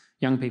for.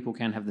 Young people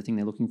can have the thing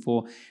they're looking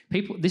for.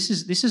 This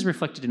is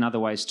reflected in other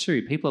ways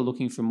too. People are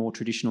looking for more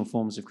traditional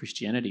forms of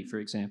Christianity, for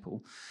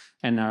example,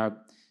 and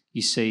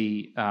you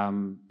see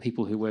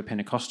people who were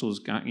Pentecostals,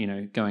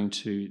 going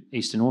to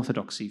Eastern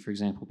Orthodoxy, for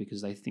example,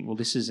 because they think, well,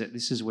 this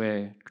is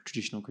where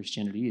traditional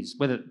Christianity is.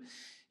 Whether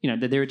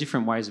there are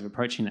different ways of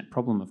approaching that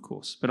problem, of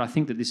course, but I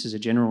think that this is a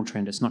general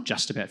trend. It's not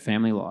just about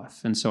family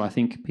life, and so I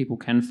think people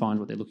can find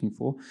what they're looking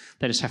for.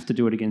 They just have to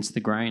do it against the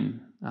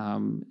grain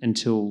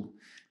until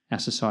our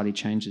society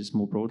changes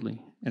more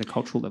broadly at a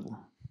cultural level.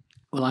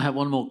 Well, I have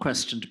one more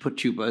question to put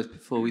to you both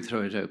before we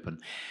throw it open.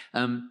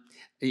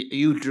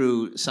 You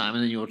drew,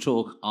 Simon, in your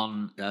talk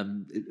on a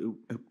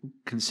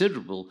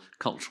considerable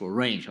cultural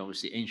range,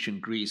 obviously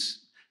ancient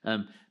Greece,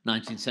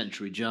 19th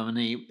century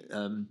Germany,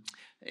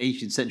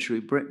 18th century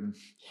Britain.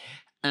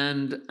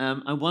 And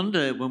I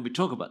wonder, when we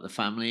talk about the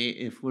family,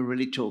 if we're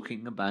really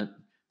talking about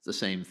the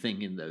same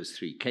thing in those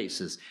three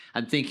cases.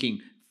 I'm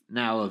thinking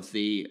now of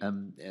the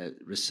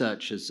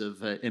researchers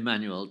of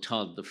Emmanuel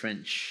Todd, the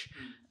French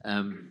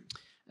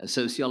a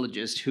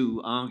sociologist,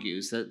 who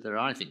argues that there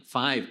are, I think,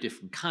 5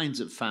 different kinds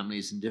of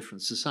families in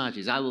different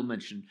societies. I will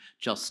mention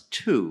just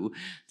 2.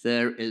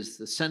 There is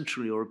the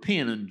Central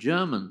European and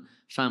German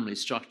family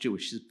structure,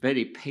 which is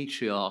very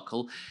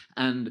patriarchal,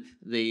 and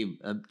the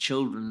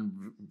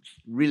children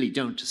really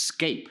don't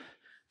escape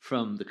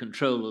from the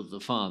control of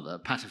the father,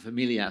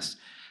 paterfamilias,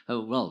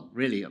 well,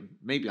 really,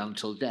 maybe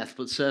until death,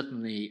 but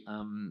certainly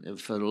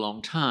for a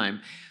long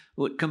time.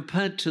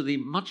 Compared to the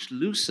much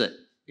looser,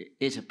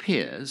 it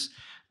appears,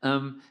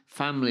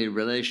 family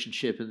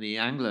relationship in the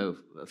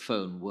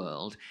Anglophone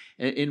world,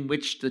 in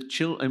which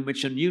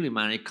a newly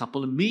married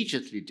couple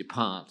immediately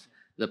depart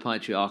the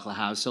patriarchal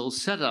household,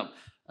 set up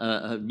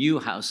a new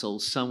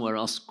household somewhere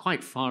else,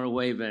 quite far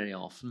away very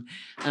often,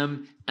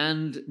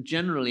 and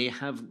generally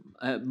have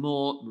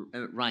more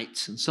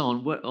rights and so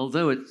on.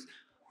 Although it's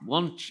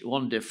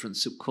one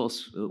difference, of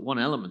course, one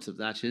element of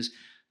that is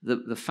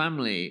the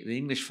family, the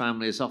English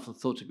family, is often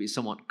thought to be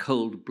somewhat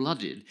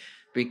cold-blooded,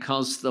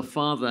 because the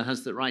father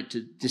has the right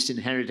to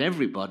disinherit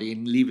everybody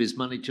and leave his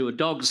money to a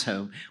dog's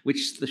home,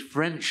 which the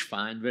French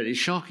find very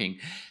shocking.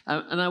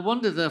 And I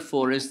wonder,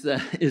 therefore, is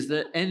there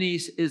any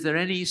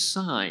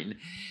sign,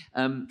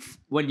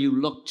 when you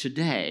look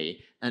today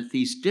at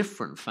these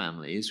different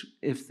families,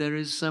 if there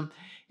is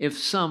if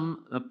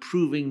some are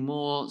proving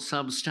more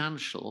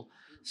substantial,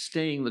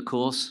 staying the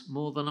course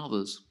more than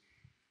others?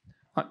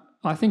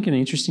 I think an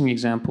interesting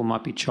example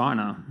might be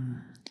China.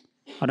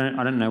 I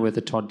don't know whether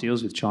Todd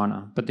deals with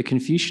China, but the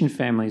Confucian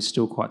family is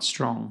still quite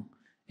strong,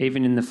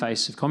 even in the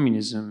face of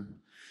communism,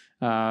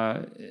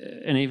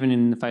 and even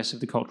in the face of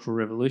the Cultural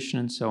Revolution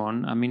and so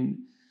on. I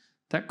mean,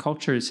 that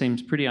culture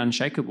seems pretty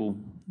unshakable.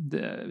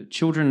 The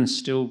children are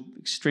still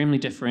extremely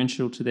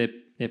deferential to their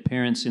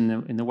parents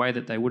in the way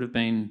that they would have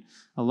been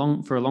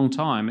for a long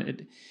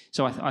time.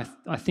 So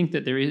I think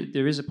that there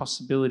is a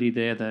possibility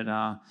there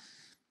that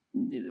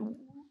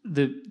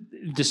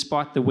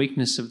despite the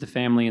weakness of the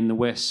family in the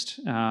West,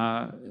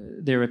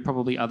 there are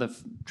probably other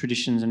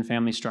traditions and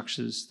family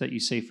structures that you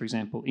see, for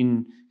example,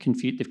 in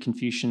the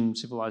Confucian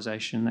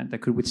civilization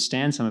that could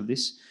withstand some of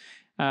this.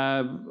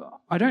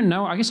 I don't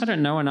know. I guess I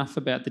don't know enough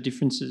about the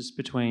differences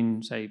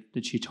between, say,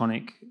 the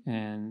Teutonic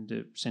and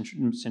the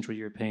Central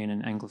European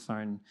and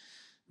Anglophone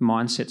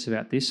mindsets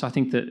about this. I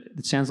think that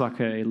it sounds like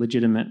a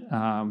legitimate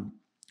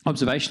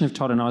observation of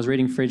Todd. And I was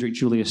reading Friedrich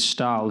Julius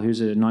Stahl, who's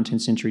a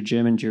 19th century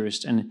German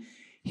jurist, and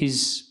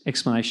his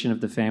explanation of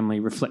the family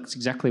reflects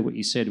exactly what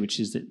you said, which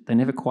is that they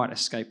never quite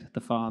escape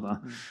the father,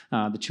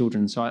 the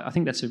children. So I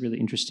think that's a really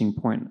interesting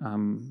point.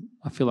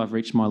 I feel I've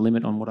reached my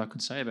limit on what I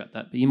could say about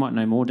that, but you might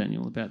know more,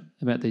 Daniel,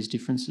 about these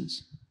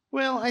differences.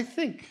 Well, I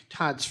think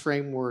Todd's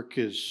framework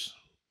is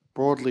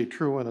broadly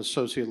true on a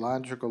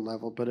sociological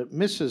level, but it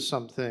misses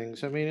some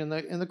things. I mean,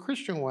 in the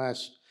Christian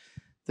West,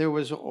 there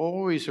was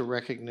always a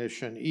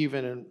recognition,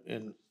 even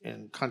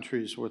in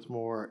countries with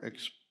more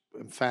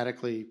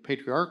emphatically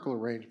patriarchal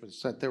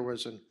arrangements, that there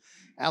was an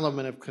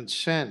element of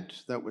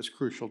consent that was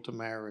crucial to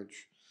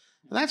marriage.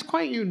 And that's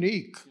quite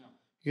unique. Yeah.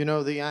 You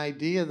know, the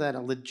idea that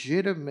a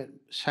legitimate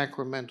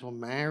sacramental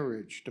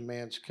marriage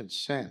demands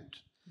consent,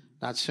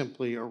 not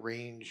simply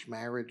arranged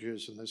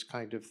marriages and this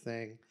kind of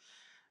thing,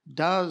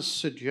 does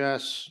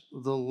suggest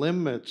the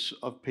limits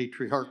of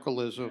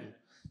patriarchalism,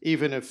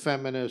 even if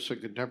feminists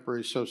and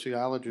contemporary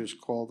sociologists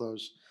call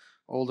those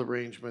old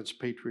arrangements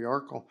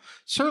patriarchal.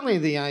 Certainly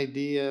the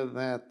idea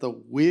that the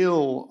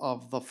will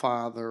of the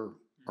father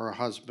or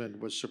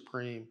husband was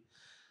supreme.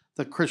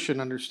 The Christian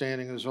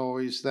understanding is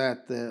always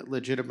that the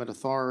legitimate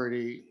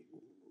authority,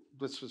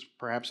 this was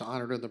perhaps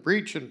honored in the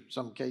breach in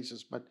some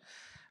cases, but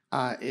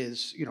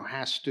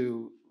has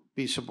to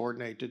be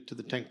subordinated to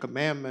the 10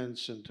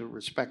 Commandments and to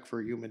respect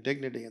for human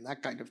dignity and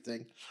that kind of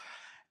thing.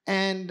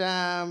 And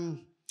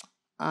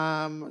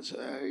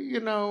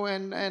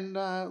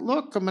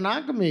look,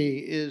 monogamy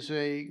is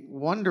a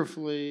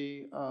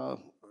wonderfully,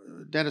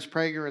 Dennis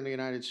Prager in the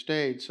United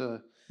States,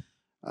 a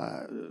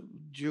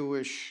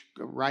Jewish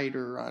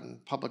writer on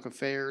public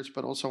affairs,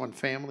 but also on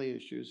family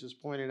issues, has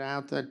pointed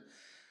out that,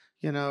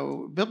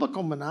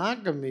 biblical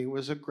monogamy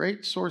was a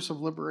great source of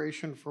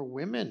liberation for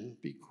women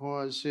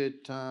because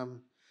it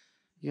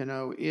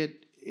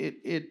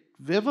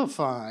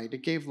vivified,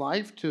 it gave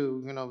life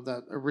to,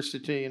 that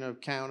Aristotelian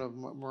account of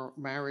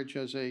marriage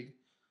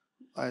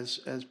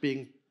as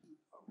being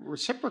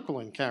reciprocal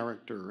in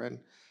character. And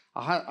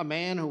a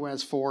man who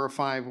has 4 or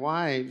 5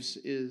 wives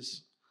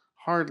is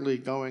hardly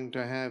going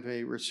to have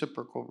a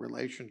reciprocal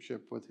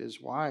relationship with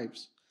his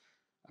wives.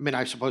 I mean,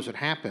 I suppose it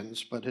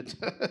happens, but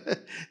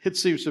it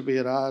seems to be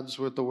at odds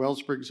with the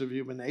wellsprings of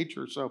human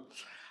nature. So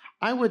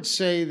I would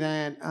say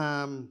that,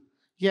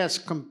 yes,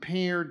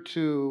 compared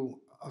to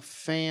a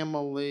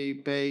family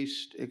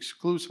based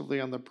exclusively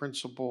on the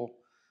principle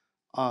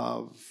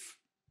of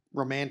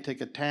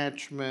romantic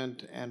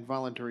attachment and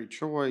voluntary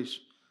choice,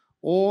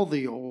 all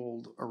the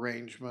old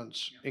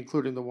arrangements,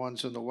 including the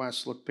ones in the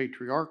West, look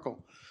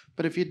patriarchal.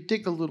 But if you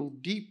dig a little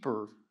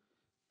deeper,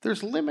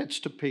 there's limits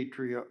to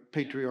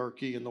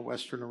patriarchy in the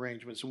Western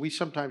arrangements. And we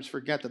sometimes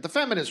forget that. The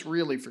feminists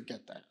really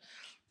forget that.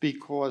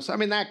 Because, I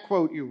mean, that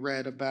quote you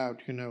read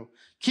about,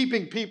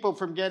 keeping people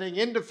from getting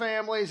into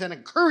families and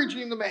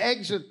encouraging them to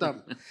exit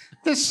them.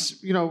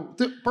 This,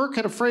 Burke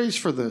had a phrase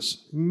for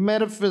this: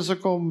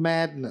 metaphysical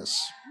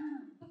madness.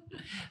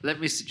 Let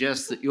me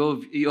suggest that your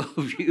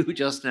view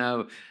just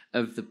now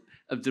of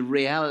the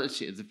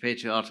reality of the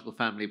patriarchal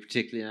family,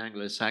 particularly in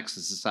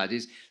Anglo-Saxon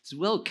societies, is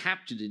well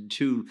captured in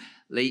two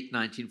late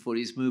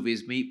 1940s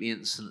movies, Meet Me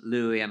in St.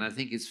 Louis, and I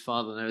think it's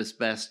Father Knows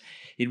Best,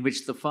 in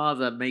which the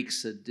father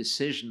makes a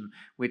decision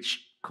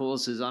which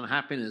causes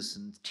unhappiness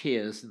and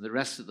tears in the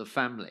rest of the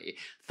family.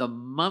 The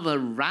mother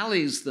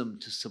rallies them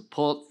to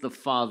support the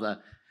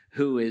father,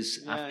 who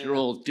is, after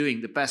all,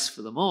 doing the best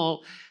for them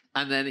all.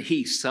 And then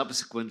he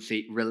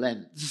subsequently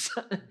relents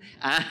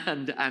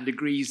and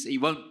agrees he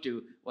won't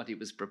do what he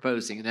was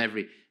proposing,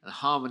 and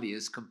harmony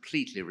is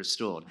completely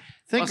restored.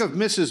 Think of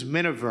Mrs.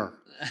 Miniver.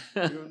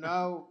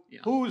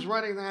 Who's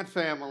running that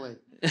family?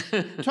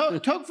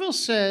 Tocqueville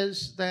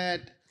says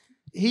that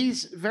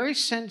he's very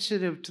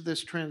sensitive to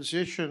this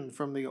transition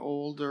from the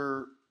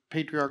older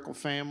patriarchal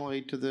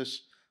family to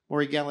this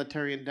more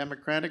egalitarian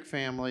democratic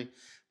family.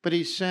 But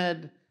he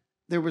said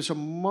there was a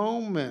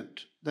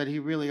moment that he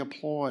really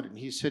applauded.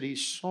 He said he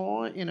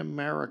saw in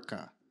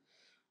America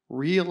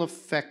real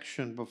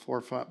affection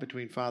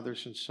between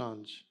fathers and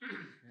sons.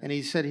 And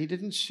he said he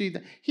didn't see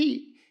that.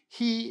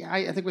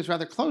 I think was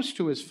rather close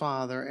to his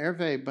father,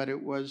 Hervé, but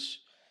it was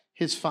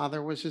his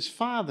father was his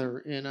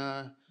father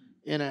there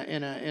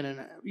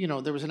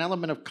was an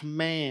element of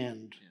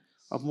command,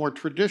 of more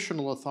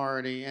traditional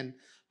authority. And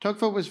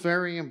Tocqueville was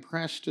very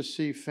impressed to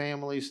see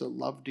families that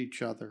loved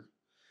each other,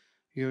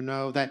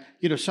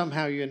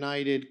 somehow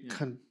united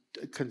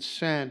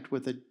consent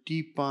with a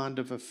deep bond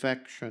of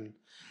affection.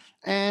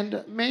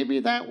 And maybe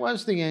that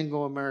was the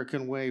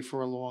Anglo-American way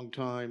for a long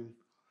time.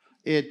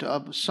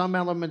 Some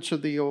elements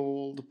of the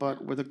old,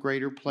 but with a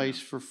greater place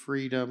for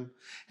freedom.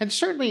 And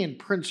certainly in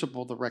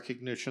principle, the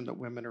recognition that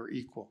women are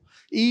equal.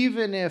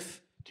 Even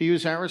if, to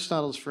use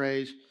Aristotle's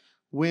phrase,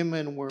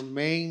 women were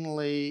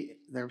mainly,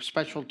 their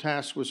special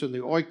task was in the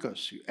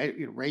oikos,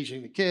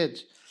 raising the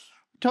kids.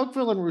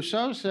 Tocqueville and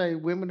Rousseau say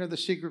women are the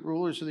secret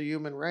rulers of the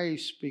human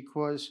race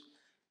because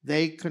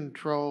they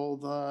control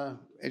the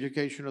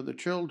education of the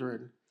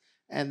children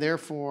and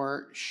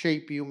therefore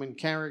shape human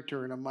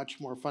character in a much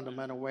more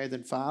fundamental way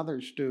than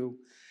fathers do.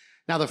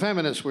 Now, the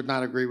feminists would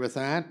not agree with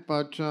that,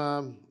 but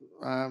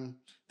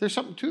there's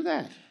something to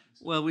that.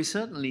 Well, we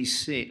certainly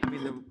see. I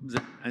mean,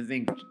 I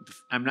think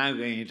I'm now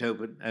going to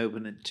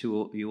open it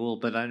to you all,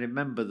 but I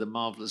remember the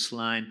marvelous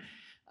line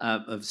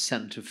of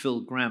Senator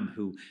Phil Gramm,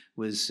 who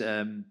was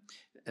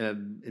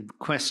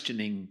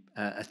questioning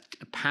a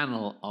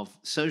panel of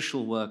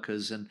social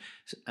workers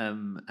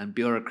and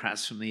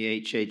bureaucrats from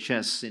the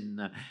HHS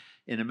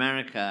in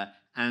America,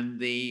 and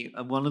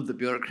one of the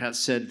bureaucrats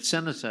said,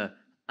 "Senator,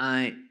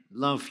 I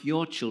love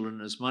your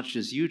children as much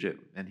as you do,"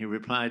 and he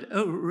replied,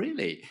 "Oh,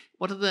 really?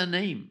 What are their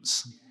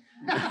names?"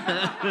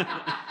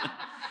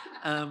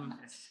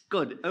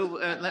 Good.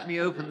 Let me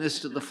open this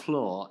to the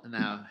floor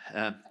now.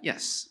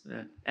 Yes,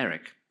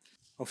 Eric.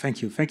 Oh,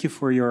 thank you. Thank you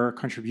for your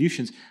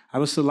contributions. I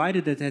was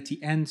delighted that at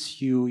the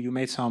end you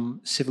made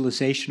some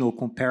civilizational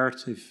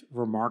comparative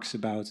remarks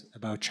about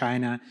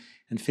China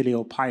and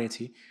filial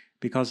piety,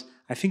 because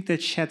I think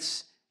that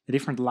sheds a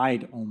different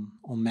light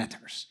on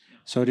matters.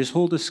 So this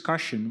whole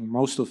discussion,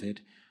 most of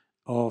it,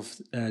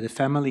 of the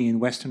family in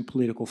Western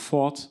political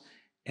thought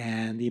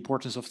and the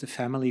importance of the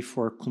family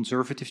for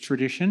conservative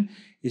tradition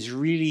is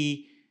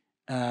really,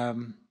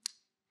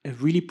 it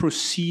really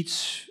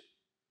proceeds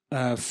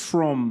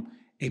from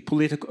a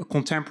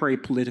contemporary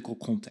political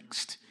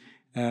context.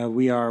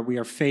 We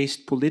are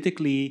faced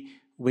politically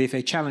with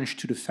a challenge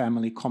to the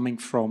family coming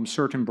from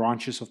certain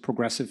branches of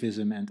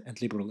progressivism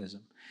and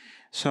liberalism.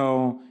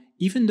 So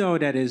even though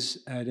that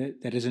is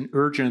an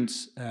urgent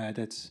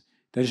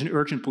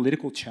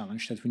political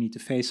challenge that we need to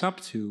face up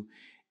to,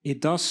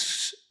 it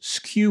does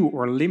skew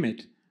or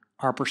limit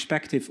our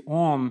perspective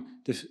on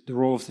the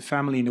role of the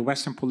family in the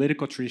Western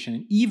political tradition,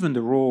 and even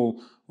the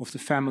role of the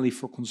family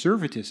for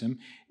conservatism,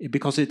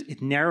 because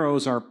it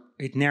narrows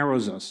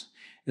us.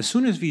 As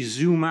soon as we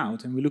zoom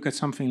out and we look at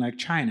something like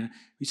China,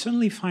 we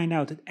suddenly find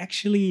out that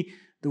actually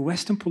the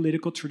Western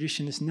political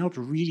tradition is not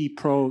really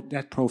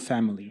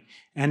pro-family,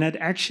 and that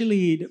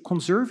actually the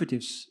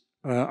conservatives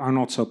are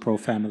not so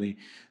pro-family.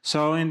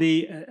 So in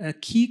a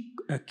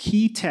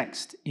key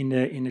text in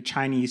the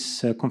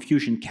Chinese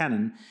Confucian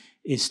canon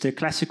is the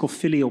classical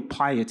filial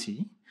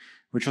piety,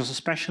 which was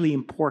especially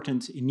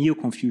important in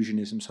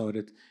Neo-Confucianism, so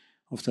that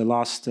of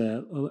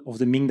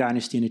the Ming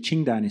Dynasty and the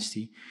Qing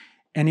Dynasty.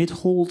 And it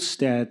holds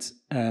that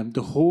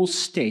the whole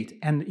state,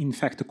 and in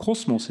fact the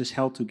cosmos, is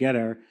held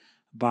together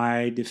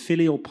by the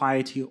filial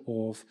piety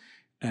of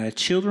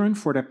children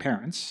for their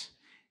parents.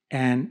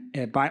 And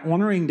by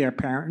honoring their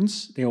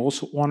parents, they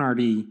also honor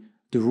the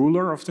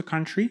ruler of the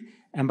country.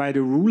 And by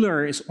the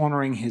ruler is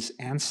honoring his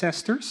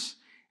ancestors.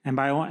 And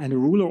the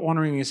ruler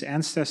honoring his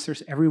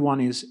ancestors,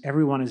 everyone is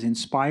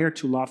inspired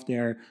to love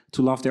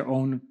their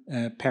own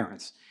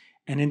parents.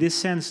 And in this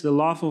sense, the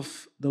love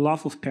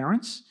of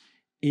parents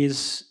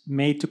is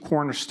made the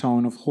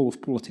cornerstone of whole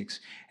of politics.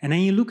 And then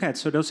you look at,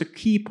 so there's a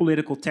key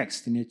political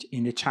text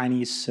in the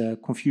Chinese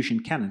Confucian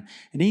canon.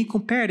 And then you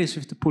compare this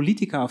with the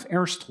Politica of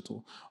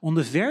Aristotle. On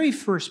the very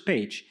first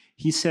page,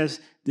 he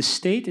says, the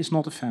state is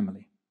not a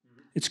family.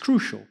 It's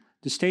crucial.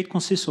 The state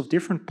consists of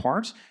different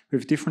parts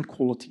with different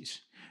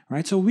qualities.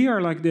 Right? So we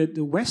are like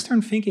the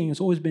Western thinking has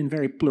always been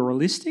very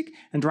pluralistic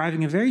and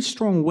driving a very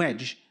strong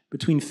wedge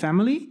between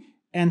family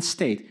and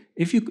state.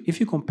 If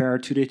you compare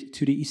it to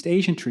the East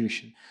Asian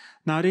tradition.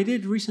 Now, they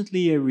did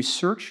recently a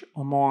research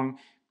among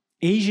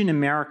Asian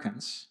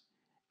Americans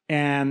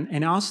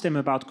and asked them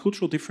about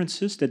cultural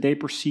differences that they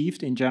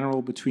perceived in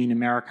general between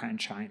America and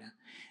China.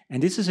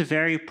 And this is a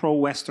very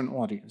pro-Western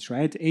audience,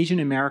 right? Asian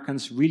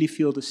Americans really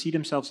see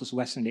themselves as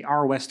Western. They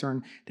are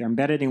Western. They're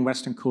embedded in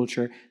Western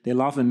culture. They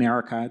love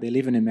America. They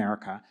live in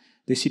America.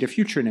 They see their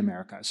future in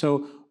America.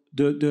 So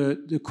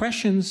the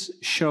questions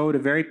showed a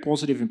very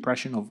positive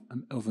impression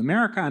of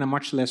America and a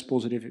much less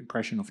positive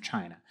impression of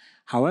China.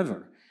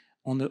 However,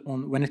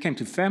 when it came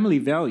to family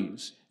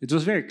values, it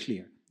was very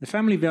clear. The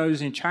family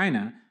values in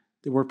China,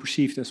 they were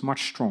perceived as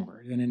much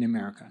stronger than in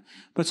America.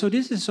 But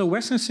so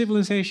Western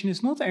civilization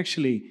is not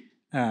actually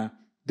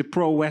the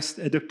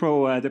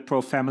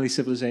pro-family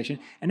civilization,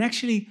 and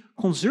actually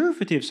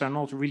conservatives are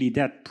not really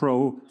that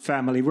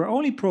pro-family. We're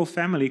only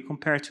pro-family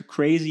compared to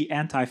crazy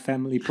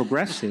anti-family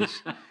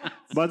progressives.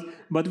 but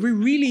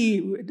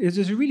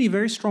there's really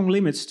very strong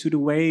limits to the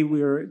way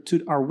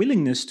to our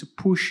willingness to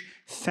push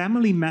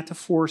family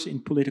metaphors in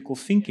political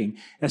thinking.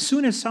 As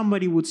soon as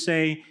somebody would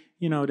say,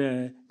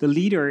 the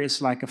leader is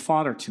like a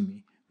father to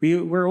me,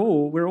 we're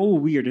all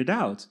weirded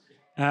out.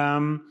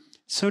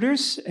 So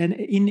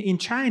in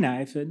China,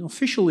 if an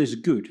official is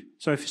good,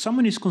 so if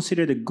someone is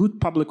considered a good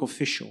public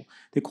official,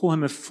 they call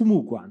him a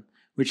fumuguan,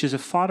 which is a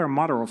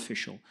father-mother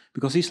official,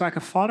 because he's like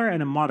a father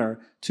and a mother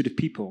to the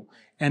people.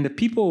 And the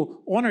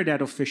people honor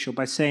that official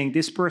by saying,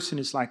 this person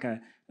is like a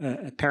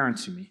parent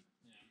to me.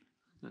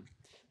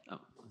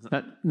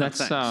 That's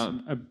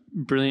a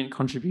brilliant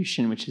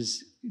contribution, which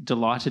has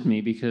delighted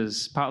me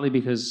partly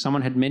because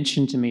someone had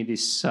mentioned to me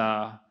this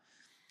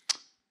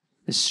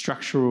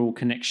structural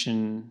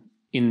connection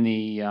in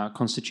the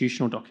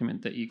constitutional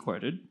document that you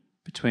quoted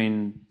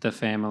between the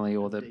family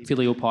or the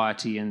filial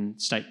piety and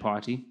state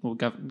piety or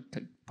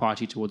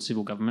piety towards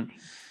civil government.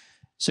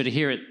 So to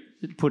hear it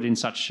put in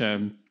such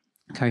a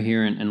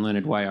coherent and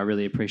learned way, I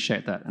really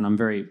appreciate that, and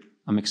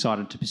I'm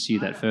excited to pursue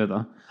that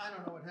further. I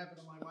don't know what happened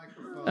to my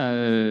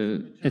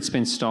microphone. It's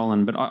been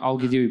stolen, but I'll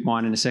give you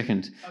mine in a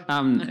second.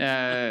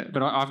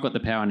 But I've got the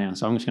power now,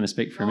 so I'm just going to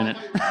speak for a minute.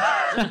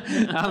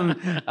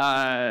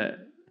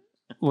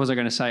 What was I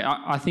going to say?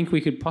 I think we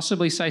could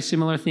possibly say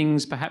similar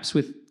things, perhaps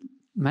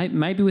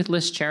maybe with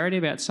less charity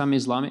about some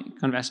Islamic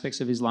kind of aspects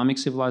of Islamic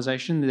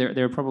civilization.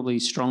 There are probably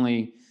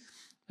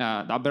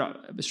there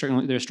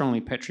are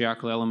strongly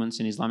patriarchal elements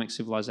in Islamic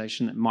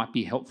civilization that might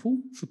be helpful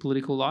for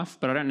political life,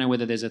 but I don't know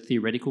whether there's a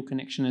theoretical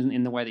connection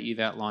in the way that you've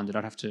outlined it.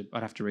 I'd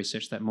have to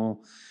research that more.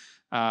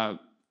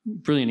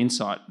 Brilliant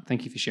insight.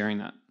 Thank you for sharing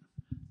that.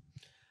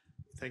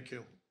 Thank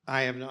you.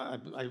 I have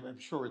not. I'm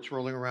sure it's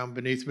rolling around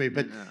beneath me,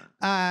 but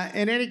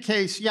in any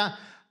case,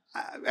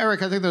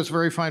 Eric, I think those are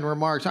very fine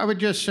remarks. I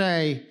would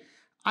say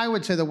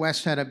the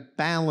West had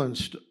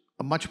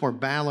a much more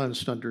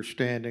balanced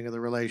understanding of the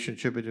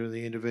relationship between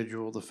the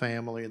individual, the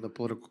family, and the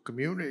political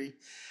community.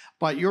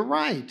 But you're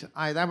right.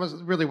 That was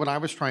really what I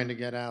was trying to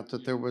get at,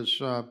 that there was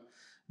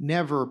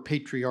never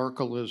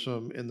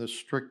patriarchalism in the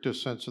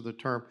strictest sense of the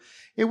term.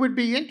 It would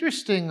be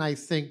interesting, I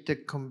think, to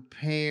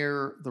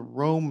compare the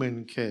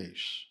Roman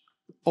case,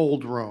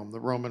 old Rome, the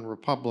Roman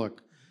Republic,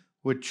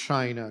 with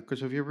China.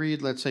 Because if you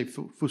read, let's say,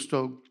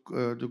 Fausto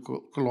de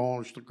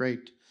Coulanges, the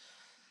great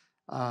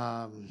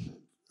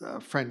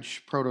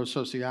French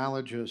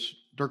proto-sociologist,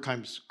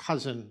 Durkheim's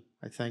cousin,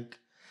 I think,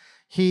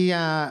 he,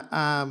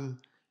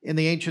 in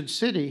The Ancient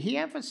City, he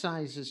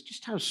emphasizes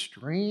just how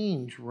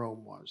strange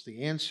Rome was.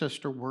 The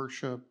ancestor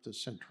worship, the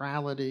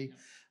centrality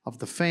of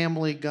the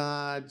family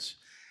gods,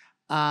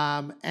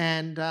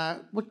 and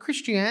what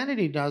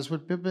Christianity does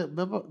with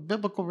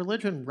biblical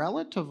religion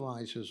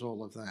relativizes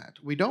all of that.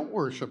 We don't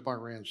worship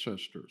our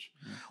ancestors.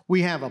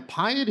 We have a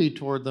piety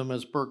toward them,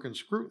 as Birkin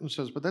Scruton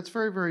says, but that's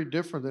very, very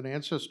different than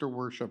ancestor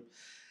worship.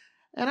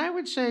 And I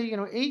would say,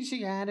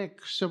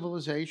 Asiatic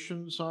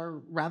civilizations are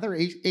rather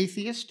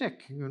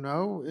atheistic,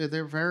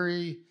 They're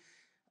very...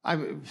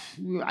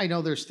 I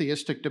know there's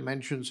theistic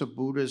dimensions of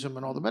Buddhism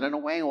and all that, but in a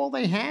way, all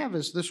they have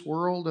is this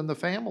world and the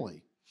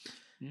family.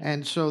 Yeah.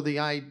 And so the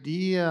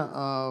idea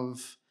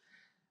of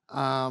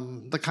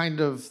the kind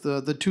of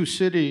the two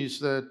cities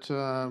that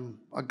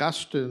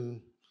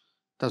Augustine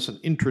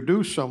doesn't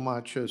introduce so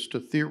much as to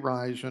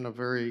theorize in a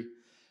very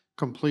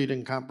complete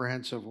and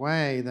comprehensive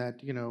way,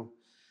 that, you know,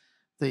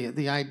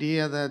 the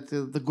idea that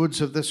the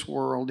goods of this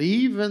world,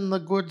 even the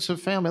goods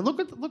of family.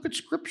 Look at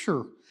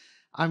Scripture.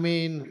 I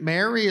mean,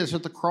 Mary is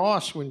at the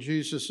cross when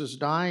Jesus is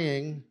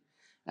dying.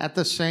 At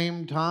the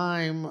same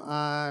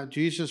time,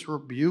 Jesus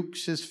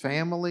rebukes his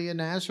family in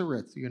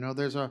Nazareth. You know,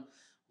 there's a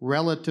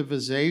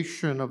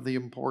relativization of the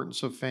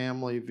importance of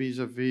family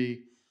vis-a-vis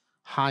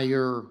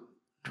higher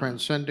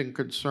transcendent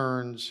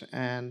concerns,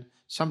 and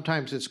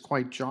sometimes it's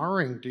quite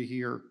jarring to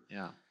hear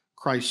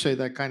Christ say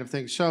that kind of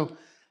thing. So,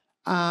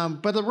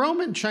 but the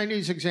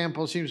Roman-Chinese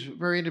example seems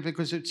very interesting,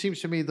 because it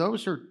seems to me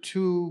those are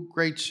two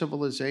great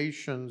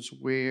civilizations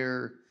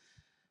where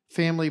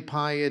family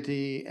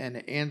piety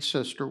and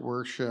ancestor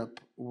worship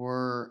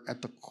were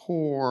at the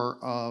core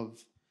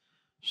of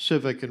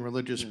civic and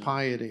religious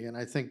piety, and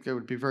I think it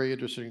would be very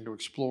interesting to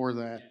explore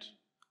that.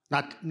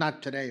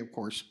 Not today, of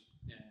course.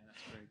 Yeah,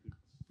 that's very good.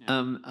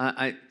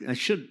 I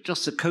should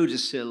just a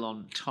codicil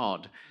on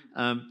Todd.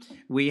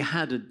 We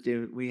had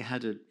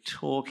a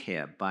talk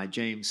here by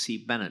James C.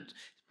 Bennett,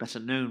 better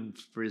known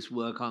for his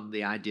work on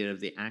the idea of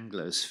the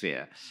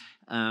Anglosphere,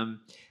 and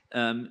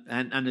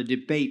a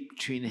debate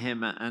between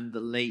him and the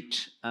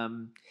late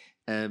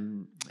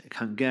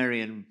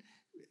Hungarian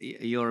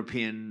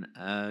European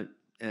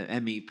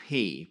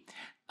MEP.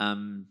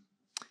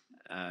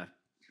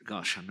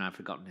 Gosh, I've now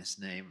forgotten his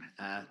name.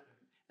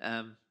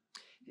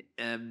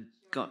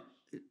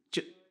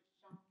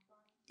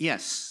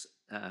 Yes,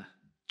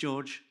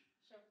 George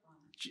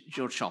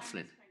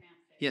Shoflin.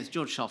 Yes,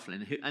 George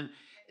Shoflin. And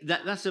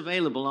that's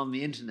available on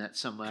the internet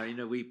somewhere. You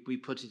know, we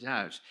put it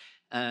out.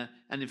 And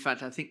in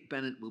fact, I think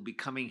Bennett will be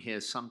coming here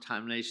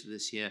sometime later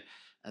this year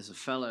as a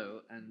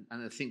fellow. And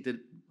I think that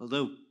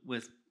although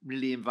we've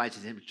really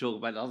invited him to talk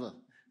about other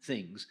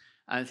things,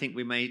 I think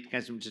we may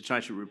get him to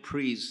try to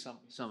reprise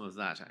some of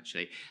that,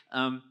 actually.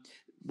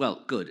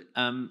 Well, good.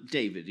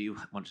 David, do you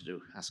wanted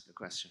to ask a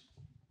question?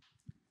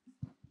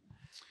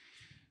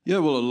 Yeah,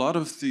 well, a lot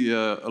of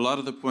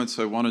the points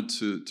I wanted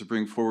to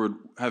bring forward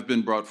have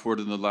been brought forward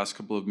in the last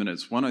couple of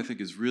minutes. One, I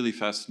think, is really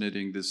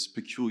fascinating, this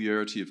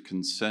peculiarity of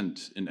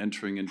consent in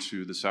entering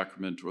into the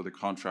sacrament or the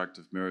contract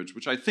of marriage,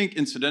 which I think,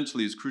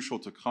 incidentally, is crucial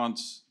to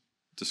Kant's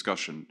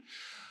discussion.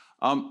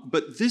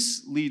 But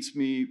this leads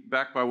me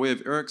back, by way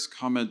of Eric's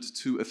comment,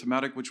 to a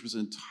thematic which was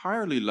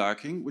entirely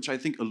lacking, which I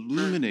think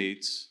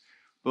illuminates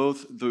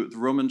both the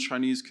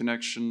Roman-Chinese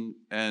connection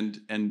and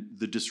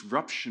the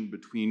disruption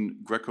between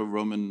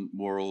Greco-Roman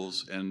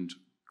morals and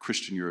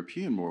Christian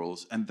European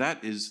morals, and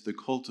that is the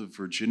cult of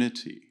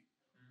virginity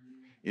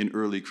in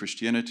early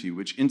Christianity,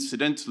 which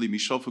incidentally,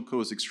 Michel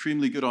Foucault is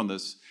extremely good on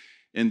this.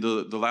 In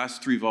the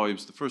last 3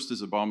 volumes, the first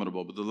is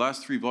abominable, but the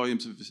last 3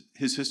 volumes of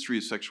his history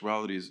of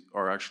sexuality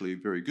are actually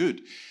very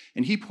good.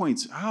 And he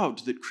points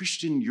out that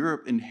Christian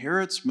Europe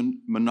inherits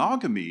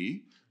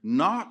monogamy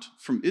not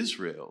from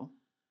Israel,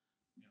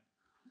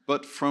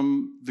 but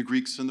from the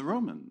Greeks and the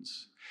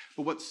Romans.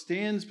 But what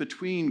stands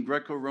between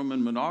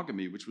Greco-Roman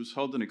monogamy, which was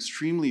held in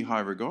extremely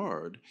high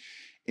regard,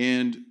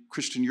 and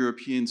Christian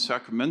European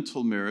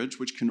sacramental marriage,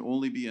 which can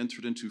only be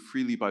entered into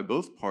freely by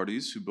both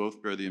parties who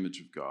both bear the image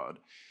of God,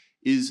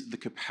 is the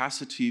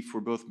capacity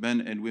for both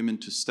men and women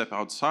to step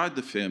outside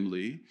the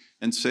family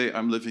and say,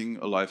 I'm living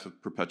a life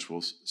of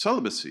perpetual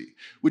celibacy,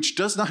 which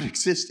does not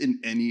exist in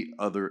any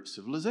other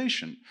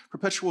civilization.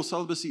 Perpetual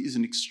celibacy is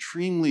an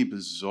extremely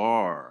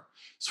bizarre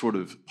sort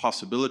of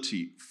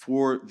possibility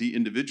for the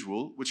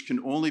individual, which can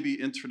only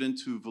be entered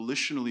into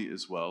volitionally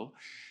as well.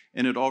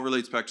 And it all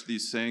relates back to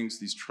these sayings,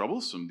 these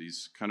troublesome,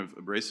 these kind of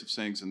abrasive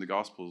sayings in the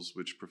Gospels,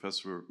 which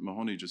Professor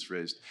Mahoney just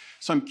raised.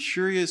 So I'm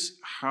curious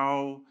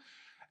how,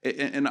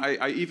 and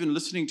I even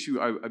listening to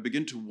you, I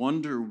begin to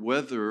wonder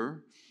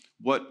whether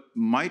what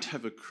might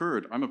have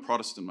occurred, I'm a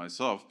Protestant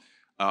myself,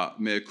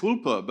 mea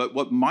culpa, but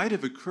what might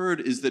have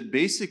occurred is that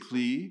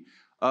basically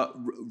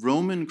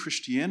Roman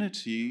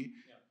Christianity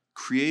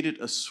created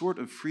a sort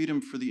of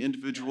freedom for the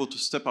individual to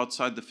step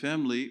outside the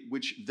family,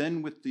 which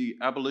then with the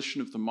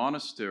abolition of the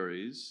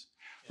monasteries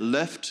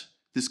left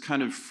this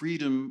kind of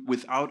freedom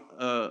without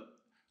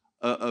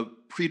a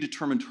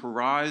predetermined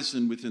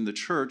horizon within the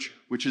church,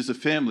 which is a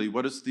family.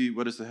 What is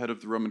the head of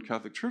the Roman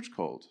Catholic Church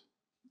called?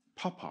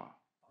 Papa,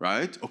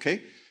 right?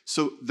 Okay,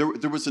 so there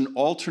was an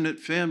alternate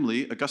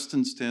family.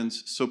 Augustine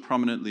stands so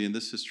prominently in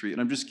this history, and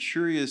I'm just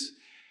curious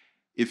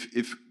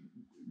if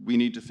we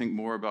need to think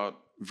more about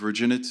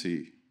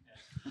virginity.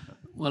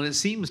 Well, it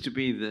seems to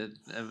be that,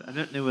 I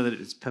don't know whether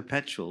it's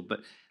perpetual,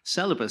 but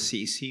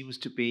celibacy seems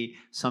to be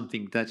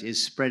something that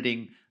is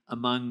spreading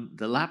among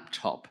the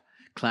laptop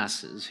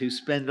classes who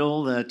spend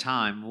all their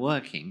time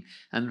working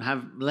and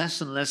have less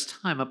and less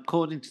time,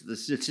 according to the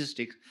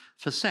statistics,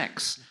 for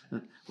sex.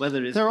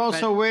 Whether it's They're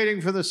also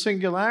waiting for the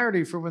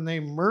singularity for when they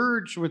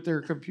merge with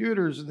their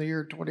computers in the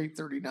year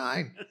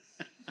 2039.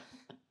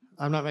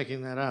 I'm not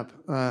making that up.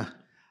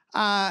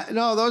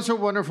 No, those are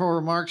wonderful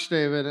remarks,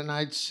 David. And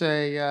I'd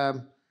say,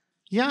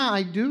 Yeah,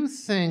 I do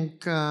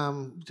think,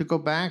 to go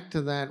back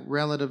to that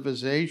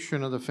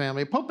relativization of the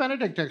family, Pope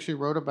Benedict actually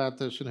wrote about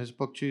this in his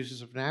book,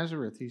 Jesus of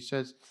Nazareth. He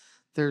says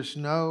there's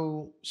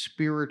no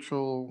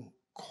spiritual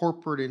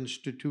corporate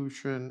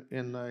institution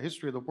in the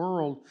history of the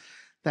world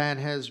that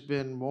has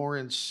been more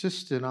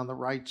insistent on the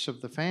rights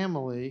of the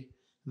family,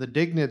 the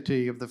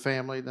dignity of the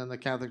family than the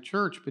Catholic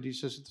Church. But he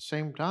says at the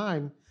same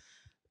time,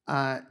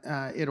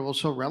 it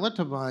also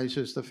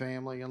relativizes the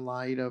family in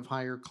light of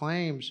higher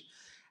claims.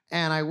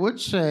 And I would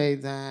say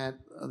that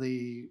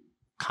the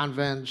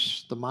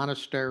convents, the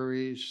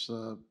monasteries,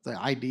 the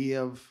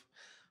idea of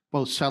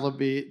both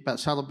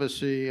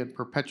celibacy and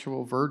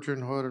perpetual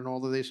virginhood and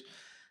all of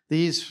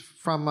these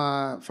from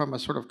a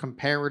sort of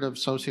comparative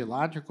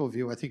sociological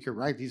view, I think you're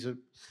right. These are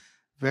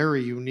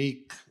very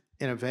unique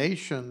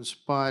innovations,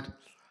 but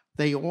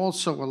they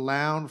also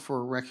allow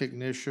for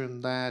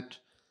recognition that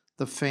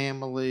the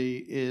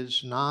family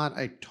is not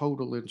a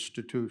total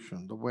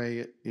institution the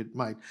way it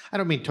might. I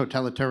don't mean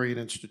totalitarian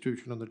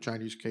institution in the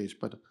Chinese case,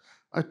 but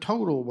a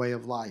total way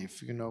of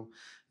life. You know,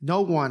 no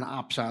one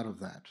opts out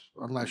of that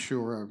unless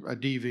you're a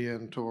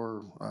deviant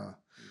or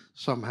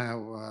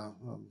somehow,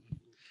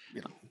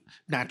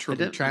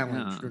 naturally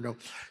challenged. You know,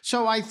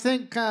 so I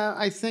think, and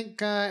I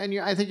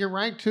think you're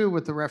right too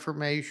with the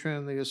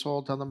Reformation, the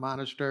assault on the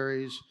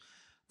monasteries,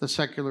 the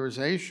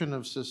secularization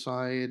of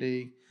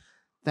society.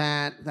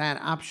 That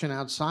option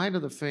outside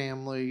of the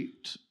family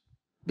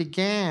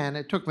began,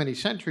 it took many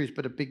centuries,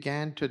 but it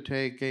began to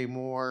take a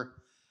more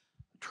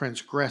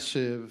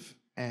transgressive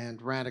and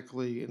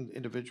radically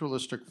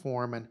individualistic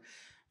form, and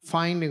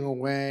finding a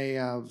way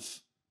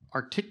of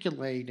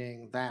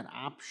articulating that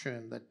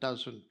option that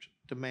doesn't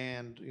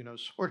demand,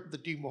 sort of the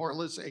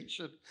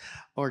demoralization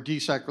or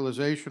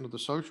desacralization of the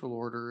social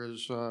order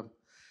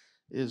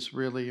is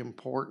really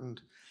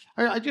important.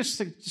 I just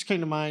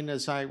came to mind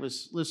as I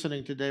was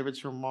listening to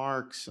David's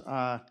remarks.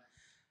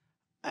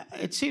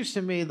 It seems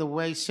to me the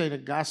way St.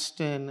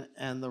 Augustine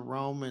and the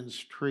Romans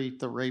treat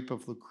the rape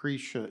of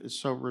Lucretia is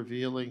so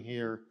revealing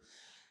here.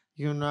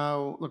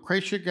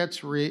 Lucretia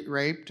gets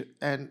raped,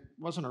 and it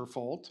wasn't her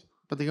fault,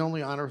 but the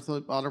only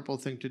honorable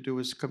thing to do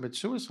is commit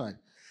suicide.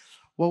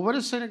 Well, what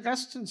does St.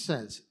 Augustine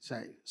say?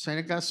 St.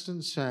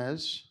 Augustine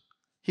says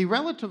he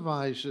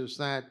relativizes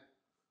that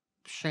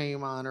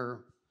shame,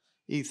 honor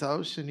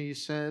ethos, and he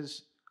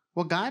says,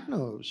 well, God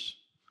knows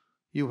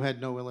you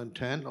had no ill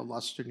intent, no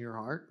lust in your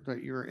heart,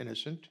 that you're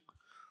innocent.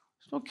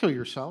 So don't kill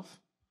yourself.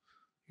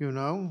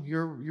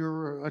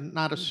 You're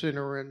not a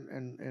sinner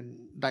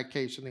in that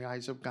case in the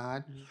eyes of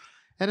God. Mm-hmm.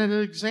 And an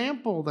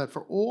example that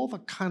for all the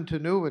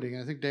continuity,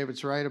 I think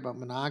David's right about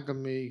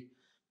monogamy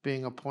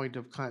being a point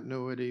of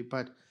continuity,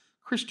 but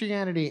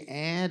Christianity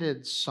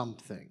added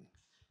something.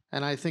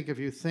 And I think if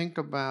you think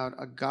about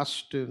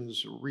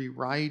Augustine's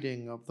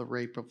rewriting of the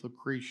rape of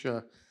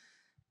Lucretia,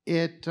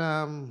 it,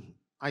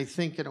 I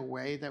think in a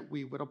way that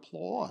we would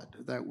applaud,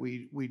 that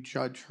we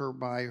judge her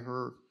by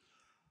her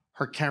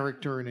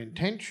character and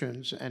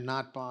intentions and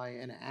not by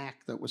an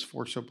act that was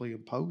forcibly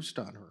imposed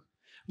on her.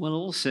 Well,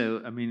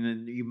 also, I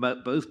mean, you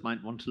both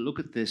might want to look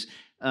at this.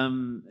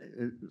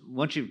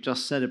 What you've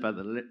just said about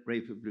the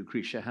rape of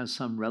Lucretia has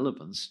some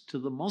relevance to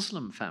the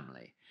Muslim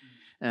family.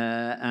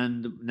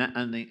 And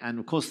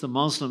of course the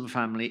Muslim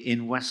family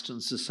in Western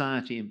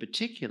society in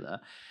particular,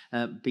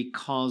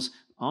 because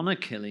honor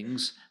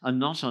killings are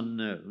not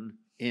unknown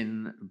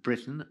in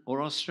Britain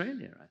or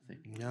Australia, I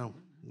think.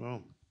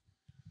 No.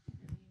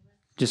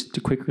 Just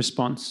a quick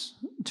response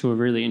to a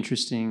really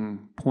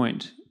interesting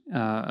point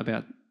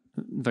about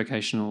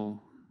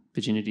vocational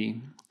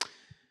virginity.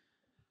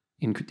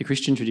 In the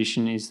Christian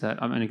tradition is that,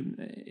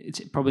 it's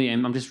probably,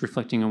 I'm just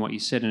reflecting on what you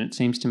said, and it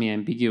seems to me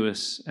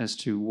ambiguous as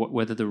to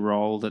whether the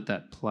role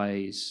that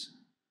plays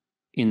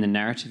in the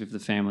narrative of the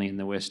family in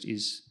the West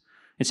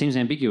it seems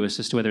ambiguous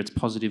as to whether it's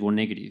positive or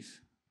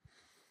negative.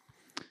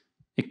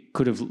 It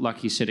could have,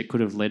 like you said, it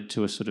could have led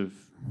to a sort of,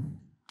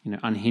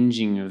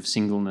 unhinging of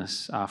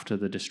singleness after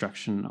the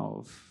destruction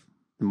of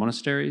the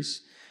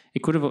monasteries.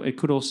 It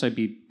could also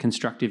be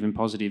constructive and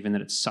positive in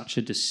that it's such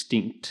a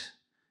distinct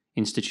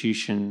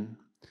institution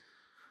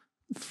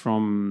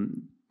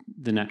from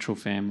the natural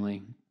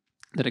family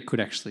that it could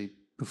actually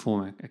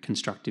perform a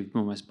constructive,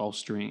 almost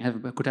bolstering,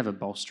 could have a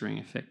bolstering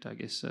effect, I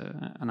guess,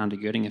 an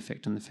undergirding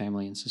effect on the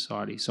family and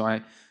society. So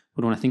I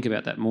would want to think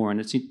about that more, and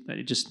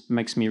it just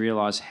makes me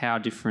realise how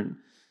different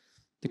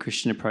the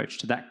Christian approach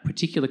to that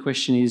particular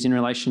question is in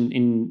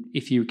relation,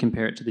 if you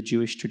compare it to the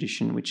Jewish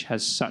tradition, which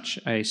has such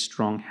a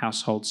strong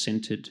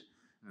household-centred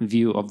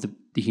view of the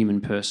human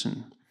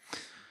person.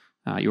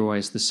 You're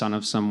always the son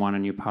of someone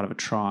and you're part of a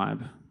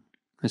tribe.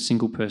 A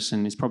single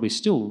person is probably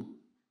still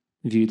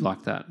viewed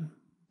like that,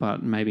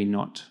 but maybe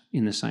not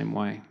in the same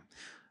way.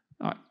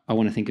 I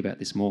want to think about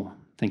this more.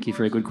 Thank you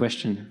for a good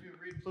question. If you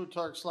read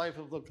Plutarch's Life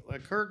of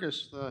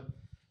Lycurgus, the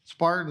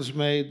Spartans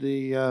made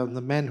the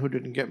men who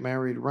didn't get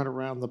married run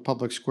around the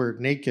public square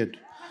naked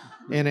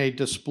in a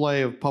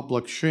display of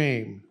public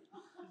shame,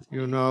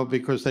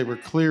 because they were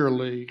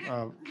clearly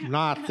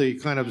not the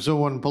kind of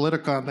zoon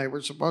politikon they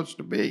were supposed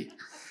to be.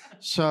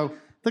 So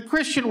the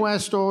Christian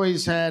West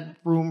always had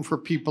room for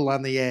people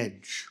on the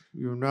edge,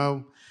 you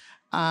know.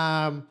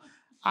 I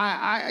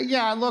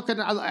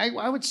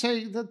would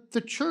say that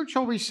the church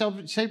always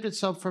saved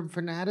itself from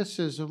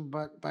fanaticism,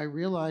 but by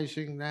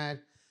realizing that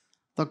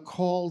the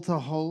call to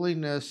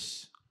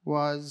holiness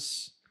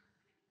was,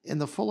 in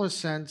the fullest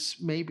sense,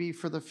 maybe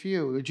for the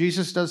few.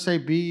 Jesus does say,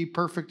 be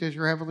perfect as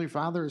your heavenly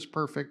Father is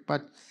perfect,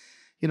 but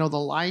the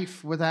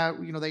life without,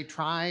 they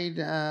tried,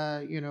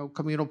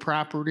 communal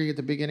property at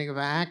the beginning of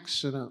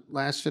Acts, and it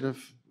lasted a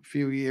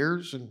few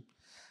years and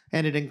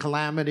ended in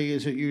calamity,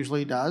 as it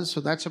usually does.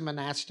 So that's a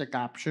monastic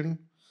option.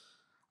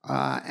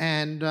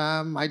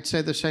 I'd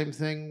say the same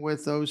thing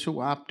with those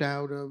who opt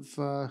out of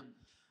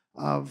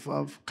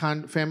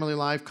family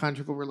life,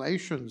 conjugal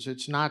relations.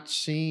 It's not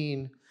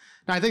seen.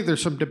 Now, I think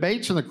there's some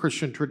debates in the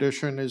Christian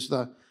tradition, is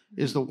the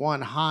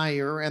one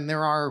higher, and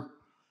there are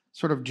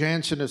sort of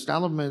Jansenist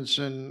elements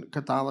in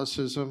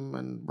Catholicism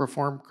and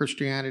Reformed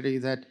Christianity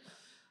that,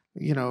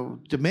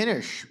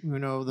 diminish,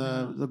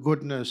 the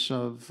goodness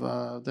of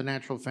the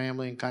natural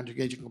family and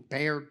conjugation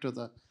compared to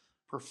the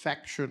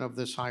perfection of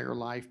this higher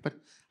life. But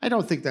I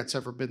don't think that's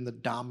ever been the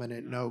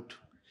dominant note.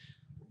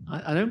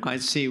 I don't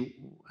quite see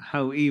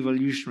how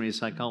evolutionary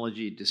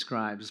psychology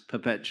describes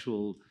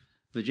perpetual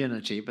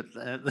virginity, but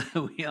there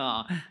we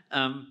are.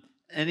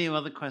 Any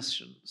other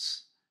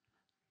questions?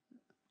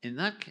 In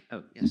that case,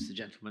 oh, yes, the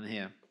gentleman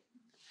here.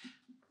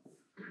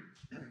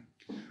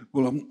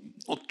 Well, I'm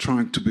not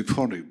trying to be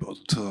funny,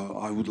 but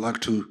I would like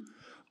to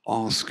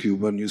ask you,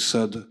 when you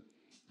said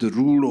the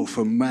rule of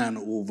a man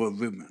over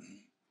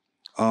women,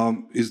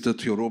 is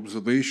that your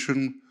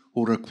observation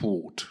or a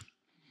quote?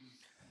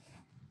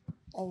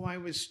 Oh, I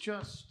was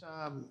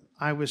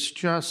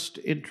just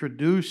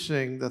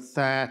introducing the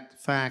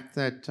fact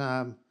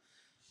that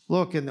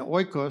look, in the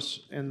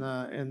oikos, in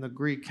the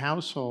Greek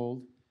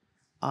household,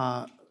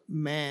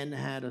 men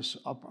had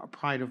a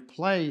pride of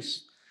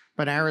place,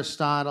 but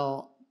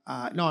Aristotle.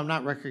 No, I'm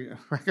not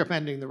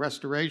recommending the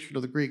restoration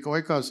of the Greek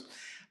oikos,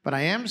 but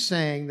I am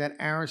saying that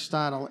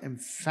Aristotle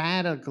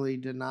emphatically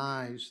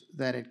denies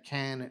that it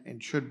can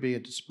and should be a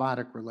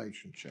despotic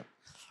relationship.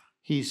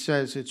 He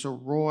says it's a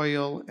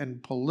royal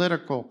and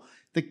political.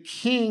 The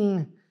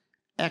king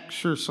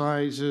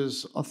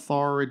exercises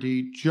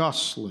authority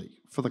justly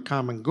for the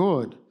common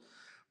good,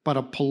 but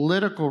a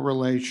political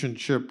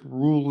relationship,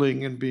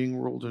 ruling and being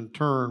ruled in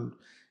turn,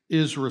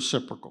 is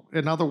reciprocal.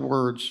 In other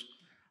words,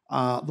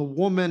 the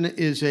woman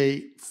is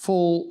a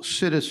full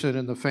citizen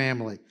in the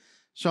family.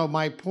 So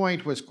my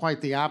point was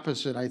quite the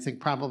opposite, I think,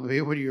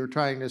 probably what you were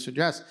trying to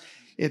suggest.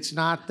 It's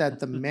not that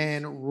the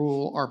men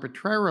rule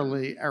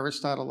arbitrarily.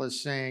 Aristotle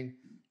is saying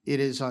it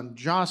is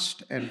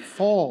unjust and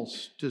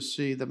false to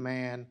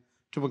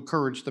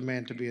encourage the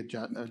man to be a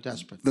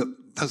despot.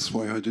 That's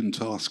why I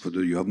didn't ask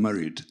whether you are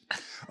married.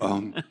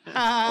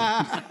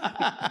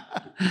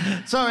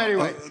 So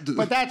anyway,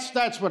 but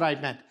that's what I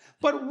meant.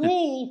 But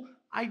rule,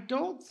 I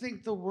don't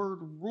think the word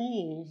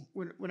rule,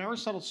 when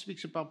Aristotle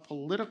speaks about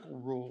political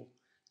rule,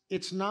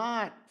 it's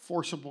not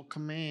forcible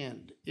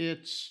command.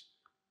 It's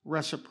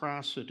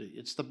reciprocity.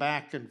 It's the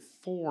back and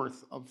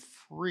forth of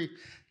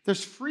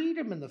there's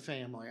freedom in the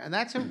family, and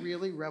that's a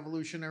really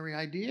revolutionary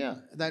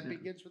idea that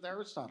begins with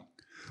Aristotle.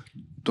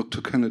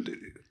 Dr. Kennedy,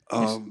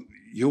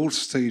 your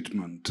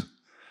statement,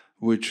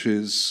 which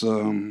is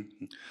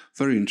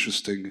very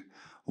interesting,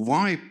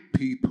 why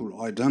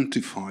people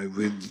identify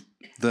with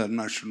their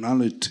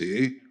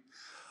nationality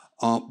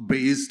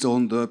based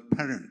on the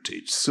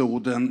parentage. So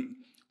then,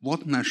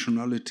 what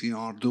nationality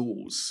are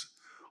those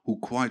who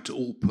quite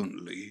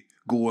openly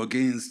go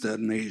against their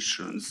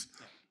nations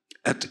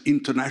at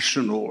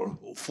international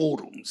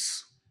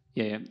forums?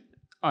 Yeah,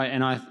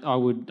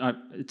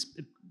 it's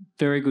a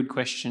very good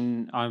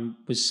question. I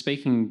was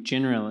speaking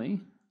generally,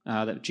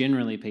 that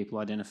generally people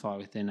identify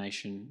with their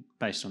nation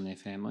based on their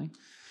family.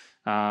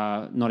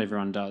 Not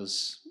everyone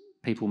does.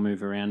 People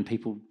move around.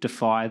 People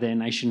defy their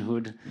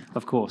nationhood.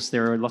 Of course,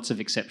 there are lots of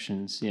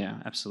exceptions. Yeah,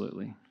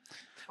 absolutely.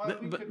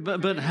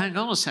 But hang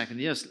on a second.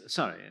 Yes,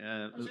 sorry.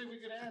 We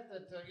could add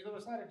that there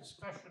was not a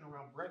discussion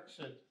around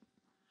Brexit.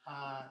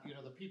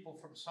 The people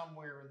from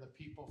somewhere and the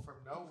people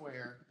from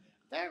nowhere.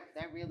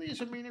 That really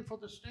is a meaningful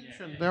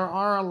distinction. Yeah. There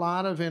are a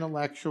lot of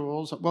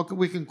intellectuals. Well,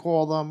 we can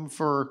call them,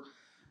 for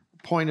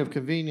point of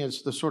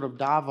convenience, the sort of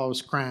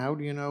Davos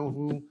crowd.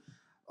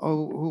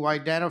 Who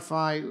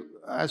identify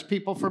as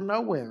people from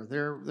nowhere.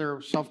 They're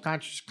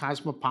self-conscious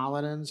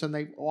cosmopolitans, and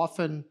they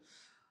often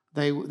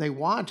they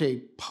want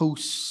a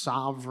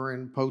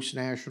post-sovereign,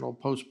 post-national,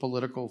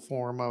 post-political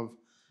form of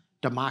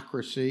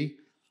democracy.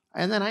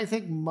 And then I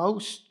think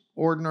most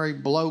ordinary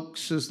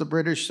blokes, as the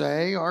British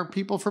say, are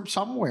people from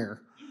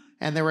somewhere.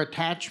 And their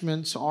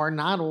attachments are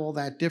not all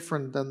that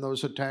different than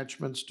those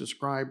attachments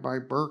described by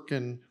Burke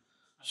in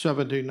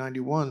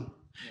 1791.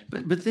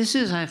 But this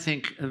is, I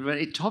think, a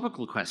very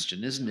topical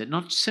question, isn't it?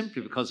 Not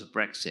simply because of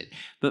Brexit,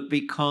 but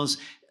because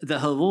there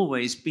have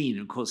always been,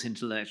 of course,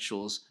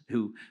 intellectuals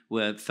who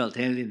felt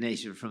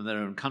alienated from their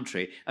own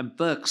country. And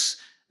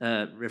Burke's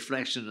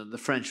reflection of the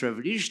French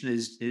Revolution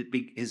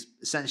is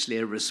essentially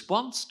a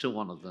response to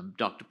one of them,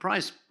 Dr.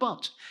 Price,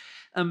 but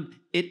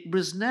it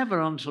was never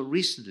until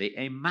recently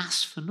a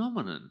mass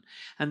phenomenon.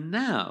 And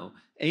now,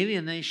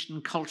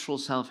 alienation, cultural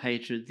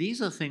self-hatred,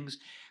 these are things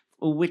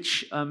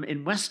which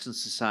in Western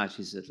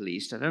societies at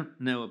least, I don't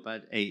know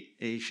about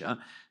Asia,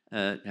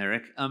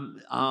 Eric,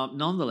 are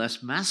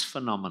nonetheless mass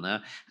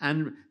phenomena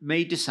and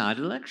may decide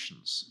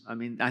elections. I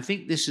mean, I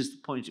think this is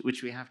the point at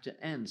which we have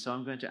to end. So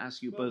I'm going to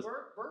ask you both.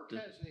 Burke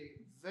has a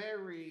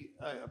very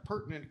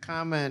pertinent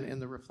comment in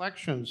the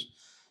Reflections.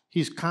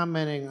 He's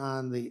commenting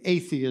on the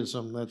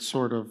atheism that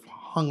sort of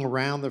hung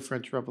around the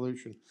French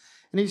Revolution.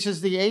 And he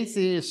says the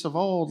atheists of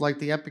old, like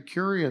the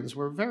Epicureans,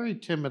 were a very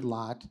timid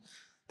lot.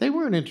 They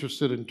weren't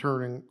interested in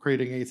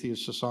creating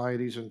atheist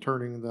societies and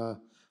turning the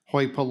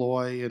hoi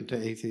polloi into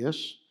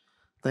atheists.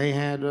 They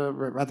had a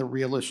rather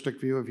realistic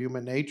view of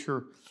human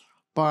nature.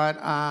 But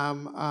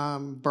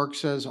Burke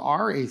says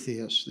our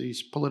atheists,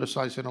 these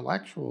politicized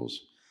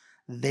intellectuals,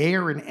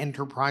 they're an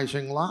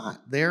enterprising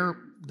lot.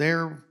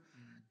 They're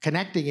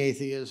connecting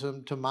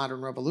atheism to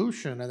modern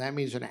revolution, and that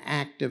means an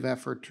active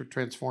effort to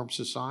transform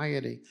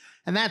society.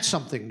 And that's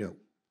something new.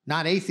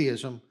 Not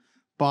atheism,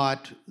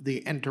 but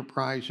the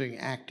enterprising,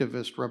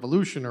 activist,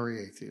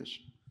 revolutionary atheist.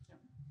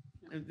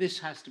 This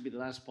has to be the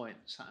last point,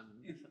 Simon.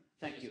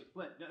 Thank you.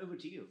 Well, over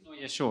to you. Oh,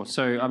 yeah, sure.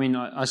 So, I mean,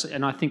 I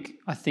think,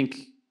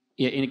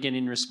 yeah, and again,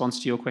 in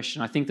response to your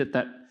question, I think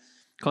that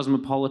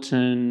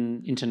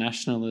cosmopolitan,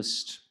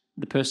 internationalist,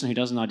 the person who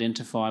doesn't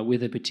identify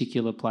with a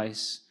particular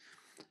place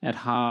at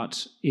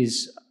heart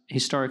is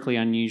historically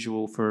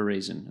unusual for a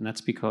reason, and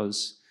that's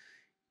because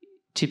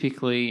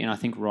typically, and I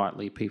think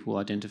rightly, people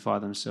identify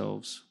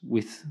themselves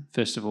with,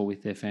 first of all,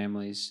 with their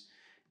families,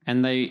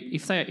 and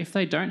if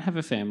they don't have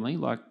a family,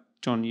 like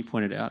John, you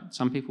pointed out,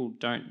 some people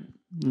don't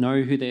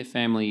know who their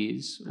family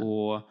is,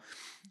 or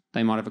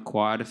they might have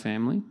acquired a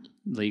family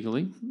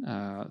legally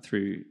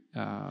through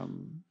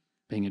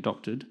being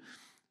adopted.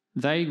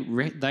 They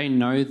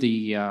know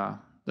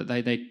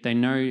they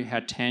know how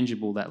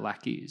tangible that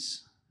lack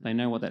is. They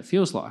know what that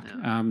feels like.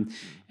 Yeah.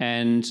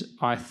 And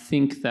I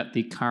think that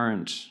the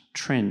current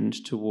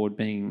trend toward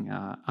being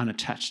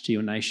unattached to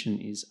your nation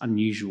is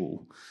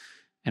unusual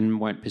and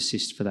won't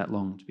persist for that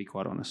long, to be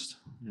quite honest.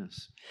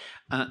 Yes.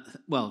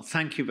 Well,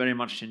 thank you very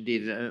much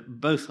indeed.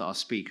 Both our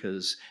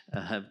speakers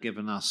have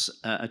given us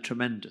a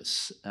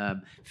tremendous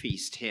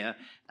feast here.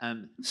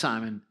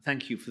 Simon,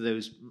 thank you for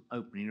those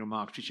opening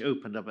remarks, which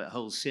opened up a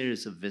whole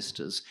series of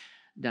vistas.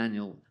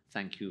 Daniel,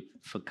 thank you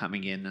for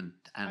coming in and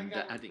I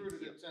got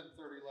recruited at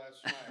 10:30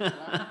 last night.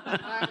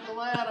 I'm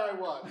glad I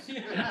was.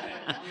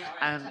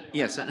 And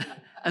yes,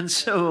 and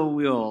so are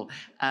we all.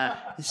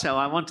 So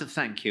I want to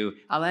thank you.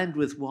 I'll end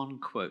with one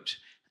quote.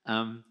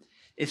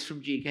 It's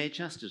from G.K.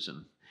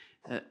 Chesterton.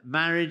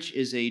 Marriage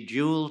is a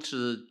duel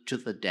to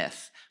the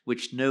death,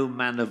 which no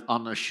man of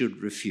honour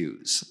should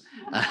refuse.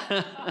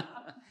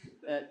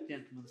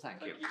 Gentlemen,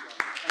 thank you.